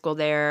finish high school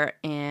there,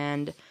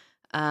 and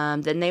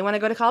then they want to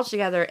go to college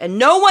together, and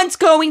no one's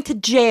going to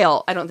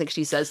jail. I don't think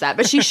she says that,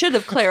 but she should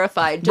have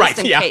clarified just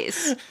in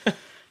case.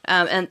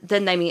 And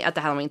then they meet at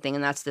the Halloween thing,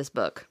 and that's this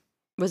book.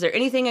 Was there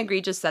anything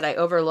egregious that I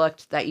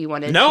overlooked that you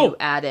wanted to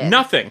add in?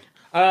 Nothing.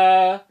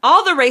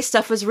 All the race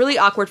stuff was really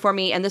awkward for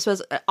me, and this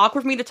was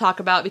awkward for me to talk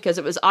about because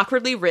it was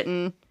awkwardly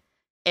written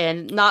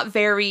and not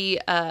very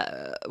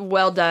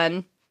well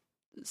done.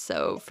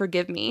 So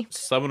forgive me.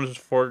 Someone was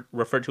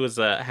referred to as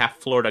a half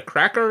Florida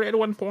cracker at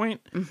one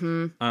point.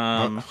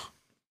 Mm-hmm.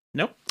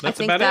 Nope, I that's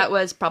think about that it.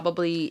 was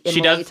probably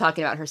Emily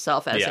talking about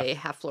herself as a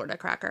half Florida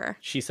cracker.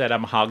 She said,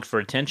 "I'm hogged for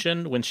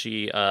attention" when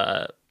she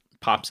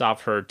pops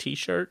off her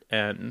T-shirt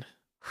and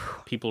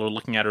people are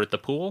looking at her at the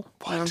pool.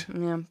 What?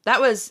 Yeah,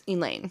 that was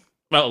Elaine.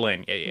 Well,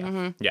 Elaine, yeah.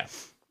 Mm-hmm. Yeah.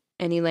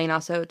 And Elaine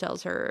also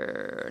tells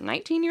her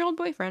 19-year-old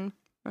boyfriend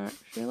that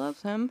she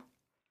loves him.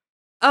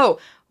 Oh,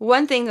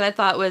 one thing that I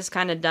thought was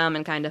kind of dumb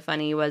and kind of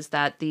funny was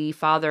that the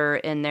father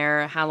in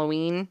their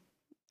Halloween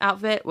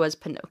outfit was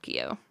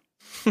Pinocchio.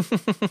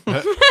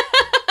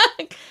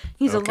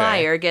 He's a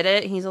liar, get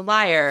it? He's a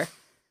liar.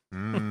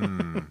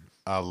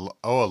 A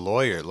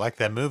lawyer, like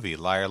that movie,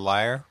 Liar,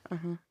 Liar.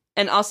 Uh-huh.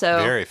 And also...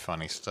 Very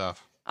funny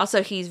stuff.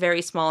 Also, he's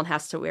very small and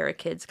has to wear a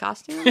kid's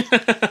costume.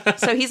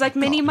 So he's like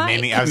Mini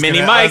Mike. I was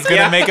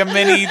gonna make a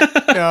mini...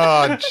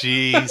 Oh,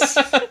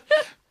 jeez.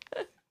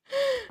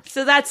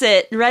 So that's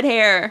it. Red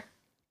hair.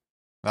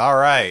 All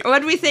right. What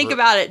do we think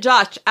about it?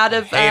 Josh, out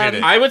of... hated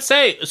it. I would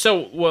say,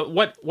 so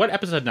what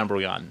episode number are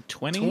we on?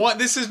 20?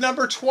 This is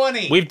number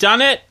 20. We've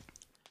done it.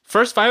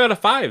 First 5 out of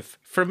 5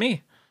 for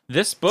me.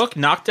 This book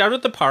knocked out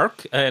at the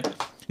park.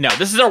 No,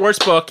 this is our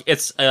worst book.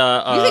 It's... you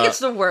think it's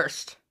the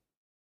worst?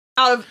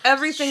 Out of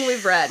everything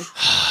we've read.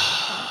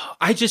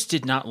 I just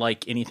did not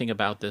like anything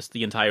about this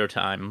the entire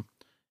time.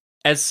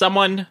 As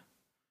someone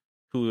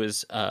who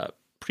is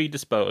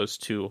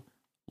predisposed to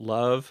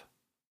love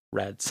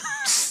Reds.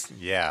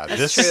 Yeah,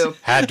 That's this true.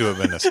 had to have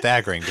been a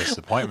staggering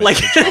disappointment. Like,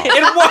 to John.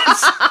 it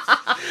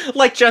was.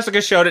 Like,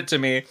 Jessica showed it to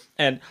me,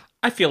 and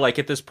I feel like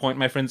at this point,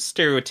 my friends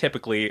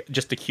stereotypically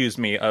just accuse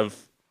me of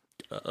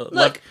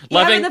Look, you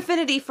have an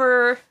affinity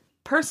for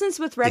persons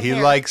with red hair.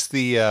 He likes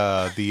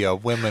the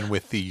women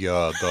with the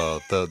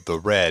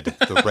red.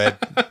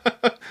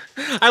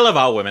 I love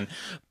all women,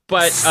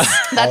 but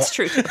That's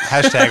true.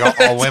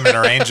 Hashtag all women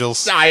are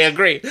angels. I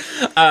agree.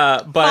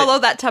 But Follow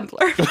that Tumblr.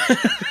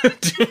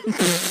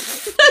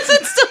 Does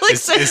it still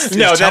exist?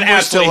 No, is that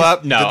Tumblr still absolutely-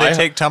 up? no, Did they I-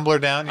 take Tumblr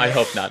down? I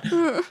hope not.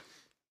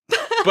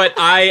 But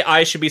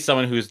I should be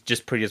someone who's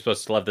just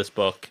predisposed to love this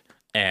book,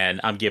 and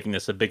I'm giving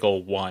this a big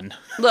old 1.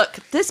 Look,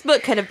 this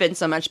book could have been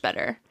so much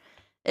better.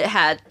 It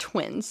had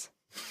twins.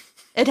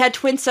 It had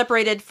twins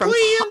separated from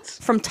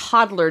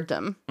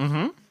toddlerdom.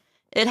 Mm-hmm.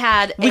 It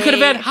had. We could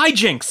have had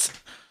hijinks.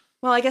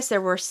 Well, I guess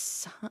there were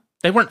some.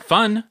 They weren't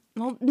fun.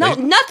 Well, no,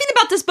 nothing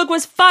about this book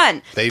was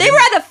fun. They They were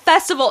at a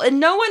festival and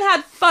no one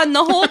had fun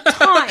the whole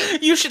time.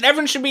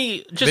 Everyone should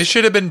be just. They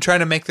should have been trying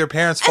to make their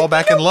parents fall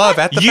back in love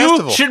at the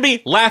festival. You should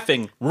be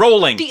laughing,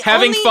 rolling,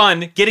 having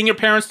fun, getting your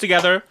parents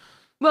together.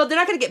 Well, they're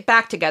not going to get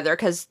back together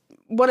because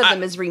one of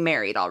them is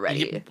remarried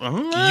already.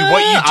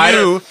 What you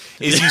do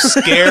is you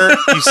scare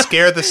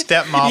the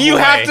stepmom You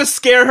away. have to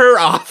scare her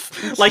off.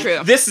 Like, true.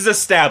 this is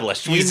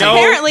established. We know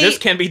Apparently- this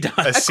can be done.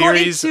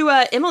 According to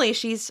Emily,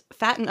 she's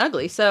fat and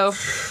ugly. So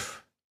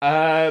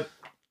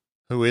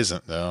Who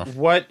isn't, though?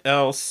 What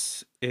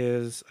else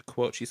is a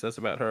quote she says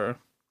about her?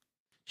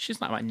 She's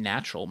not my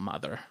natural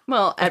mother.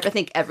 well, I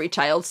think every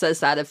child says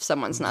that if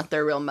someone's not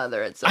their real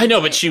mother. It's I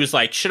know, but she was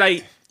like, should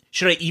I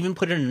even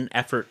put in an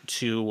effort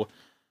to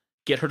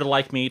get her to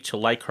like me, to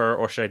like her,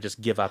 or should I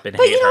just give up and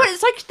But hate you know her? what?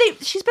 It's like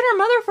she's been her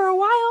mother for a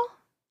while.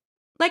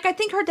 Like, I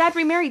think her dad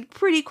remarried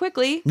pretty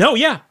quickly. No,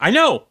 yeah, I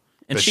know.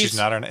 And But she's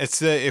not. It's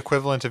the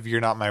equivalent of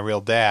 "You're not my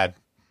real dad.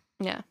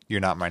 Yeah. You're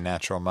not my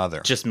natural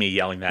mother." just me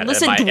yelling that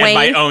Listen, at my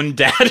Dwayne. own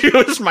dad, who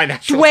is my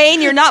natural.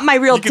 Dwayne, you're not my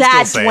real You can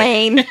dad, still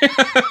say Dwayne.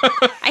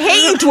 I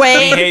hate you, We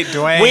Dwayne. hate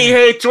Dwayne. We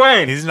hate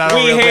Dwayne. He's not. We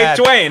a real hate dad.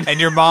 Dwayne. And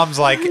your mom's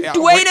like,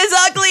 Dwayne is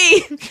ugly.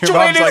 Your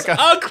Dwayne mom's is like,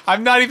 ugly.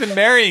 I'm not even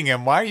marrying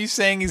him. Why are you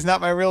saying he's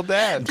not my real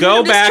dad? Go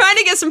I'm just back. trying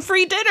to get some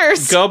free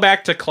dinners. Go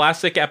back to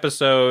classic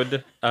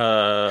episode.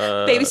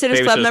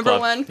 Babysitter's Club number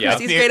Club. 1. Yeah.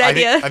 Chrissy's great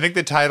idea. I think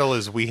the title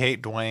is "We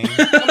Hate Dwayne."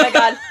 Oh my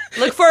god!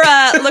 Look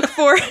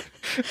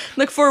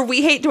for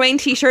We Hate Dwayne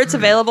T-shirts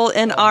available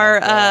in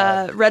our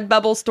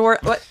Redbubble store.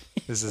 What?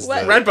 This is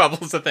What?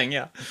 Redbubble's the thing,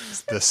 yeah.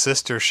 the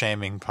sister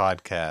shaming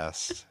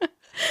podcast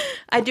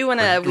I do want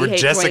to We where Hate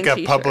Jessica Dwayne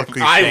T-shirt.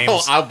 publicly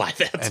I'll buy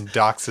that. and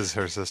doxes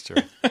her sister.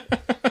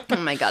 Oh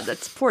my god,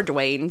 that's poor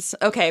Dwayne's.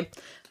 Okay.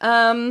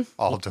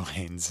 All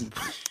Dwayne's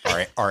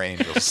are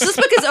angels. This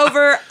book is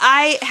over.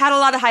 I had a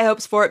lot of high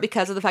hopes for it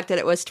because of the fact that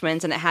it was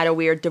twins and it had a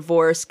weird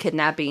divorce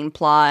kidnapping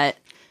plot.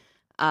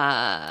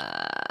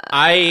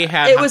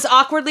 It was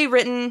awkwardly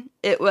written.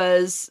 It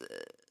was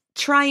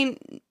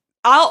trying.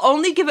 I'll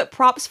only give it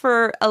props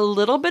for a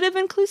little bit of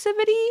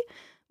inclusivity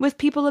with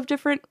people of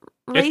different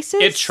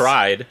races. It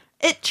tried.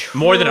 It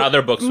More than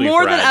other books we've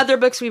More than read. other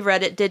books we've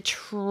read, it did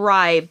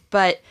try,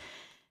 but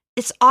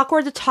it's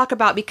awkward to talk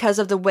about because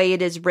of the way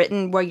it is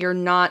written, where you're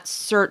not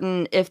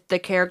certain if the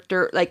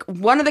character, like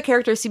one of the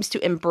characters seems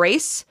to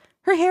embrace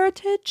her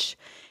heritage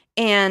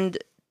and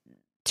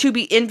to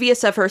be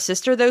envious of her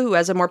sister, though, who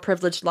has a more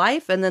privileged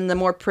life, and then the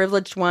more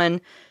privileged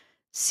one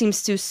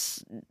seems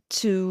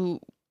to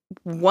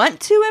want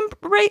to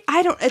embrace.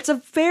 I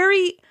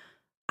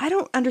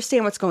don't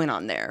understand what's going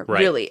on there, Right.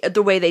 really.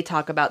 The way they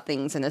talk about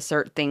things and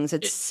assert things.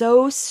 It's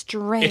so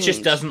strange. It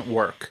just doesn't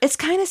work. It's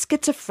kind of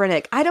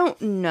schizophrenic. I don't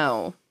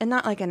know. And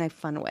not like in a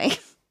fun way.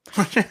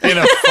 In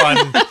a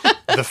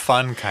the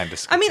fun kind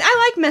of. I mean,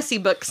 I like messy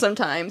books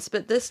sometimes,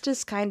 but this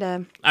just kind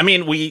of... I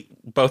mean, we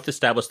both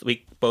established that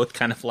we both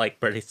kind of like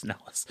Bertie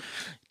Snellis,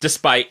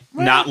 despite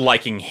not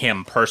liking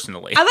him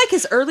personally. I like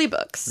his early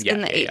books Yeah,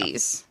 in the yeah, yeah.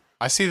 80s.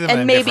 I see them in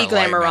And a maybe different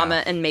light now.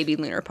 Glamorama and maybe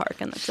Lunar Park.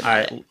 And that's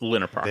about it.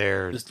 Lunar Park.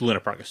 Lunar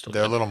Park is still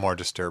They're a good. little more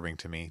disturbing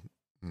to me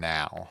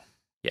now.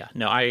 Yeah,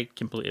 no, I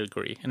completely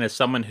agree. And as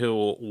someone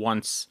who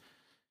once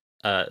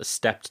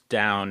stepped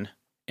down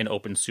an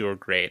open sewer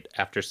grate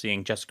after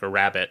seeing Jessica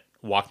Rabbit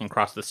walking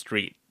across the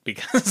street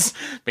because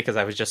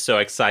I was just so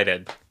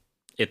excited,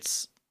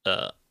 it's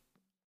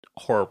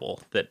horrible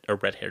that a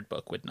red-haired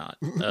book would not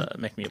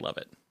make me love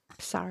it.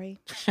 Sorry.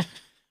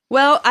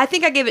 Well, I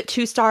think I gave it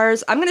 2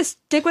 stars. I'm going to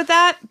stick with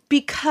that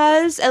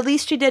because at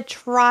least she did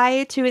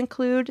try to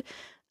include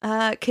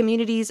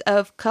communities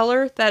of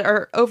color that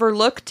are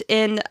overlooked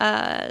in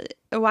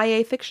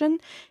YA fiction.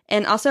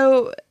 And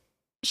also,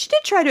 she did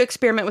try to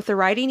experiment with the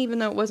writing, even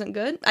though it wasn't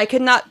good. I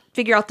could not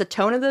figure out the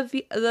tone of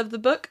the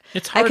book.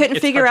 It's hard. I couldn't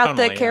it's figure hard out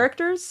the tonally, yeah.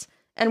 characters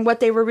and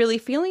what they were really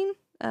feeling.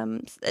 I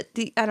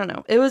don't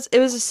know. It was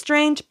a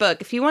strange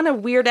book. If you want a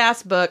weird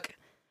ass book,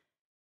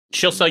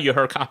 She'll sell you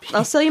her copy.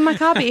 I'll sell you my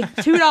copy.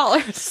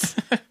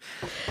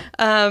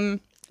 $2.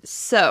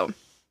 So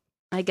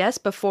I guess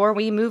before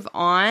we move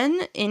on,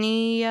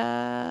 any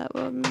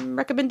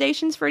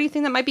recommendations for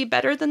anything that might be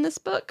better than this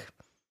book?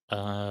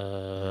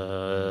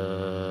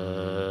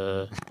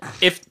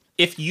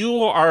 If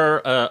you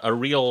are a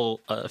real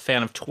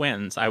fan of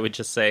twins, I would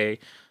just say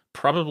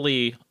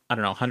probably, I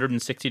don't know,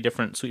 160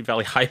 different Sweet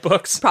Valley High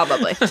books.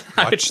 Probably.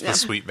 Watch the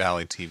Sweet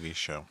Valley TV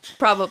show.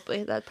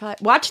 Probably.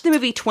 Watch the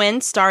movie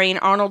Twins starring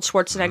Arnold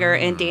Schwarzenegger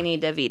and Danny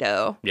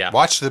DeVito. Yeah.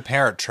 Watch The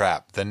Parent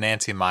Trap, the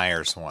Nancy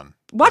Myers one.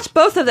 Watch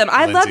both of them.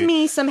 I love Lindsay.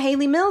 me some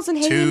Haley Mills and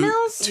Haley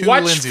Mills. two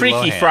Watch Lindsay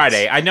Freaky Lohans.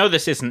 Friday. I know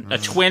this isn't a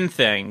twin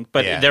thing,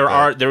 but Yeah,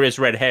 there is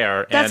red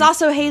hair. That's and,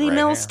 also Haley Red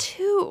Mills hair.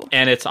 too.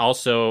 and it's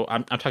also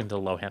I'm talking to the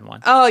Lohan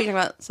one. Oh, you're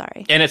talking about,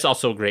 sorry. And it's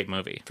also a great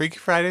movie. Freaky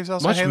Friday's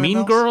also Watch Haley Mean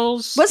Mills?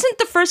 Girls. Wasn't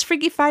the first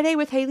Freaky Friday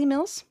with Haley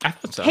Mills? I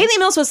thought so. Haley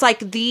Mills was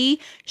like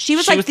she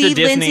was like the the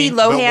Disney- Lindsay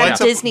But Lohan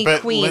what's Disney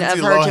but queen Lindsay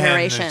of her Lohan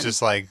generation. Is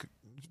just like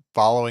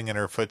following in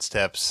her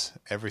footsteps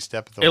every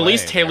step of the way. At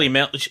least Haley Yeah.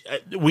 Mills.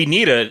 We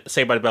need a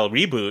Saved by the Bell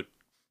reboot.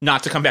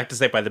 Not to come back to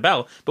Saved by the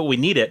Bell, but we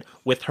need it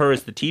with her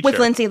as the teacher. With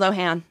Lindsay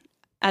Lohan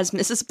as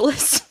Mrs.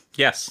 Bliss.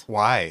 Yes.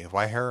 Why?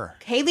 Why her?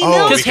 Haley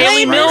Mills. because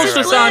Haley played Mills Mrs.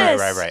 was on-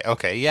 Bliss. Right.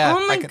 Okay. Yeah.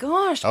 Oh my I can-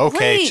 gosh.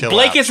 Okay, Blake. chill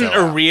Blake out, isn't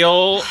chill a out.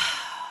 real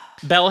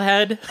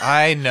Bellhead.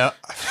 I know.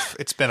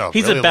 It's been a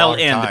He's really a bell long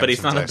end, time but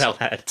he's not a since I've-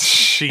 bellhead.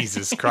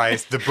 Jesus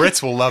Christ. The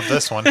Brits will love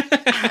this one.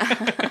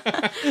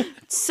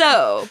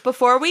 So,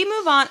 before we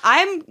move on,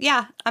 I'm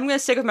going to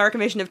stick with my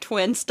recommendation of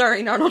Twins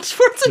starring Arnold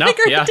Schwarzenegger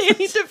yeah. and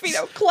Danny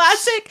DeVito.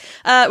 Classic.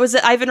 Was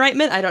it Ivan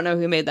Reitman? I don't know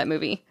who made that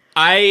movie.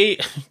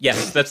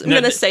 Yes, that's I'm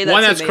gonna say that's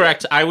one who that's made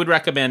correct. I would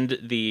recommend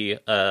the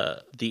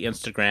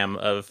Instagram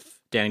of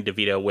Danny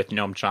DeVito with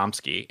Noam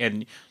Chomsky,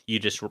 and you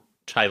just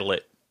title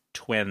it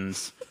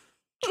Twins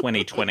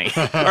 2020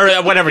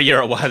 or whatever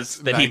year it was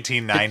that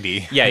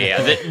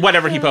 1990.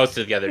 whatever he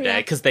posted the other day, Yeah.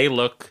 because they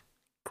look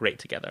great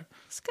together.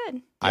 It's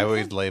good. I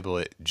would label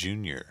it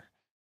Junior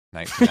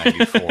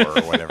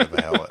 1994 or whatever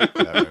the hell that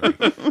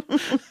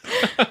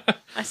movie.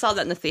 I saw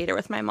that in the theater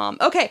with my mom.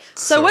 Okay,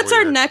 so So what's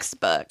our weird. next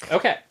book?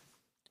 Okay,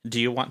 do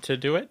you want to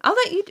do it? I'll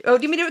let you. Oh,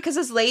 do you mean do it because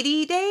it's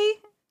Lady Day?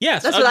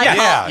 Yes, That's what I call.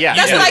 yeah,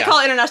 That's yeah, what I yeah.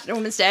 call International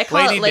Women's Day. I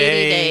call Lady it Lady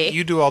Day, Day.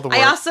 you do all the work.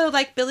 I also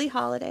like Billie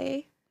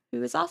Holiday,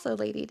 who is also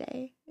Lady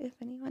Day. If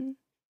anyone,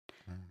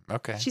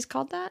 Okay. she's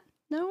called that.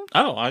 No,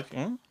 Oh, I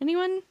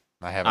anyone?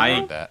 I haven't I-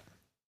 read that.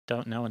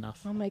 don't know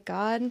enough. Oh my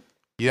God.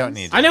 You don't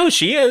need to. I know who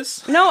she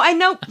is No, I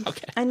know.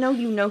 Okay. I know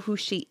you know who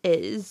she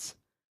is.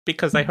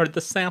 because I heard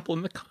the sample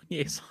in the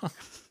Kanye song.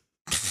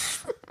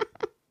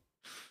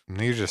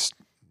 You're just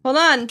Hold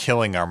on.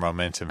 killing our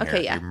momentum here.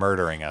 Okay, yeah. You're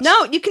murdering us.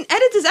 No, you can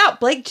edit this out,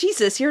 Blake.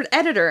 Jesus, you're an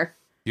editor.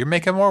 You're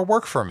making more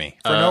work for me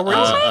for no reason.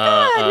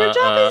 Oh my God, your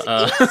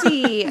job is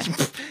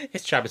easy.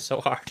 His job is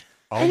so hard.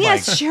 Oh And my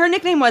yes, her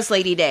nickname was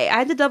Lady Day. I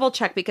had to double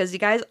check because you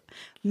guys,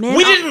 men,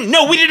 We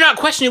did not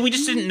question it. We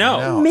just didn't know.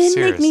 No. men make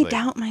seriously. me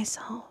doubt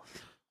myself.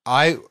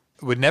 I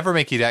would never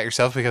make you doubt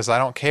yourself because I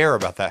don't care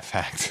about that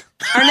fact.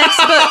 Our next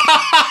book.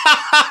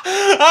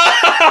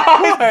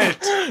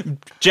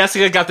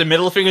 Jessica got the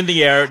middle finger in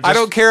the air. I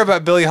don't care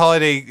about Billie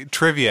Holiday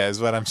trivia is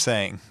what I'm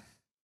saying.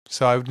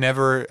 So I'd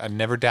never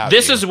doubt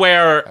This you. is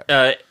where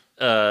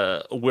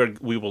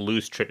we will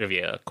lose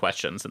trivia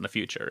questions in the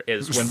future.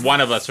 Is when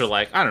one of us are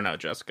like, I don't know,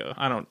 Jessica.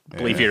 I don't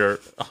believe you're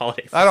a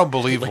holiday. I don't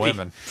believe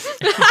women.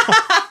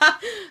 At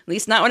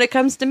least not when it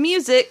comes to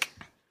music.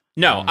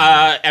 No.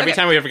 Every Okay.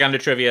 time we've ever gone to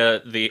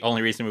trivia, the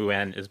only reason we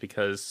win is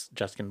because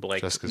Jessica and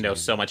Blake Jessica's know been-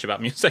 so much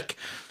about music.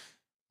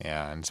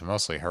 Yeah, and it's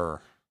mostly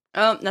her.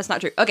 Oh, that's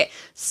not true. Okay,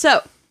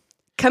 so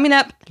coming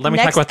up Let me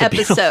next talk about the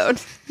Beatles.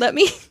 episode. Let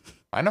me.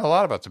 I know a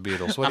lot about the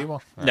Beatles. What do you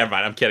want? Never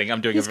mind. I'm kidding.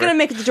 I'm doing He's a gonna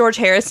make the George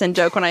Harrison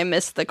joke when I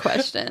missed the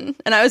question,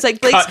 and I was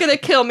like, Blake's Cut. gonna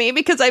kill me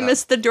because I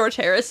missed the George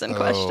Harrison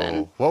question.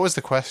 Oh, what was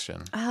the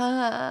question?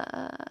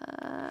 Uh,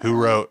 Who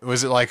wrote?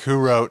 Was it like who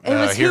wrote It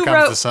was Here who Comes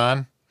wrote- the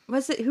Sun?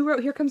 was it who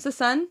wrote "Here Comes the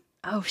Sun"?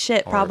 Oh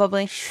shit,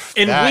 probably.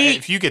 And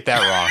If you get that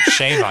wrong,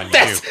 shame on you.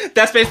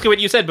 That's basically what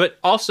you said, but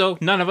also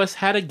none of us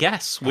had a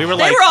guess. We were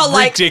They like, were all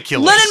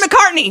ridiculous. like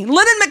Lennon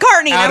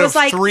McCartney. And Out I was of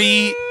like,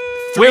 three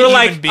we were human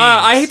like, beings.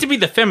 I hate to be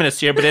the feminist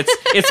here, but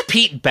it's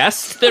Pete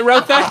Best that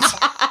wrote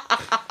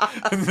that.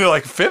 And they're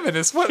like,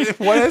 feminists? What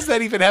does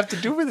that even have to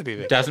do with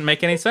anything? Doesn't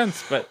make any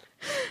sense, but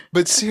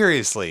But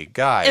seriously,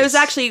 guys. it was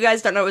actually, you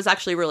guys don't know, it was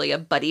actually really a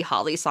Buddy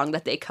Holly song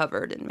that they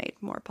covered and made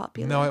more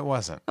popular. No, it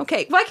wasn't.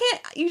 Okay, why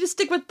can't you just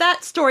stick with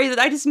that story that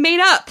I just made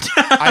up?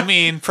 I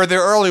mean, for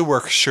their early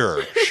work,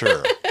 sure.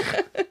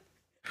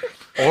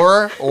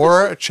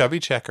 Or a chubby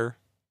checker.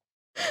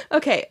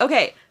 Okay.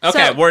 okay,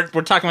 So, we're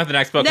talking about the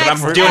next book.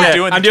 Next but I'm doing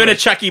book. I'm doing a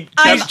Chubby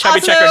I'm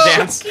Checker also-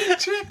 dance.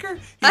 Checker.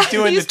 He's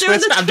doing He's the doing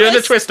twist. the I'm doing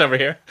the twist. twist over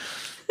here.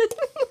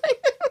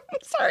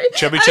 sorry.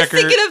 Chubby I Checker-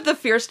 was thinking of the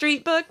Fear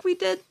Street book we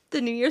did,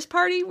 the New Year's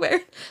party,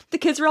 where the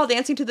kids were all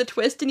dancing to the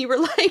twist, and you were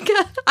like,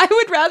 I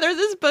would rather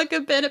this book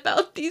have been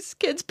about these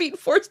kids being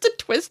forced to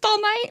twist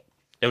all night.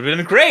 It would have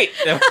been great.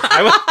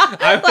 I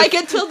would, Like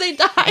until they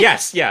die.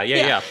 yes,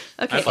 yeah.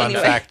 Okay, Fun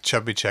anyway. fact,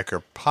 Chubby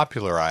Checker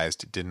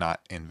popularized, did not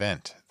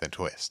invent the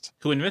twist.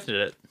 Who invented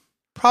it?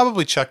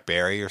 Probably Chuck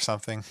Berry or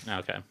something.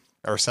 Okay.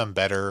 Or some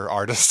better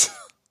artist.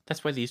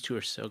 That's why these two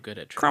are so good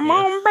at trivia. Come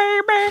on,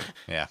 baby.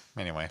 Yeah,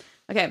 anyway.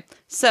 Okay,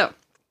 so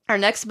our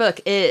next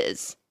book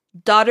is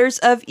Daughters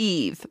of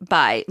Eve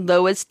by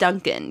Lois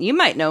Duncan. You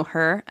might know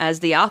her as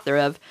the author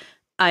of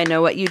I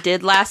Know What You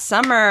Did Last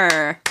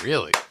Summer.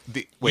 Really?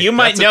 You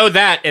might know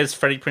that as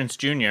Freddie Prinze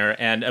Jr.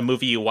 and a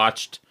movie you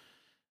watched.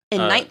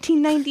 In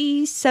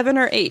 1997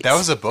 or 8. That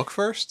was a book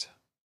first?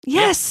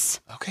 Yes.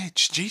 Okay,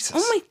 Jesus. Oh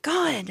my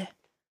god.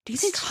 Do you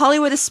think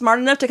Hollywood is smart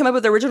enough to come up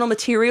with original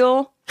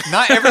material?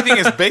 Not everything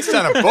is based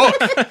on a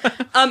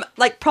book.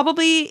 Like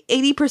probably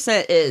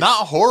 80% is.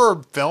 Not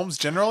horror films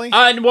generally.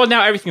 Well,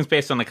 now everything's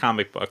based on the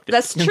comic book.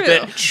 That's true.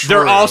 They're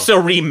True. also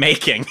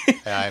remaking.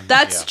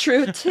 That's yeah.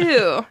 true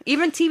too.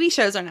 Even TV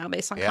shows are now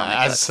based on Yeah, comic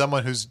as books.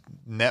 someone who's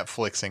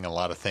Netflixing a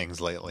lot of things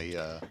lately,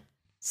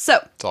 So,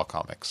 it's all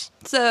comics.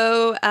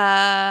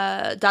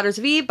 Daughters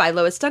of Eve by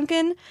Lois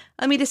Duncan.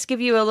 Let me just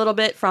give you a little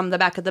bit from the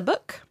back of the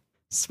book.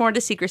 Sworn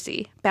to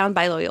secrecy, bound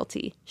by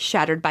loyalty,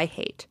 shattered by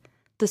hate.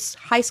 The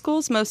high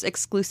school's most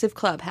exclusive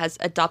club has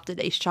adopted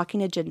a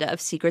shocking agenda of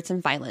secrets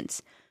and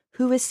violence.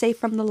 Who is safe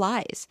from the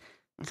lies?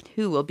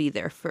 Who will be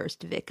their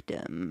first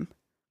victim?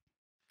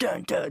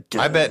 Dun, dun,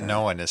 dun. I bet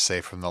no one is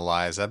safe from the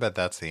lies. I bet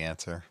that's the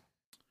answer.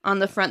 On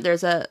the front,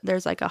 there's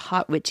like a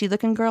hot witchy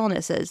looking girl, and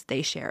it says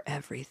they share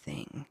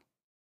everything.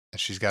 And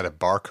she's got a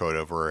barcode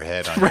over her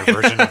head on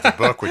your version of the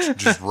book, which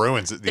just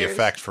ruins the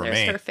effect for there's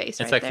me. her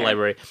face It's right like the there.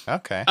 library.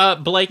 Okay.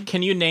 Blake,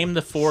 can you name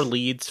the 4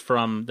 leads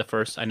from the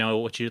first I Know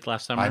What You Did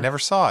Last Summer? I never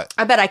saw it.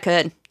 I bet I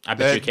could. I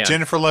bet you can.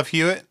 Jennifer Love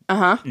Hewitt.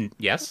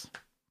 Yes.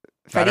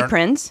 Freddie don't-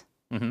 Prinze.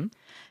 Mm-hmm.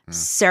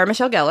 Sarah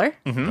Michelle Gellar.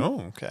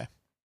 Oh, okay.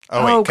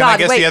 Oh, wait. Oh, Can I God,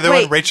 guess wait, the other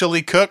wait. one? Rachel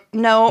Lee Cook?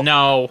 No.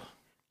 No.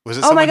 Was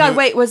it Oh my someone God! who-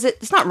 Wait, was it?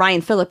 It's not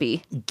Ryan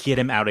Phillippe. Get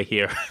him out of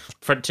here.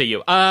 To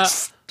you. I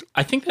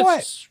think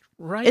that's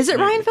right. Is it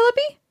maybe. Ryan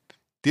Phillippe?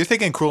 You're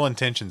thinking Cruel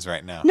Intentions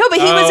right now. No, but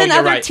he was Oh, in you're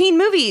other right. teen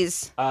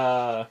movies.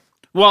 Well,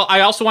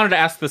 I also wanted to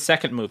ask the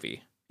second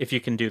movie, if you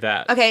can do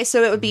that. Okay,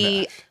 so it would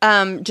be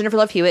Jennifer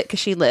Love Hewitt because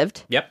she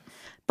lived. Yep.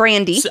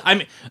 Brandy. I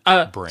mean,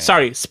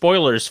 sorry,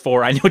 spoilers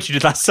for I Know What You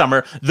Did Last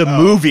Summer, the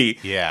movie.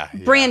 Yeah.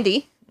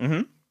 Brandy.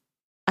 Mhm.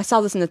 I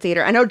saw this in the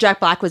theater. I know Jack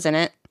Black was in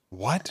it.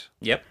 What?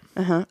 Yep.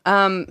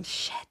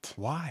 Shit.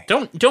 Why?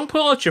 Don't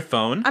pull out your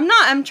phone. I'm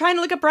not. I'm trying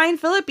to look up Ryan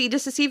Phillippe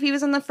just to see if he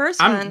was in the first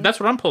one. That's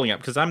what I'm pulling up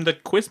because I'm the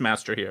quiz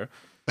master here.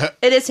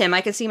 It is him.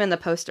 I can see him in the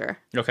poster.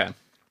 Okay.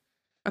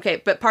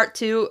 Okay, but part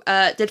 2,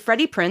 did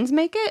Freddie Prinze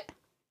make it?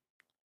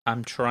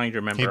 I'm trying to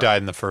remember. He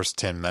died in the first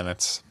 10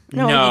 minutes.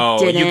 No,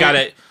 he you didn't. got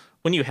it.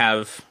 When you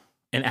have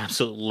an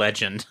absolute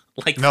legend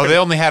like No, they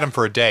only had him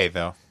for a day,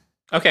 though.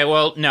 Okay,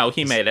 well, no,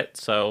 he made it.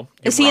 So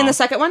Is he in the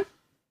second one?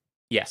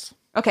 Yes.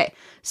 Okay,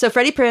 so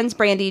Freddie Prinze,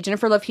 Brandy,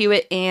 Jennifer Love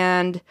Hewitt,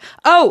 and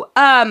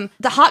the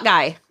hot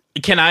guy.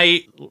 Can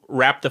I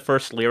rap the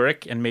first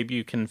lyric and maybe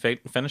you can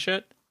finish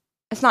it?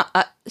 It's not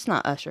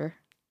Usher.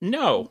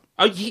 No.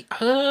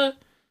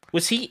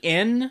 Was he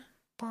in?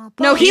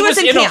 No, he was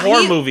in a Camp-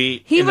 horror he-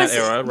 movie He in was, that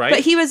era, right? But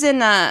he was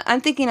in.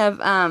 I'm thinking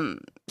of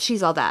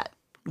She's All That.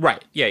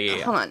 Right. Yeah.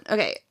 Hold on.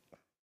 Okay.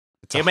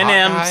 It's a hot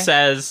Eminem guy?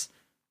 says,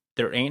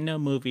 "There ain't no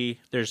movie.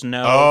 There's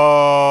no."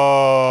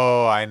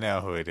 Oh, I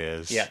know who it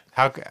is. Yeah.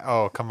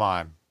 Oh, come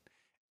on.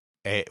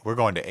 We're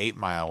going to 8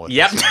 Mile with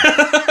Yep. this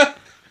one.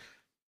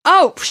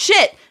 Oh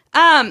shit.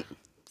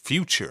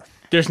 Future.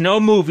 There's no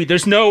movie.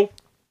 There's no.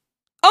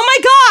 Oh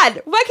my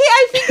God! Why can't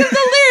I think of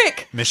the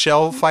lyric?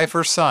 Michelle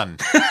Pfeiffer's son.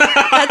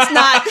 That's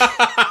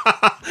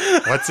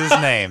not What's his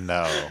name,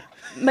 though?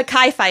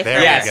 Mackay Pfeiffer. There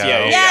we Yes. go.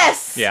 Yeah.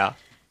 Yes! Yeah.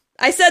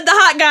 I said the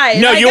hot guy.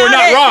 No, I you were got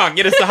not it. wrong.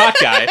 It is the hot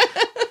guy.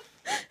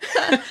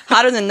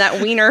 Hotter than that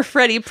wiener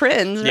Freddie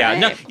Prinze. Yeah. right?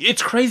 No,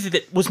 it's crazy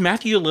that was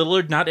Matthew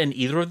Lillard not in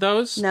either of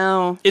those?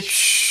 No. It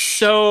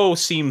so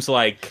seems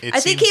like It I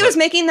think seems he was like-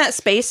 making that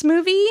space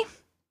movie.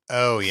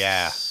 Oh,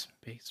 yeah.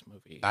 space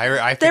movie.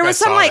 I think There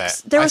was I some saw like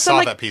that. there I was saw some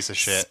like that piece of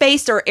shit.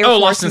 space or Air Oh,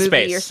 Force Lost in movie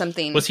Space or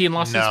something. Was he in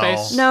Lost No. in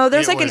Space? No,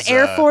 there's It like an was,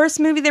 Air Force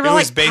movie. They were It all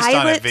was like based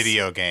pilots. on a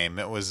video game.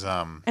 It was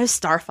It was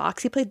Star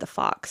Fox. He played the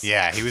fox.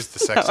 yeah, he was the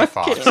sexy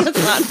fox.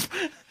 It's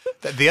not-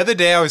 The other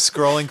day, I was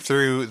scrolling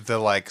through the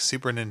like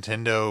Super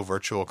Nintendo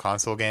Virtual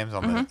Console games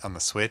on Mm-hmm. the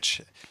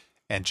Switch,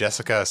 and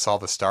Jessica saw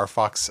the Star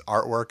Fox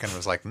artwork and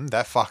was like,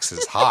 "That fox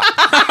is hot."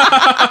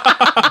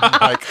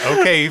 I'm like,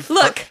 okay,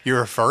 Look.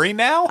 you're a furry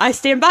now. I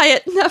stand by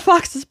it. That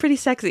fox is pretty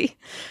sexy.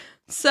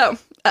 So,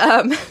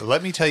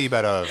 Let me tell you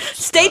about a.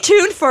 stay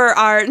tuned for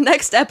our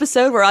next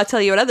episode where I'll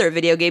tell you what other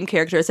video game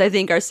characters I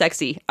think are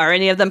sexy. Are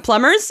any of them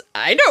plumbers?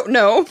 I don't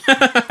know.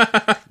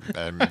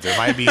 There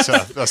might be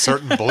a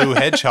certain blue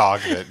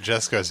hedgehog that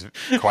Jessica's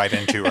quite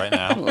into right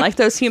now. Like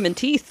those human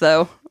teeth,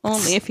 though.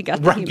 Only if you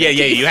got the Right, human yeah.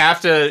 teeth. You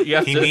have to. You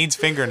have He to. needs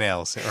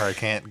fingernails, or I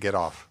can't get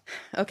off.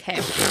 Okay.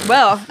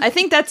 Well, I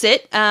think that's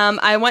it.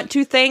 I want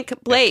to thank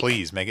Blake.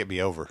 Please make it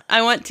be over.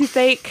 I want to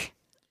thank.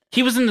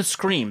 He was in the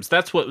Screams.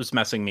 That's what was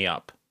messing me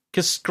up.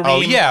 Because Scream.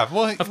 Oh yeah,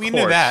 well of we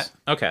course. knew that.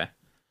 Okay.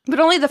 But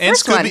only the And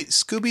first one.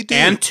 Scooby Doo.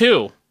 And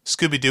 2.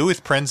 Scooby Doo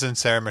with Prinze and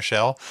Sarah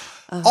Michelle.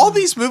 All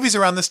these movies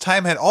around this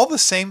time had all the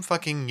same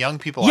fucking young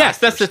people. Yes, actors.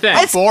 that's the thing. How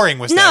It's- boring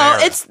was No, that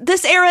era? it's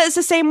this era is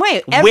the same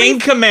way. Wing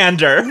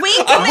Commander. Wing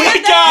Oh my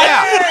Commander! God.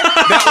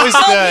 yeah.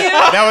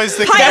 That was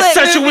the Pilot That's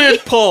such a movie. weird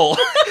pull.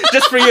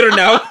 Just for you to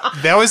know.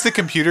 that was the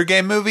computer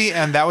game movie,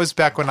 and that was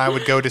back when I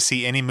would go to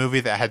see any movie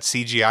that had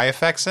CGI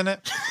effects in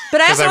it.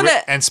 But I 'Cause also want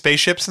to. and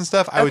spaceships and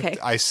stuff. Okay.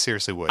 I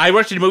seriously would. I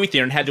worked in a movie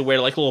theater and had to wear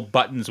like little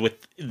buttons with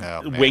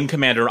man. Wing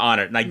Commander on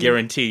it, and I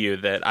guarantee you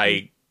that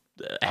I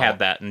had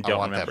that and I don't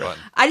want that remember it.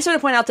 button. I just want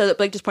to point out though that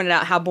Blake just pointed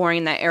out how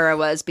boring that era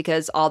was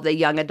because all the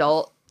young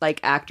adult like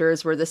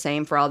actors were the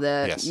same for all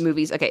the Yes.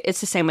 movies. Okay, it's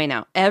the same way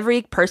now.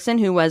 Every person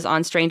who was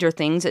on Stranger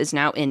Things is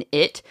now in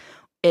It,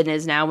 and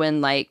is now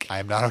in like I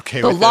am not okay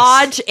The with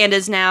Lodge, and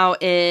is now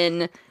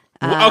in.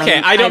 Okay,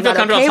 I don't I'm feel not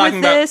comfortable okay talking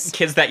with about this.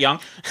 kids that young.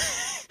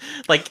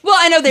 Like, Well,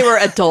 I know they were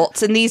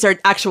adults, and these are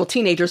actual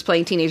teenagers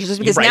playing teenagers, just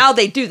because Right. now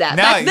they do that.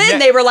 Now- Back then, yeah.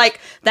 they were like,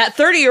 that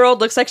 30-year-old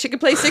looks like she could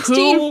play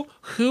 16.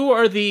 who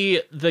are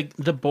the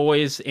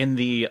boys in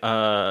the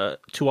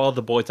To All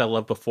the Boys I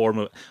Loved Before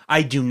movie?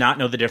 I do not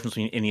know the difference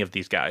between any of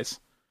these guys.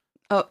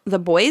 Oh, the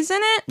boys in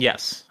it?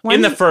 Yes, One's-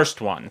 in the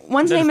first one.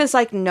 One's name is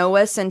like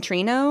Noah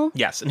Centrino.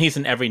 Yes, and he's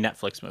in every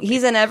Netflix movie.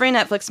 He's in every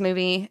Netflix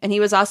movie, and he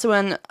was also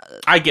in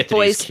I get that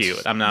Boys he's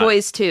cute. I'm not.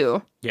 Boys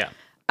 2. Yeah.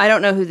 I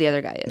don't know who the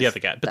other guy is. The other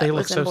guy, but That they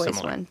look was in so Boys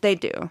similar. One. They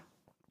do.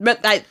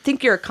 But I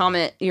think your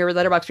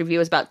Letterboxd review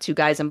was about two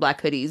guys in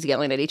black hoodies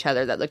yelling at each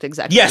other that looked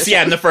exactly Yes, the yeah,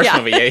 same. in the first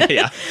movie.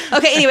 Yeah.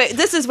 Okay, anyway,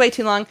 this is way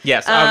too long.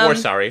 Yes, we're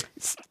sorry.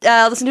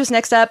 Listen to us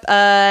next up.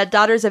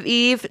 Daughters of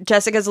Eve,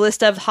 Jessica's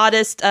list of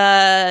hottest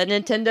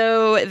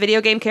Nintendo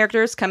video game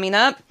characters coming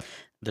up.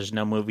 There's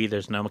no movie,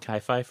 there's no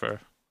Mekhi Phifer.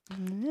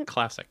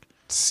 Classic.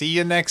 See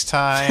you next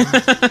time.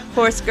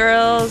 Horse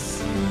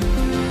Girls.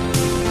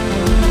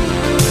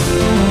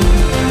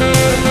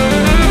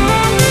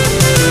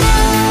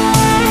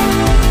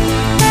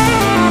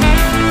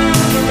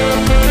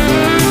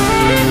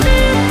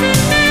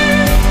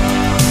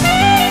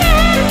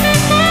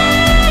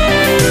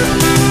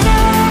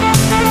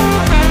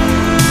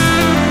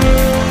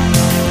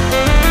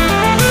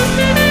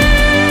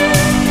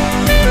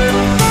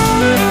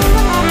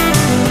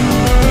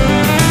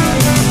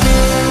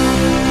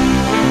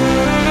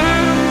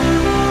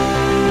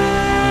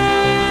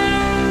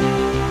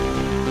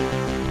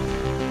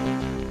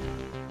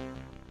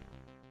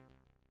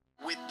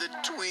 With the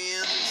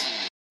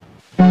twins.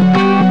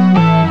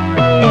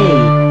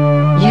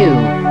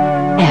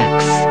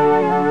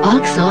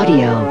 AUX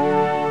Audio